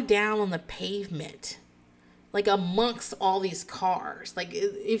lie down on the pavement, like amongst all these cars. Like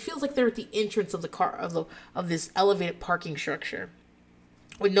it feels like they're at the entrance of the car of this elevated parking structure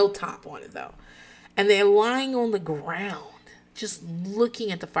with no top on it though. And they're lying on the ground, just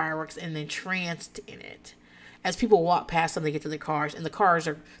looking at the fireworks and entranced in it. As people walk past them, they get to their cars, and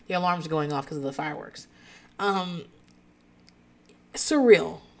the alarms are going off because of the fireworks.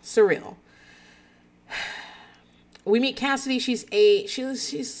 Surreal. We meet Cassidy. She's 8. She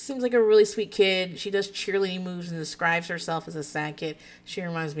seems like a really sweet kid. She does cheerleading moves and describes herself as a sad kid. She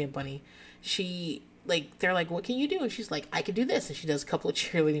reminds me of Bunny. They're like, "What can you do?" And she's like, "I can do this." And she does a couple of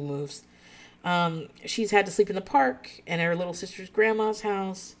cheerleading moves. She's had to sleep in the park and her little sister's grandma's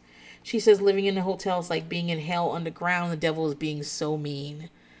house. She says living in a hotel is like being in hell underground. The devil is being so mean.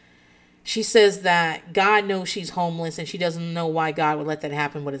 She says that God knows she's homeless and she doesn't know why God would let that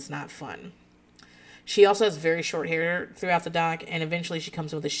happen, but it's not fun. She also has very short hair throughout the doc, and eventually she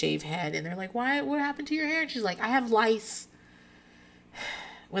comes in with a shaved head, and they're like, "Why? What happened to your hair?" And she's like, "I have lice."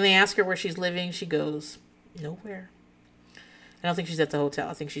 When they ask her where she's living, she goes, "Nowhere." I don't think she's at the hotel.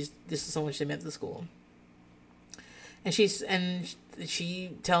 I think this is someone she met at the school. And she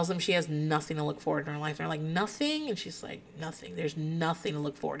tells them she has nothing to look forward to in her life. They're like, "Nothing?" And she's like, "Nothing. There's nothing to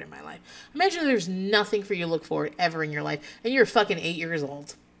look forward in my life." Imagine there's nothing for you to look forward ever in your life, and you're fucking 8 years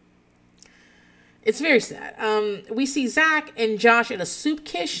old. It's very sad. We see Zach and Josh at a soup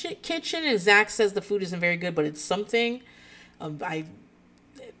kitchen, and Zach says the food isn't very good, but it's something. I've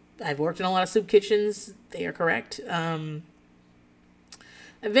worked in a lot of soup kitchens. They are correct.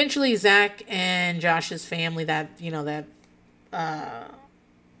 Eventually, Zach and Josh's family, that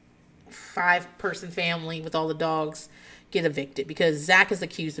 5-person family with all the dogs, get evicted because Zach is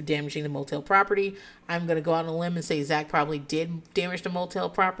accused of damaging the motel property. I'm going to go out on a limb and say Zach probably did damage the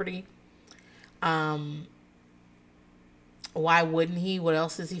motel property. Why wouldn't he? What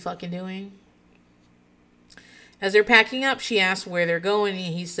else is he fucking doing? As they're packing up, she asks where they're going,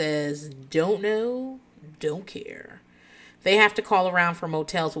 and he says, "Don't know, don't care." They have to call around for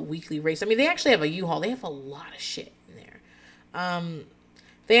motels with weekly rates. I mean, they actually have a U-Haul. They have a lot of shit in there.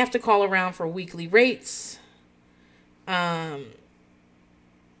 They have to call around for weekly rates.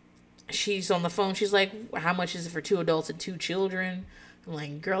 She's on the phone. She's like, "How much is it for 2 adults and 2 children?" I'm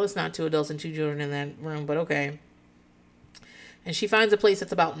like, "Girl, it's not 2 adults and 2 children in that room, but okay." And she finds a place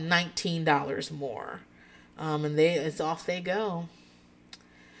that's about $19 more. And it's off they go.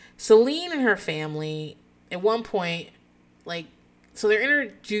 Celine and her family, at one point, so they're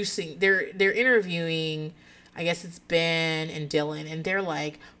interviewing, I guess it's Ben and Dylan, and they're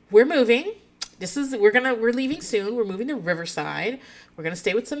like, "We're moving. We're leaving soon. We're moving to Riverside. We're going to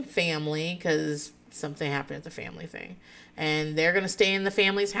stay with some family because something happened at the family thing. And they're going to stay in the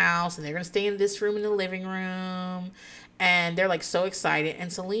family's house, and they're going to stay in this room in the living room." And they're like so excited.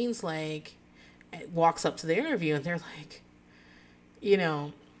 And Celine's like, walks up to the interview, and they're like,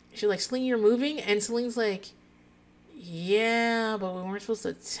 she's like, "Celine, you're moving?" And Celine's like, "Yeah, but we weren't supposed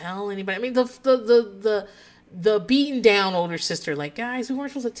to tell anybody." I mean, the beaten down older sister, like, "Guys, we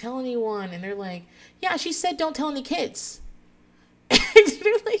weren't supposed to tell anyone." And they're like, "Yeah, she said don't tell any kids." And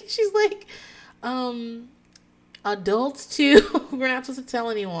she's like, "Adults too. We're not supposed to tell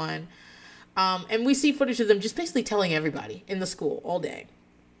anyone." And we see footage of them just basically telling everybody in the school all day.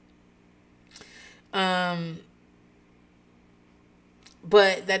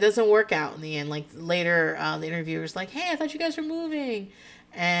 But that doesn't work out in the end. Like later, the interviewer's like, "Hey, I thought you guys were moving."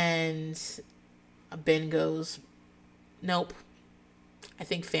 And Ben goes, "Nope. I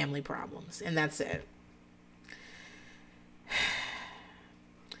think family problems." And that's it.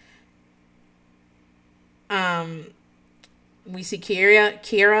 We see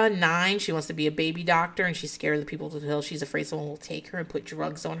Kira, 9. She wants to be a baby doctor, and she's scared of the people at the hotel. She's afraid someone will take her and put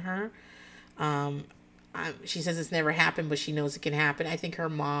drugs on her. She says it's never happened, but she knows it can happen. I think her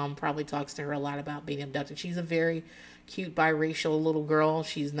mom probably talks to her a lot about being abducted. She's a very cute biracial little girl.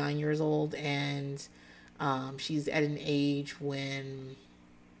 She's 9 years old, and she's at an age when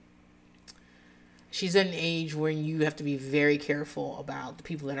you have to be very careful about the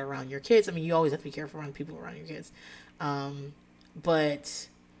people that are around your kids. I mean, you always have to be careful around people around your kids. But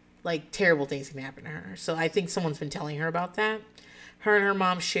like terrible things can happen to her. So I think someone's been telling her about that. Her and her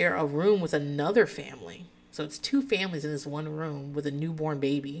mom share a room with another family. So it's 2 families in this one room with a newborn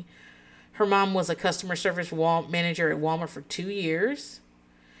baby. Her mom was a customer service manager at Walmart for 2 years.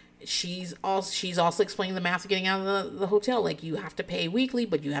 She's also explaining the math of getting out of the hotel. Like, you have to pay weekly,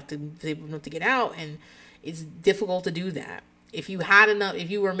 but you have to be able to get out, and it's difficult to do that. If you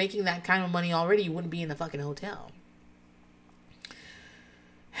were making that kind of money already, you wouldn't be in the fucking hotel.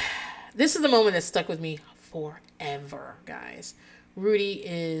 This is the moment that stuck with me forever, guys. Rudy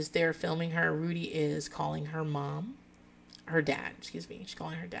is there filming her. Rudy is calling her dad. She's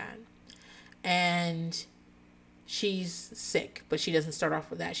calling her dad. And she's sick, but she doesn't start off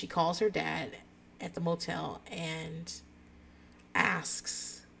with that. She calls her dad at the motel and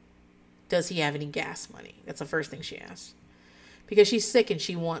asks, does he have any gas money? That's the first thing she asks. Because she's sick and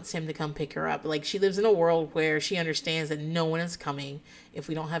she wants him to come pick her up. Like, she lives in a world where she understands that no one is coming if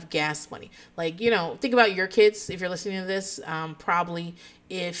we don't have gas money. Like, think about your kids. If you're listening to this, probably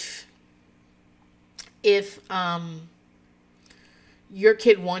if your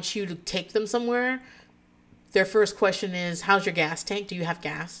kid wants you to take them somewhere, their first question is, how's your gas tank? Do you have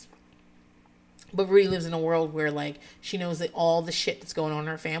gas? But Rudy lives in a world where, like, she knows that all the shit that's going on in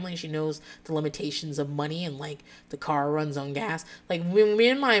her family. She knows the limitations of money and, like, the car runs on gas. Like, when me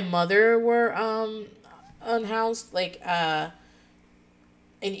and my mother were unhoused, like, an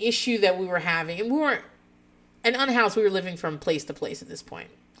issue that we were having, and we weren't, and unhoused, we were living from place to place at this point.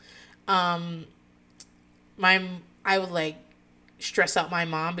 I would, like, stress out my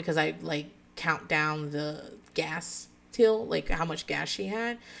mom because I'd, like, count down the gas till, like, how much gas she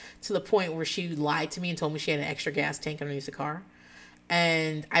had, to the point where she lied to me and told me she had an extra gas tank underneath the car.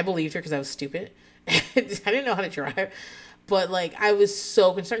 And I believed her because I was stupid. I didn't know how to drive. But, like, I was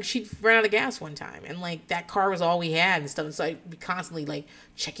so concerned. She'd run out of gas one time. And, like, that car was all we had and stuff. And so I'd be constantly, like,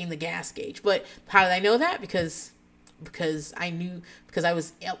 checking the gas gauge. But how did I know that? Because I knew, because I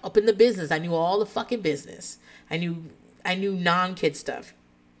was up in the business. I knew all the fucking business. I knew non-kid stuff.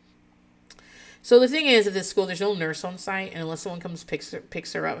 So the thing is, at this school, there's no nurse on site, and unless someone comes picks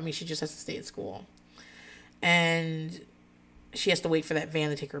her up, I mean, she just has to stay at school, and she has to wait for that van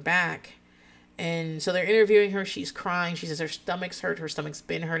to take her back. And so they're interviewing her. She's crying. She says her stomach's hurt. Her stomach's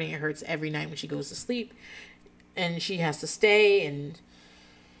been hurting. It hurts every night when she goes to sleep, and she has to stay, and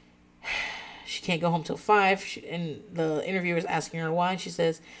she can't go home till 5. And the interviewer's asking her why, and she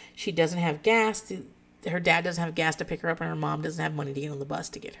says she doesn't have gas. Her dad doesn't have gas to pick her up, and her mom doesn't have money to get on the bus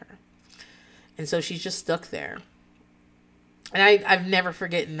to get her. And so she's just stuck there. And I've never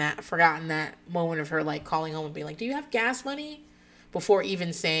forgotten that moment of her, like, calling home and being like, do you have gas money? Before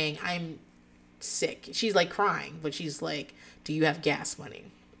even saying, I'm sick. She's, like, crying, but she's like, do you have gas money?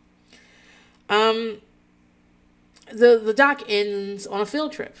 The doc ends on a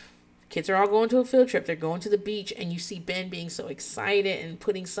field trip. Kids are all going to a field trip. They're going to the beach, and you see Ben being so excited and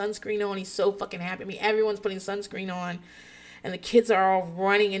putting sunscreen on. He's so fucking happy. I mean, everyone's putting sunscreen on. And the kids are all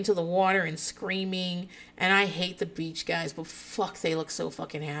running into the water and screaming. And I hate the beach guys, but fuck, they look so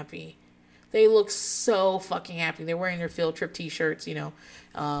fucking happy. They look so fucking happy. They're wearing their field trip t-shirts, you know.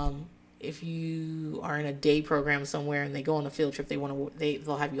 If you are in a day program somewhere and they go on a field trip,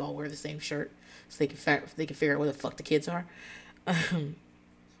 they'll have you all wear the same shirt so they can figure out where the fuck the kids are.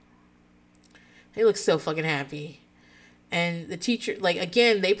 They look so fucking happy. And the teacher, like,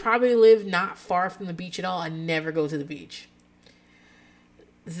 again, they probably live not far from the beach at all and never go to the beach.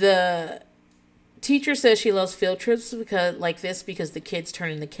 The teacher says she loves field trips because the kids turn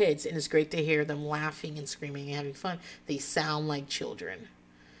into kids, and it's great to hear them laughing and screaming and having fun. They sound like children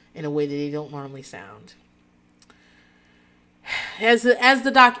in a way that they don't normally sound. As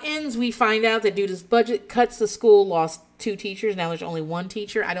the doc ends, we find out that due to budget cuts, the school lost 2 teachers. Now there's only 1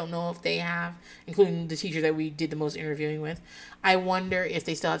 teacher. I don't know if they have, including the teacher that we did the most interviewing with. I wonder if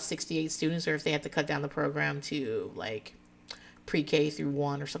they still have 68 students or if they had to cut down the program to, like, pre-K through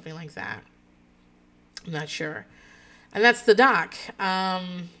 1 or something like that. I'm not sure. And that's the doc.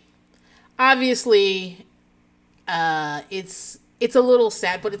 Obviously, it's a little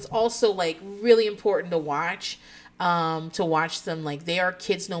sad, but it's also, like, really important to watch. To watch them, like, they are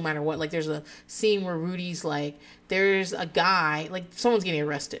kids no matter what. Like, there's a scene where Rudy's, like, there's a guy, like, someone's getting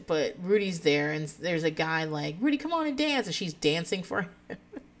arrested, but Rudy's there, and there's a guy like, Rudy, come on and dance, and she's dancing for him.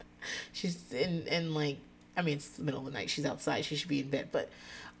 She's in like, I mean, it's the middle of the night, she's outside, she should be in bed, but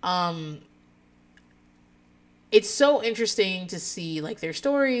it's so interesting to see, like, their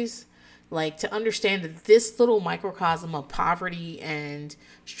stories, like, to understand that this little microcosm of poverty and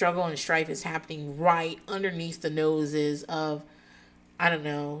struggle and strife is happening right underneath the noses of, I don't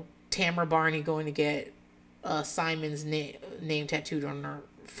know, Tamara Barney going to get Simon's name tattooed on her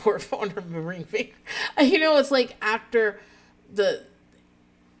ring finger. You know, it's like after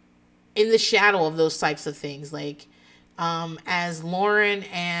in the shadow of those types of things, like, as Lauren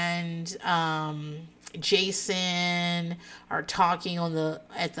and Jason are talking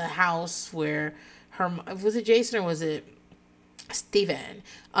at the house where was it Jason or was it Steven?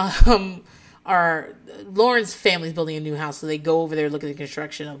 Lauren's family's building a new house, so they go over there, look at the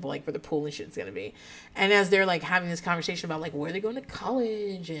construction of, like, where the pool and shit's gonna be. And as they're, like, having this conversation about, like, where are they going to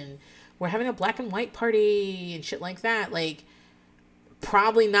college, and we're having a black and white party and shit like that, like,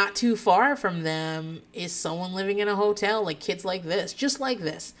 probably not too far from them is someone living in a hotel, like kids like this, just like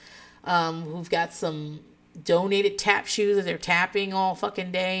this, who've got some donated tap shoes that they're tapping all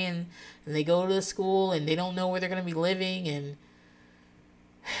fucking day, and they go to the school and they don't know where they're going to be living, and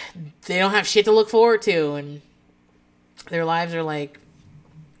they don't have shit to look forward to, and their lives are like,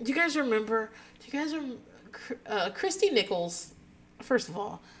 do you guys remember Christy Nichols? First of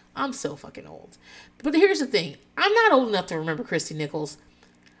all, I'm so fucking old. But here's the thing. I'm not old enough to remember Christy Nichols.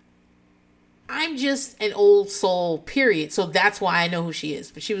 I'm just an old soul, period. So that's why I know who she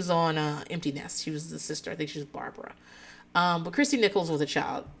is. But she was on Empty Nest. She was the sister. I think she was Barbara. But Christy Nichols was a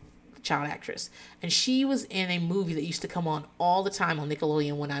child child actress, and she was in a movie that used to come on all the time on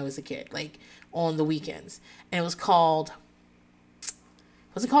Nickelodeon when I was a kid, like on the weekends. And it wasn't called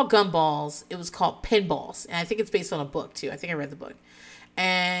Gumballs. It was called Pinballs. And I think it's based on a book too. I think I read the book.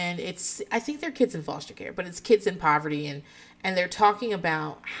 And I think they're kids in foster care, but it's kids in poverty. And they're talking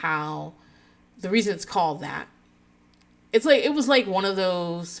about how the reason it's called that, it was like one of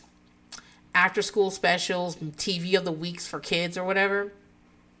those after school specials, TV of the weeks for kids or whatever.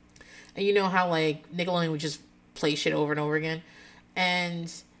 And you know how like Nickelodeon would just play shit over and over again. And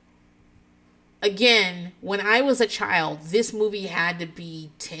again, when I was a child, this movie had to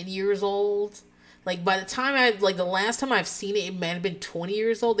be 10 years old. Like, by the time the last time I've seen it, it might have been 20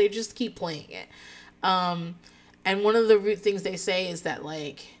 years old. They just keep playing it. And one of the things they say is that,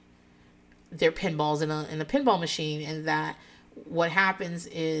 like, they're pinballs in a pinball machine, and that what happens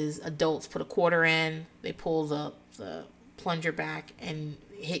is adults put a quarter in, they pull the plunger back and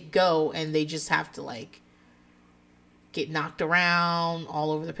hit go, and they just have to, like, get knocked around all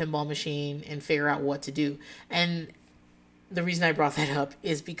over the pinball machine and figure out what to do. And the reason I brought that up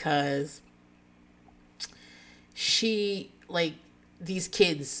is because these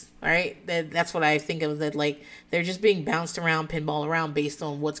kids, right? That's what I think of, that like they're just being bounced around, pinball around based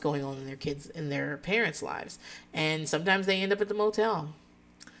on what's going on in their parents' lives. And sometimes they end up at the motel.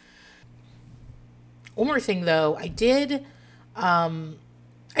 One more thing though, I didn't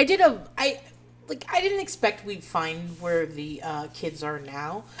expect we'd find where the kids are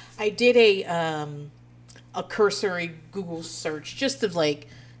now. I did a cursory Google search just to like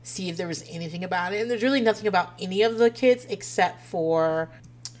see if there was anything about it, and there's really nothing about any of the kids except for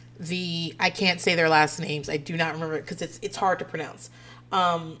I can't say their last names. I do not remember it because it's hard to pronounce.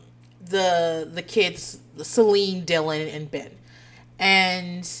 The kids, Celine, Dylan, and Ben.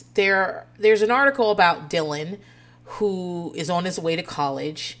 And there's an article about Dylan who is on his way to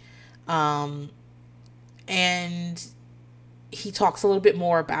college. And he talks a little bit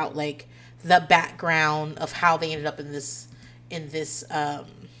more about like the background of how they ended up in this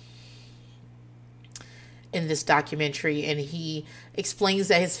documentary. And he explains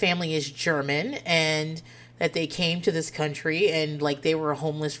that his family is German and that they came to this country and like they were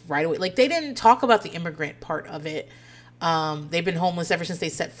homeless right away. Like they didn't talk about the immigrant part of it. They've been homeless ever since they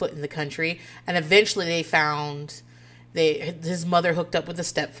set foot in the country, and eventually they found his mother hooked up with a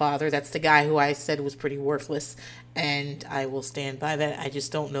stepfather. That's the guy who I said was pretty worthless, and I will stand by that. I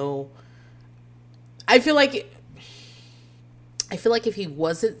just don't know. I feel like if he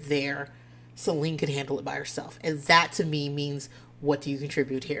wasn't there, Celine could handle it by herself. And that to me means, what do you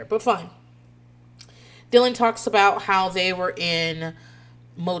contribute here? But fine. Dylan talks about how they were in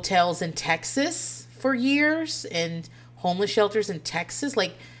motels in Texas for years and homeless shelters in Texas.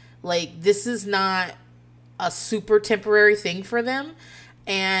 Like this is not a super temporary thing for them.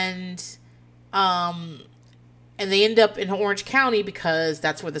 And they end up in Orange County because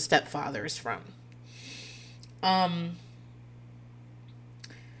that's where the stepfather is from. And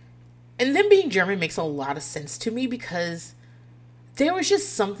them being German makes a lot of sense to me because there was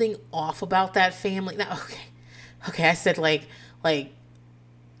just something off about that family. Now, okay, I said like,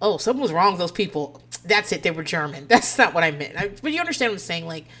 oh, something was wrong with those people. That's it, they were German. That's not what I meant. But you understand what I'm saying?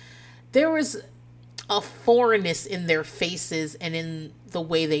 Like, there was a foreignness in their faces and in the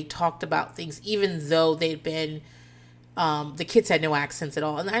way they talked about things, even though they'd been, the kids had no accents at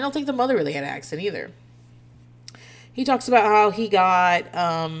all. And I don't think the mother really had an accent either. He talks about how he got,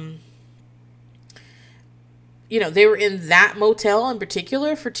 they were in that motel in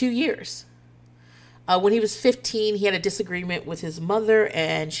particular for 2 years. When he was 15, he had a disagreement with his mother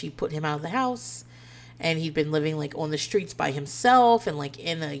and she put him out of the house. And he'd been living like on the streets by himself and like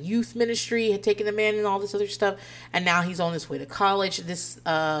in a youth ministry, had taken him in and all this other stuff. And now he's on his way to college. This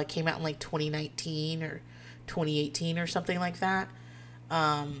came out in like 2019 or 2018 or something like that.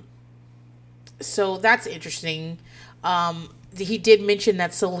 So that's interesting. He did mention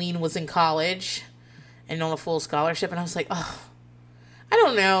that Celine was in college and on a full scholarship. And I was like, oh, I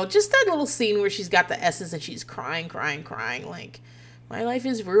don't know. Just that little scene where she's got the S's and she's crying. Like, my life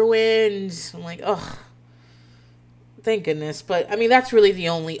is ruined. I'm like, oh, thank goodness. But, I mean, that's really the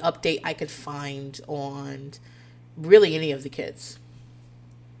only update I could find on really any of the kids.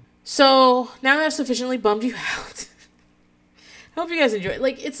 So, now I've sufficiently bummed you out. I hope you guys enjoy it.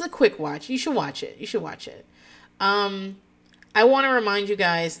 Like, it's a quick watch. You should watch it. I want to remind you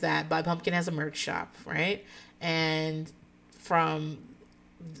guys that Buy Pumpkin has a merch shop, right? And from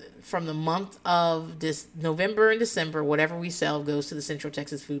the month of this November and December, whatever we sell goes to the Central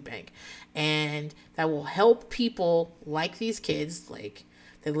Texas Food Bank. And that will help people like these kids, like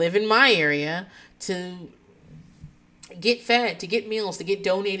that live in my area, to get fed, to get meals, to get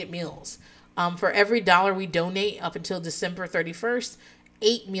donated meals. For every $1 we donate up until December 31st,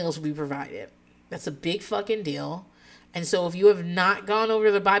 8 meals will be provided. That's a big fucking deal. And so if you have not gone over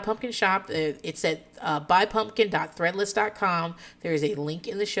to the Buy Pumpkin shop, it's at buypumpkin.threadless.com. There is a link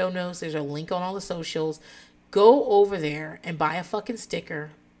in the show notes. There's a link on all the socials. Go over there and buy a fucking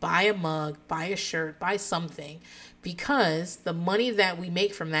sticker, buy a mug, buy a shirt, buy something. Because the money that we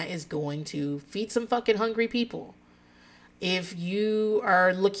make from that is going to feed some fucking hungry people. If you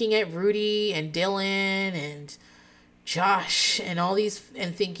are looking at Rudy and Dylan and Josh and all these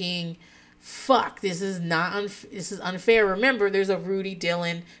and thinking, fuck, this is unfair. Remember, there's a Rudy,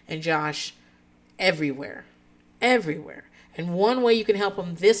 Dylan, and Josh everywhere. And one way you can help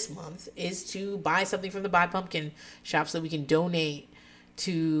them this month is to buy something from the Buy Pumpkin shop so that we can donate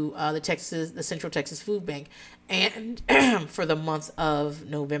to the Central Texas Food Bank. And for the month of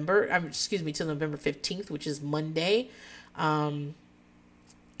November, till November 15th, which is Monday.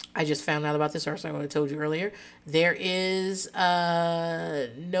 I just found out about this, or I would have told you earlier. There is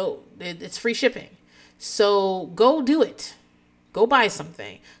it's free shipping. So go do it. Go buy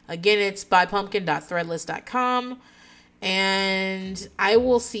something. Again, it's buypumpkin.threadless.com. And I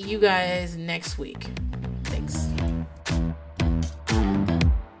will see you guys next week. Thanks.